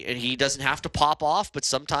 And he doesn't have to pop off, but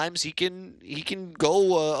sometimes he can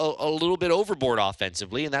go a little bit overboard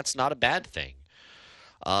offensively, and that's not a bad thing.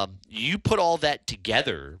 You put all that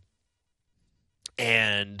together,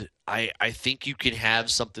 and I think you can have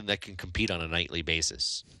something that can compete on a nightly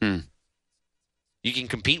basis. You can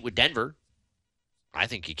compete with Denver. I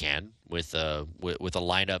think you can with a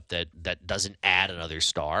lineup that doesn't add another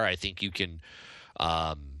star. I think you can.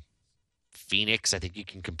 Phoenix, I think you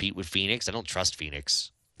can compete with Phoenix. I don't trust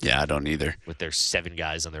Phoenix. Yeah, I don't either. With their 7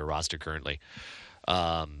 guys on their roster currently.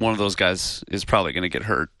 One of those guys is probably going to get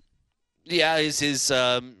hurt. Yeah,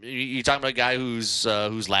 you're talking about a guy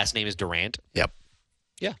whose last name is Durant? Yep.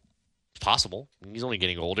 Yeah, it's possible. He's only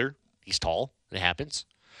getting older. He's tall. It happens.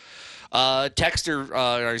 Texter,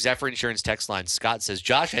 our Zephyr Insurance text line, Scott says,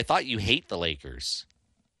 Josh, I thought you hate the Lakers.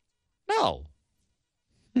 No.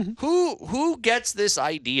 Who gets this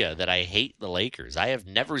idea that I hate the Lakers? I have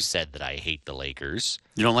never said that I hate the Lakers.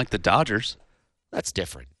 You don't like the Dodgers? That's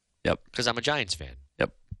different. Yep. Because I'm a Giants fan.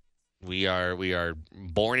 Yep. We are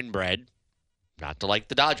born and bred not to like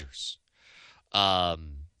the Dodgers. I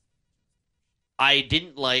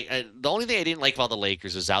didn't like the only thing I didn't like about the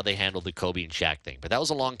Lakers is how they handled the Kobe and Shaq thing, but that was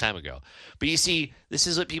a long time ago. But you see, this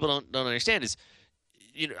is what people don't understand is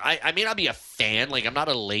I may not be a fan. Like, I'm not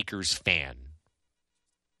a Lakers fan.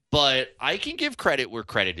 But I can give credit where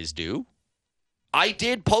credit is due. I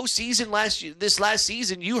did postseason this last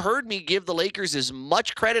season. You heard me give the Lakers as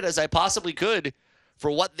much credit as I possibly could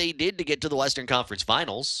for what they did to get to the Western Conference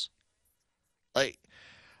Finals. Like,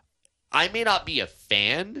 I may not be a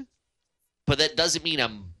fan, but that doesn't mean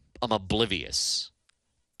I'm oblivious.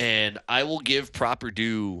 And I will give proper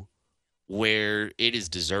due where it is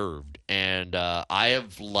deserved. And I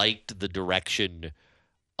have liked the direction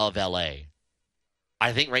of LA.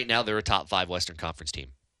 I think right now they're a top 5 Western Conference team.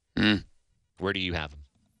 Where do you have them?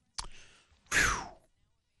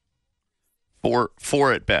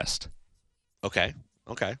 4 at best. Okay.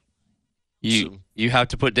 You have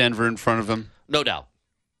to put Denver in front of them. No doubt.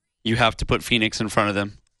 You have to put Phoenix in front of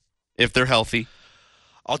them if they're healthy.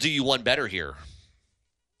 I'll do you one better here.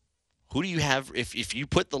 Who do you have if you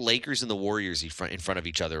put the Lakers and the Warriors in front of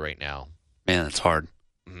each other right now? Man, that's hard.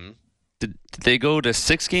 Mm-hmm. Did they go to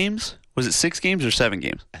 6 games? Was it 6 games or 7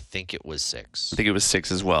 games? I think it was 6. I think it was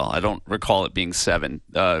 6 as well. I don't recall it being 7.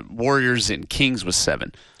 Warriors and Kings was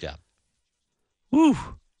 7. Yeah. Woo.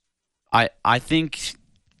 I think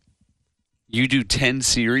you do 10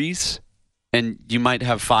 series and you might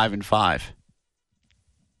have 5 and 5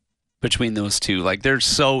 between those two. Like, they're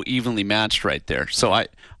so evenly matched right there. So I'd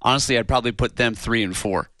probably put them 3 and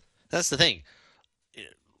 4. That's the thing.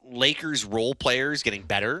 Lakers role players getting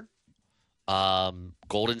better.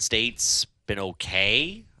 Golden State's been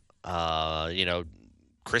okay.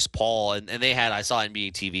 Chris Paul, and they had, I saw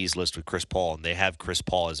NBA TV's list with Chris Paul, and they have Chris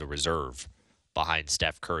Paul as a reserve behind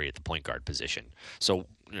Steph Curry at the point guard position. So,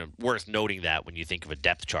 worth noting that when you think of a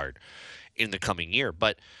depth chart in the coming year.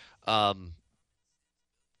 But Golden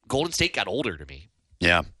State got older to me.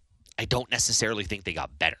 Yeah. I don't necessarily think they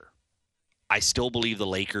got better. I still believe the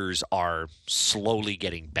Lakers are slowly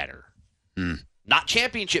getting better. Not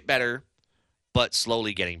championship better, but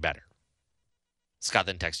slowly getting better. Scott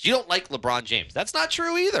then texts, you don't like LeBron James. That's not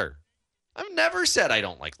true either. I've never said I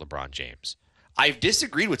don't like LeBron James. I've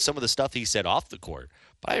disagreed with some of the stuff he said off the court,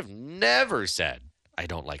 but I have never said I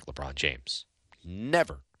don't like LeBron James.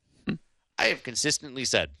 Never. I have consistently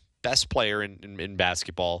said best player in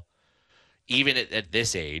basketball, even at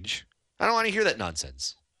this age. I don't want to hear that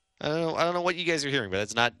nonsense. I don't know what you guys are hearing, but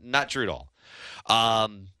that's not true at all.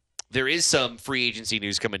 There is some free agency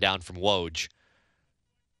news coming down from Woj.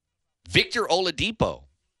 Victor Oladipo,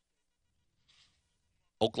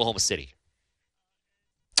 Oklahoma City.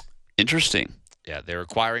 Interesting. Yeah, they're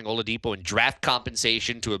acquiring Oladipo in draft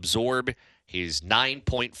compensation to absorb his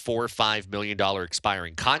 $9.45 million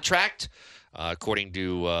expiring contract. According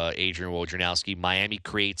to Adrian Wojnarowski, Miami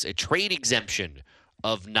creates a trade exemption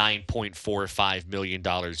of $9.45 million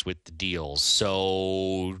with the deal.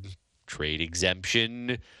 So, trade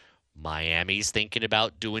exemption. Miami's thinking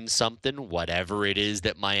about doing something. Whatever it is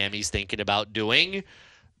that Miami's thinking about doing,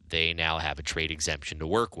 they now have a trade exemption to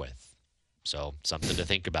work with. So, something to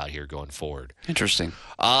think about here going forward. Interesting.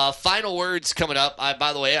 Final words coming up.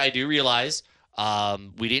 By the way, I do realize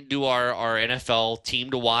we didn't do our NFL team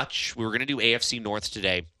to watch. We were going to do AFC North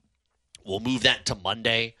today. We'll move that to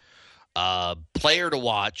Monday. Player to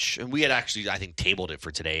watch, and we had actually, I think, tabled it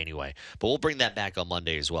for today anyway, but we'll bring that back on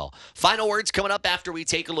Monday as well. Final words coming up after we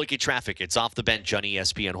take a look at traffic. It's Off the Bench on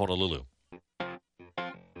ESPN Honolulu.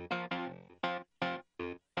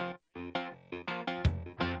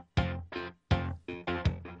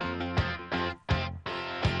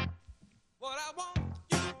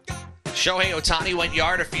 Shohei Ohtani went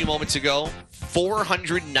yard a few moments ago.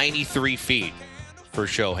 493 feet for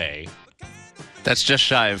Shohei. That's just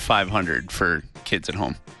shy of 500 for kids at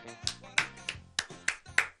home.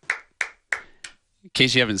 In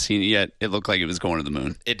case you haven't seen it yet, it looked like it was going to the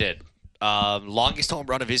moon. It did. Longest home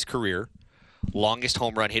run of his career. Longest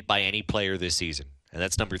home run hit by any player this season. And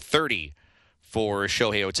that's number 30 for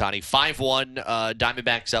Shohei Ohtani. 5-1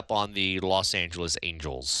 Diamondbacks up on the Los Angeles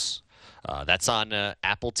Angels. That's on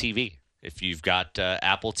Apple TV. If you've got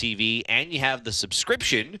Apple TV and you have the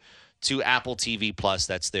subscription to Apple TV Plus,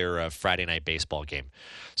 that's their Friday night baseball game.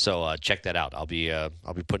 So check that out. I'll be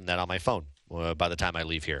putting that on my phone by the time I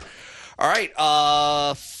leave here. All right,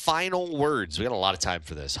 final words. We got a lot of time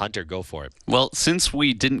for this. Hunter, go for it. Well, since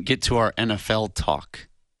we didn't get to our NFL talk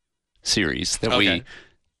series that we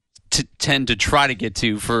tend to try to get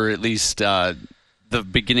to for at least the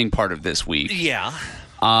beginning part of this week. Yeah.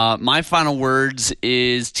 My final words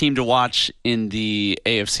is team to watch in the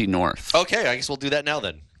AFC North. Okay, I guess we'll do that now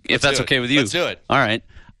then. If that's okay with you. Let's do it. All right.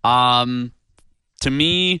 To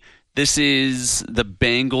me, this is the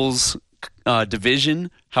Bengals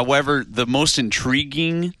division. However, the most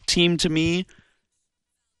intriguing team to me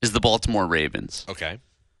is the Baltimore Ravens. Okay.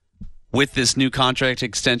 With this new contract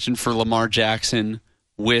extension for Lamar Jackson,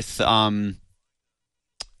 with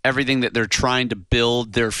everything that they're trying to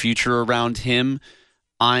build their future around him,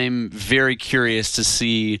 I'm very curious to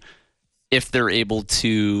see if they're able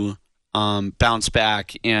to bounce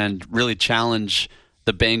back and really challenge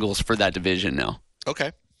the Bengals for that division now.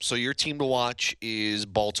 Okay. So your team to watch is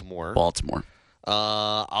Baltimore. Baltimore.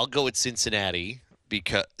 I'll go with Cincinnati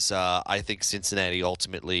because I think Cincinnati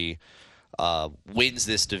ultimately wins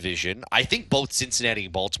this division. I think both Cincinnati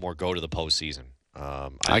and Baltimore go to the postseason.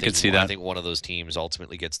 I could see that. I think one of those teams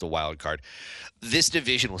ultimately gets the wild card. This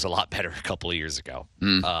division was a lot better a couple of years ago.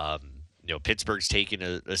 Pittsburgh's taken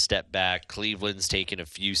a step back. Cleveland's taken a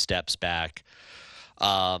few steps back.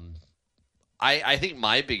 I think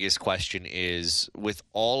my biggest question is, with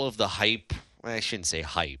all of the hype, I shouldn't say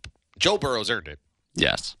hype. Joe Burrow's earned it.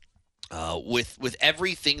 Yes. With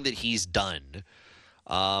everything that he's done,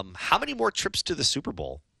 how many more trips to the Super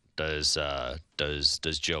Bowl does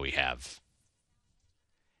Joey have?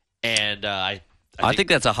 And I think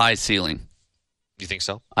that's a high ceiling. You think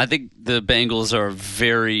so? I think the Bengals are a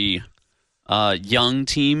very young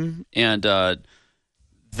team, and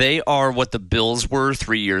they are what the Bills were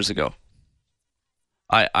 3 years ago.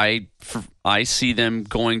 I see them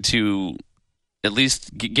going to at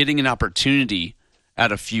least getting an opportunity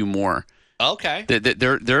at a few more. Okay.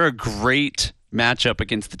 They're a great matchup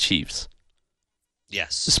against the Chiefs.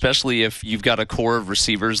 Yes. Especially if you've got a core of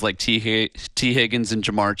receivers like T. Higgins and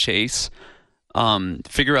Jamar Chase.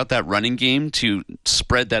 Figure out that running game to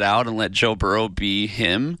spread that out and let Joe Burrow be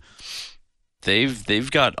him.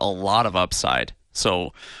 They've got a lot of upside.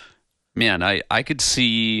 So, man, I could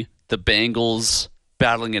see the Bengals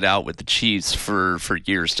battling it out with the Chiefs for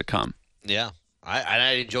years to come. Yeah,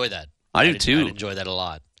 I enjoy that. I do too. I enjoy that a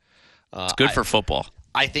lot. It's good for football.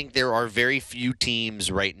 I think there are very few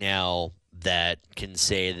teams right now that can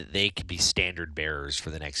say that they could be standard bearers for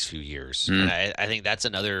the next few years. And I think that's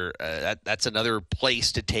another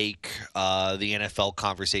place to take the NFL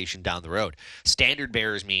conversation down the road. Standard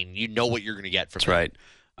bearers mean you know what you're going to get from That's them. right.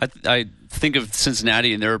 I think of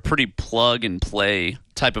Cincinnati, and they're a pretty plug-and-play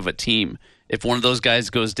type of a team. If one of those guys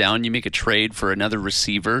goes down, you make a trade for another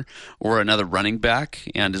receiver or another running back,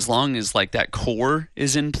 and as long as like that core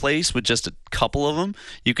is in place with just a couple of them,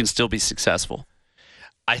 you can still be successful.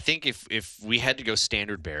 I think if we had to go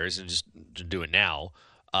standard bearers and just do it now,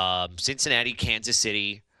 Cincinnati, Kansas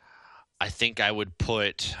City, I think I would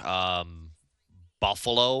put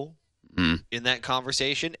Buffalo in that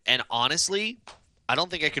conversation. And honestly, I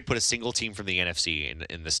don't think I could put a single team from the NFC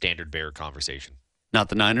in the standard bearer conversation. Not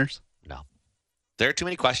the Niners? No. There are too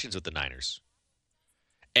many questions with the Niners.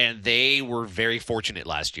 And they were very fortunate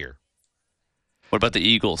last year. What about the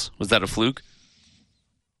Eagles? Was that a fluke?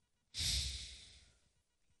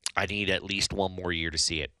 I need at least one more year to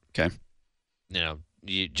see it. Okay.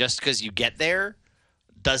 Just because you get there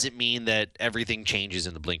doesn't mean that everything changes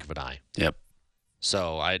in the blink of an eye. Yep.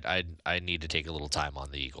 So I need to take a little time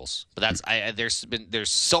on the Eagles. But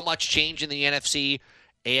there's so much change in the NFC.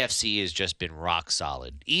 AFC has just been rock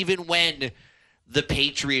solid. Even when the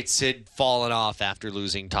Patriots had fallen off after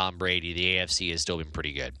losing Tom Brady, the AFC has still been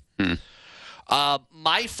pretty good.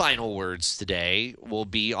 My final words today will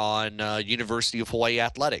be on University of Hawaii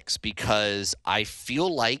athletics, because I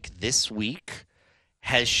feel like this week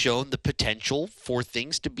has shown the potential for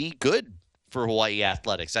things to be good for Hawaii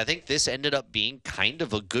athletics. I think this ended up being kind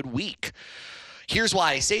of a good week. Here's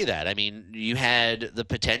why I say that. I mean, you had the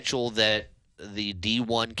potential that the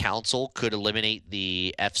D1 Council could eliminate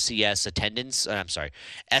the FBS attendance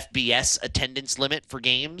limit for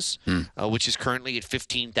games, which is currently at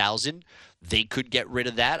 15,000. They could get rid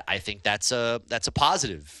of that. I think that's a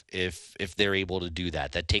positive if they're able to do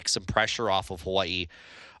that. That takes some pressure off of Hawaii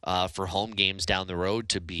for home games down the road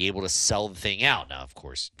to be able to sell the thing out. Now, of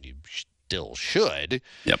course, you still should.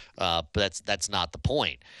 Yep. But that's not the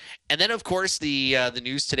point. And then, of course, the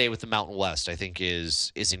news today with the Mountain West, I think,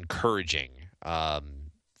 is encouraging.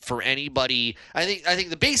 For anybody, I think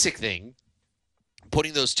the basic thing,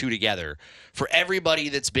 putting those two together, for everybody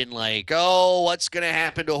that's been like, oh, what's going to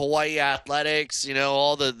happen to Hawaii athletics?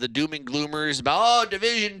 All the doom and gloomers about,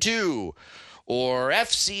 Division II or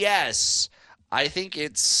FCS. I think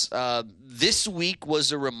it's this week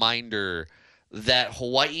was a reminder that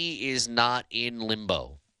Hawaii is not in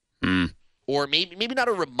limbo. Or maybe not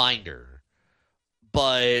a reminder,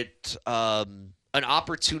 but an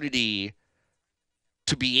opportunity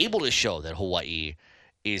to be able to show that Hawaii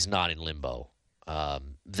is not in limbo.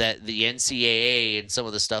 That the NCAA and some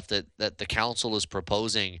of the stuff that the council is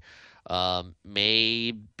proposing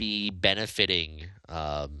may be benefiting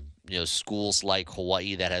schools like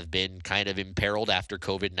Hawaii that have been kind of imperiled after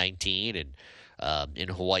COVID-19 and in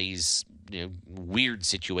Hawaii's weird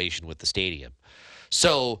situation with the stadium.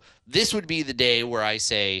 So this would be the day where I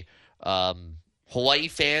say, Hawaii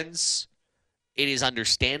fans, it is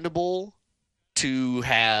understandable to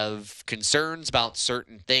have concerns about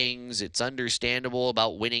certain things. It's understandable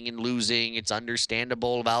about winning and losing. It's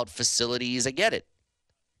understandable about facilities. I get it.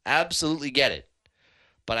 Absolutely get it.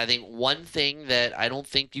 But I think one thing that I don't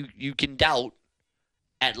think you can doubt,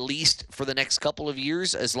 at least for the next couple of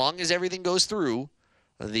years, as long as everything goes through,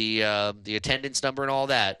 the attendance number and all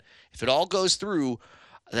that, if it all goes through,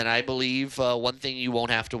 then I believe one thing you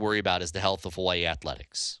won't have to worry about is the health of Hawaii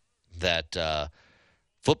athletics. That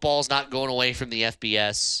football's not going away from the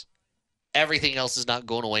FBS. Everything else is not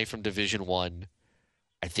going away from Division I.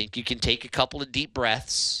 I think you can take a couple of deep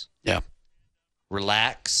breaths. Yeah.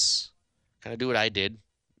 Relax. Kind of do what I did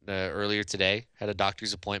earlier today. Had a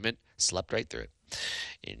doctor's appointment. Slept right through it.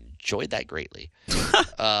 Enjoyed that greatly.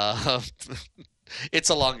 It's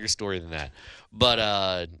a longer story than that.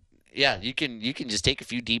 But, yeah, you can just take a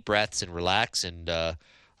few deep breaths and relax, and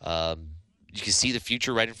you can see the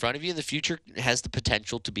future right in front of you, and the future has the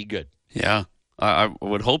potential to be good. Yeah, I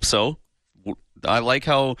would hope so. I like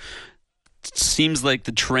how it seems like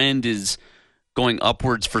the trend is going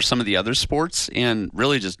upwards for some of the other sports, and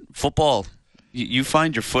really just football. You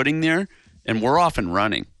find your footing there, and we're off and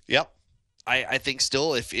running. Yep. I think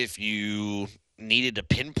still if you needed to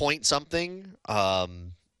pinpoint something,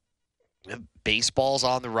 baseball's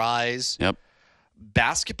on the rise. Yep.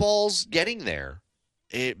 Basketball's getting there.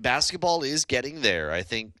 Basketball is getting there. I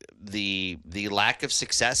think the lack of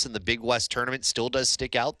success in the Big West tournament still does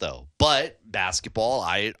stick out, though. But basketball,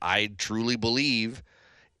 I truly believe,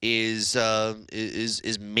 is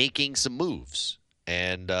making some moves.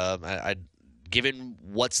 And given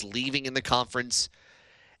what's leaving in the conference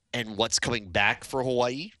and what's coming back for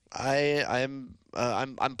Hawaii, I'm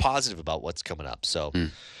positive about what's coming up. So.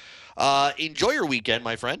 Enjoy your weekend,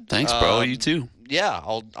 my friend. Thanks, bro. You too. Yeah,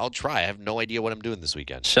 I'll try. I have no idea what I'm doing this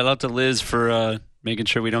weekend. Shout out to Liz for making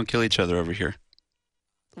sure we don't kill each other over here.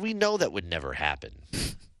 We know that would never happen.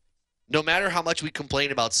 No matter how much we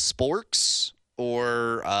complain about sporks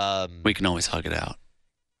or we can always hug it out.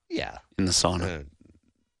 Yeah. In the sauna.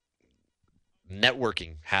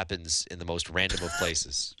 Networking happens in the most random of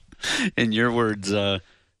places. In your words,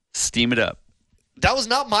 steam it up. That was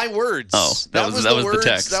not my words. Oh, that was the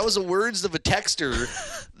text. That was the words of a texter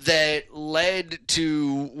that led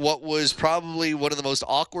to what was probably one of the most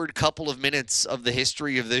awkward couple of minutes of the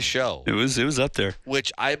history of this show. It was up there.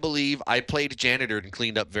 Which I believe I played janitor and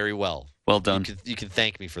cleaned up very well. Well done. You can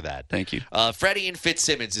thank me for that. Thank you. Freddie and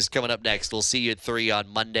Fitzsimmons is coming up next. We'll see you at 3 on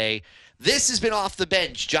Monday. This has been Off the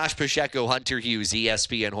Bench. Josh Pacheco, Hunter Hughes,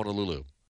 ESPN Honolulu.